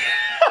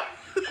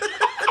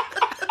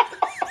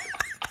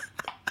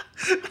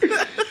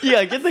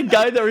 Yeah, get the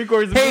guy that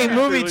records. Hey,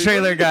 movie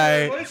trailer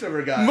guy.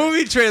 Voiceover guy.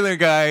 Movie trailer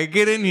guy,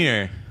 get in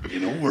here.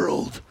 In a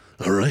world.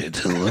 All right,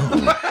 hello.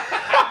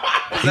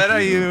 Is that how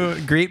you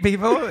greet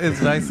people?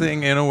 Is nice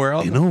thing in a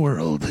world? In a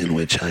world in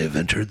which I have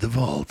entered the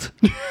vault,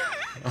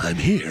 I'm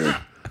here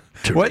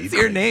to What's read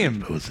your my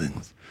name?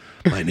 postings.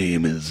 My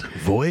name is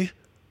Voy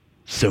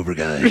Sober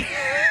Guy.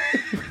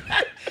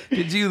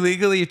 Did you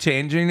legally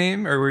change your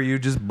name, or were you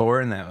just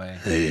born that way?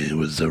 It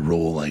was a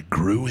role I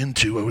grew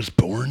into. I was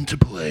born to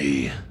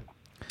play.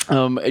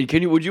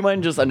 Would you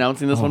mind just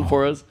announcing this one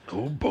for us?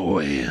 Oh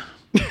boy.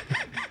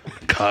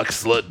 Cock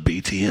slut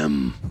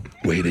BTM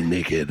waiting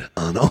naked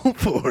on all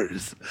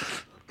fours.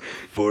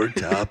 4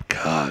 top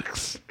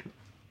cocks.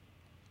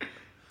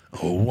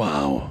 Oh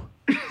wow.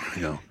 There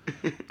we go.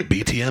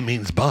 BTM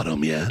means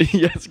bottom, yeah?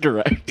 Yes,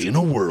 correct. In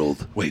a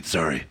world. Wait,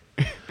 sorry.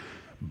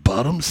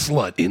 Bottom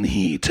slut in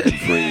heat and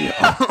free.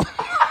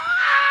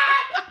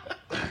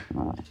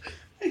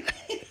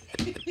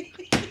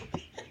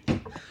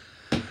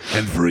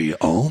 And free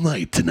all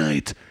night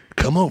tonight.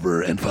 Come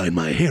over and find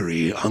my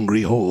hairy,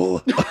 hungry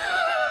hole.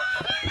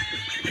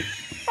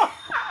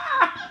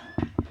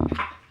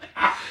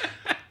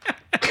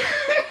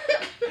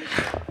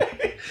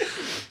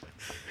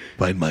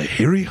 Find my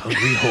hairy,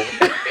 hungry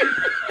hole.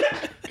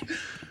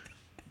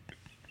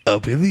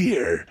 Up in the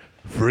air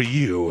for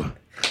you,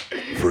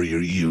 for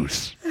your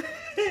use.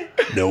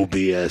 No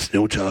BS,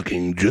 no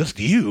talking, just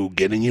you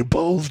getting your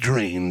balls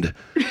drained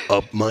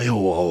up my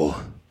hole.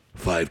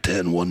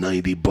 5'10",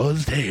 190,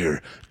 buzzed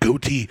hair,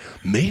 goatee,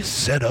 mace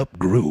setup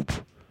group.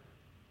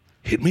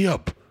 Hit me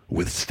up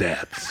with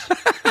stats.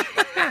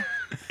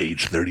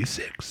 Age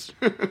 36.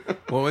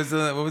 What was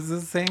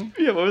the thing?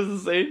 Yeah, what was the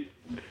saying?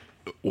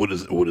 What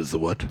is the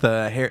what?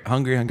 The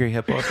hungry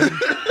hippo thing.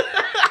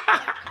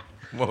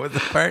 What was the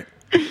part?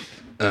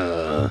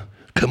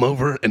 Come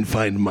over and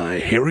find my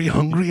hairy,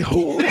 hungry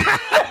hole.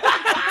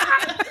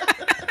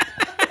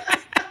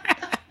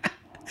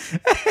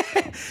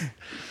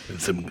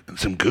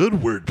 Some good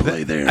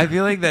wordplay there. I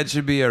feel like that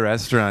should be a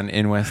restaurant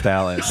in West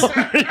Dallas.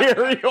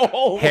 Harry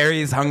Hole.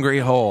 Harry's Hungry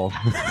Hole.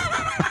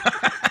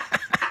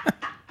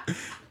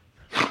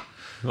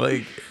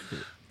 Like,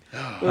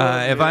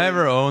 if I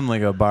ever own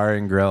like a bar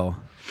and grill,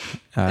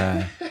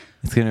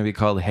 it's gonna be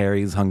called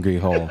Harry's Hungry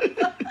Hole.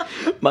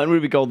 Mine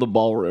would be called the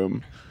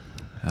Ballroom.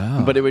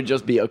 Oh. But it would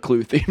just be a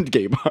Clue-themed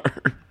gay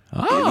bar.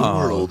 In a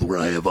world where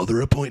I have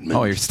other appointments.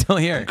 Oh, you're still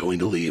here. I'm going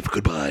to leave.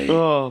 Goodbye.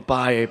 Oh,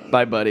 bye.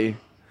 Bye, buddy.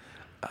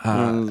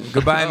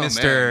 Goodbye, Oh,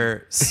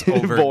 Mr.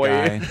 Sober Boy.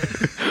 guy.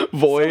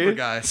 Boy. Sober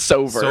guy.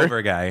 Sober.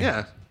 Sober guy.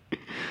 Yeah.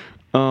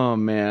 Oh,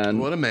 man.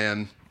 What a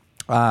man.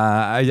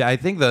 I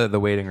think the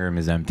waiting room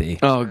is empty.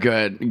 Oh,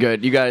 good.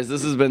 Good. You guys,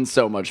 this has been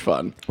so much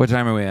fun. What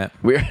time are we at?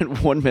 We're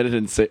at 1 minute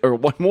and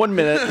one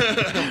minute.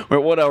 We're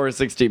at 1 hour,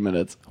 16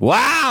 minutes.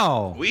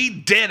 Wow. We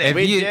did it.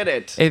 We did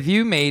it. If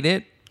you made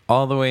it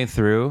all the way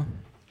through,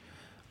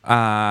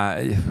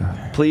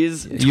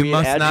 Please, you tweet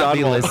must at not John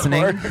be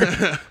Waldbauer.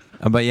 listening.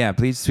 But yeah,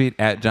 please tweet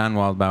at John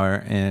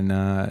Waldbauer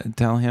and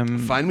tell him.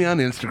 Find me on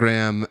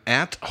Instagram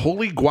at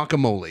Holy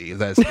Guacamole.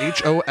 That's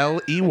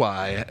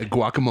HOLEY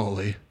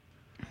guacamole.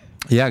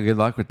 Yeah, good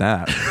luck with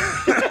that.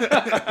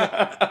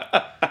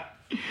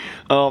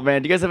 Oh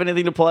man, do you guys have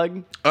anything to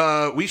plug?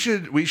 We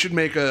should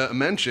make a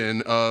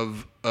mention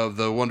of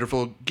the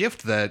wonderful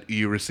gift that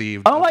you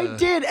received. Oh, I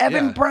did.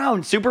 Evan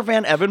Brown,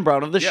 superfan Evan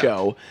Brown of the Yeah.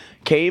 show,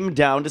 came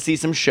down to see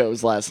some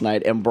shows last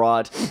night and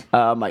brought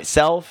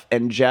myself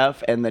and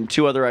Jeff and then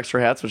 2 other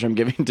extra hats, which I'm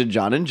giving to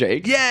John and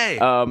Jake. Yay!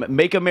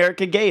 Make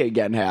America Gay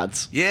Again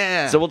hats.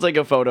 Yeah. So we'll take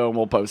a photo and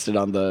we'll post it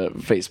on the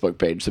Facebook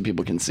page so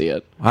people can see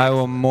it. I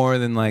will more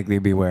than likely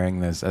be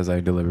wearing this as I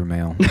deliver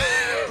mail.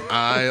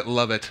 I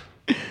love it.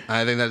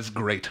 I think that is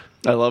great.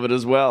 I love it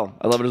as well.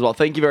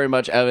 Thank you very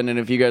much, Evan. And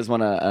if you guys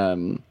want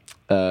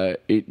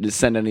to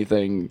send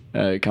anything,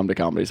 come to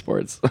Comedy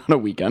Sports on a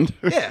weekend.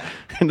 Yeah.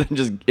 And then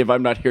just, if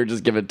I'm not here,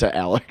 just give it to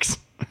Alex.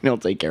 He'll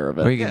take care of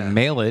it. Or you can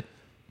mail it.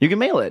 You can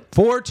mail it.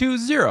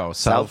 420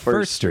 South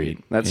First 1st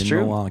Street. That's in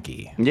true.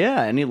 Milwaukee.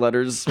 Yeah, any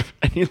letters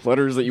that you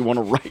want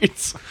to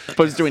write,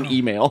 opposed to an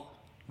email.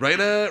 Write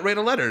a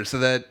letter so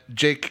that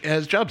Jake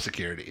has job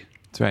security.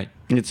 That's right.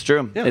 It's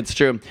true. Yeah. It's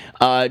true.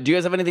 Do you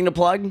guys have anything to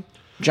plug,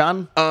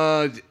 John?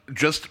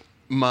 Just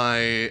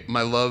my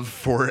love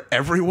for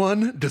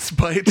everyone,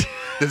 despite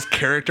this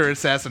character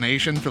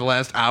assassination for the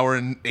last hour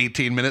and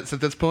 18 minutes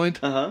at this point.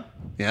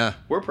 Yeah.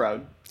 We're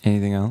proud.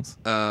 Anything else?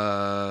 Can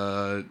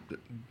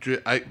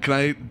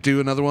I do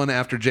another one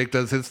after Jake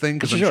does his thing?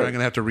 Because I'm Sure. sure I'm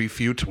gonna have to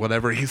refute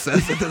whatever he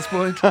says at this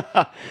point.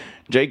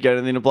 Jake, got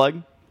anything to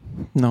plug?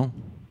 No.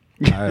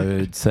 I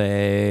would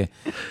say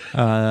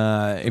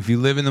if you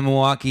live in the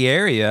Milwaukee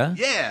area,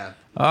 Yeah.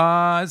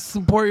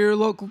 support your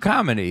local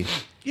comedy.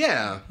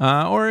 Yeah.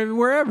 Or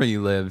wherever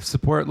you live,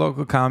 support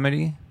local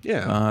comedy.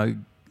 Yeah.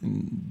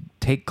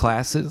 Take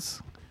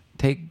classes.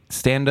 Take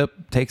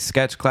stand-up, take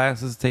sketch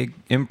classes,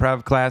 take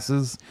improv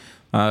classes.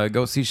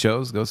 Go see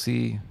shows. Go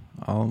see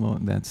all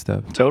of that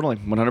stuff. Totally.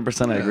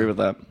 100%. I agree with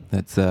that.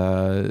 That's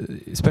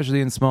especially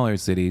in smaller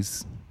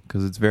cities,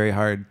 because it's very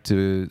hard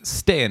to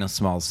stay in a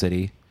small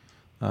city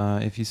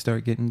if you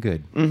start getting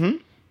good.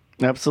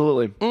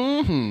 Absolutely.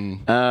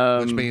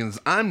 Which means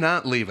I'm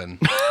not leaving.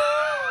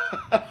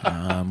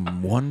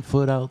 1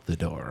 foot out the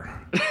door.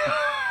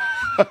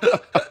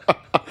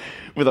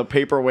 With a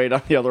paperweight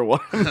on the other one.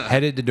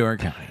 Headed to Door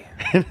County.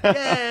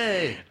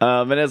 Yay!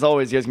 And as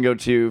always, you guys can go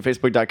to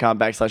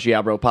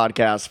facebook.com/Yabro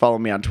Podcast. Follow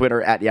me on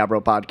Twitter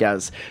 @Yabro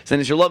Podcast.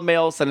 Send us your love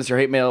mail, send us your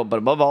hate mail, but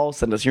above all,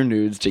 send us your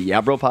nudes to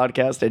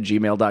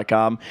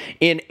yabropodcast@gmail.com.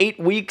 In 8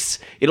 weeks,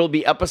 it'll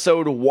be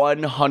episode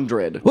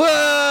 100.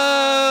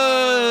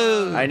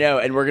 Whoa! I know,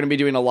 and we're going to be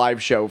doing a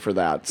live show for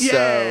that. Yay!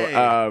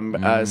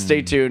 So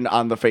stay tuned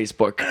on the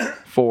Facebook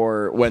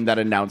for when that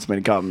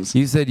announcement comes.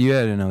 You said you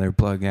had another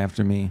plug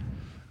after me.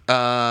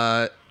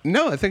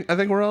 No, I think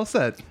we're all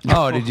set.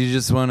 Oh, did you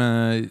just want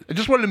to... I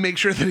just wanted to make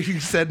sure that if you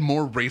said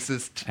more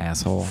racist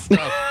Asshole.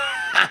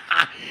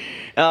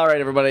 All right,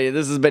 everybody,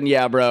 this has been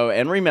Yabro,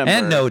 and remember...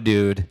 And no,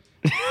 dude.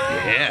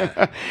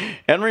 yeah.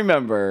 And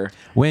remember...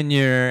 When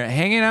you're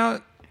hanging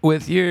out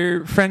with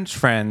your French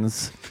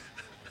friends,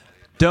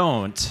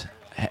 don't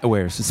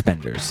wear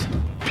suspenders.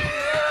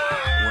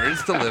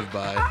 Words to live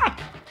by.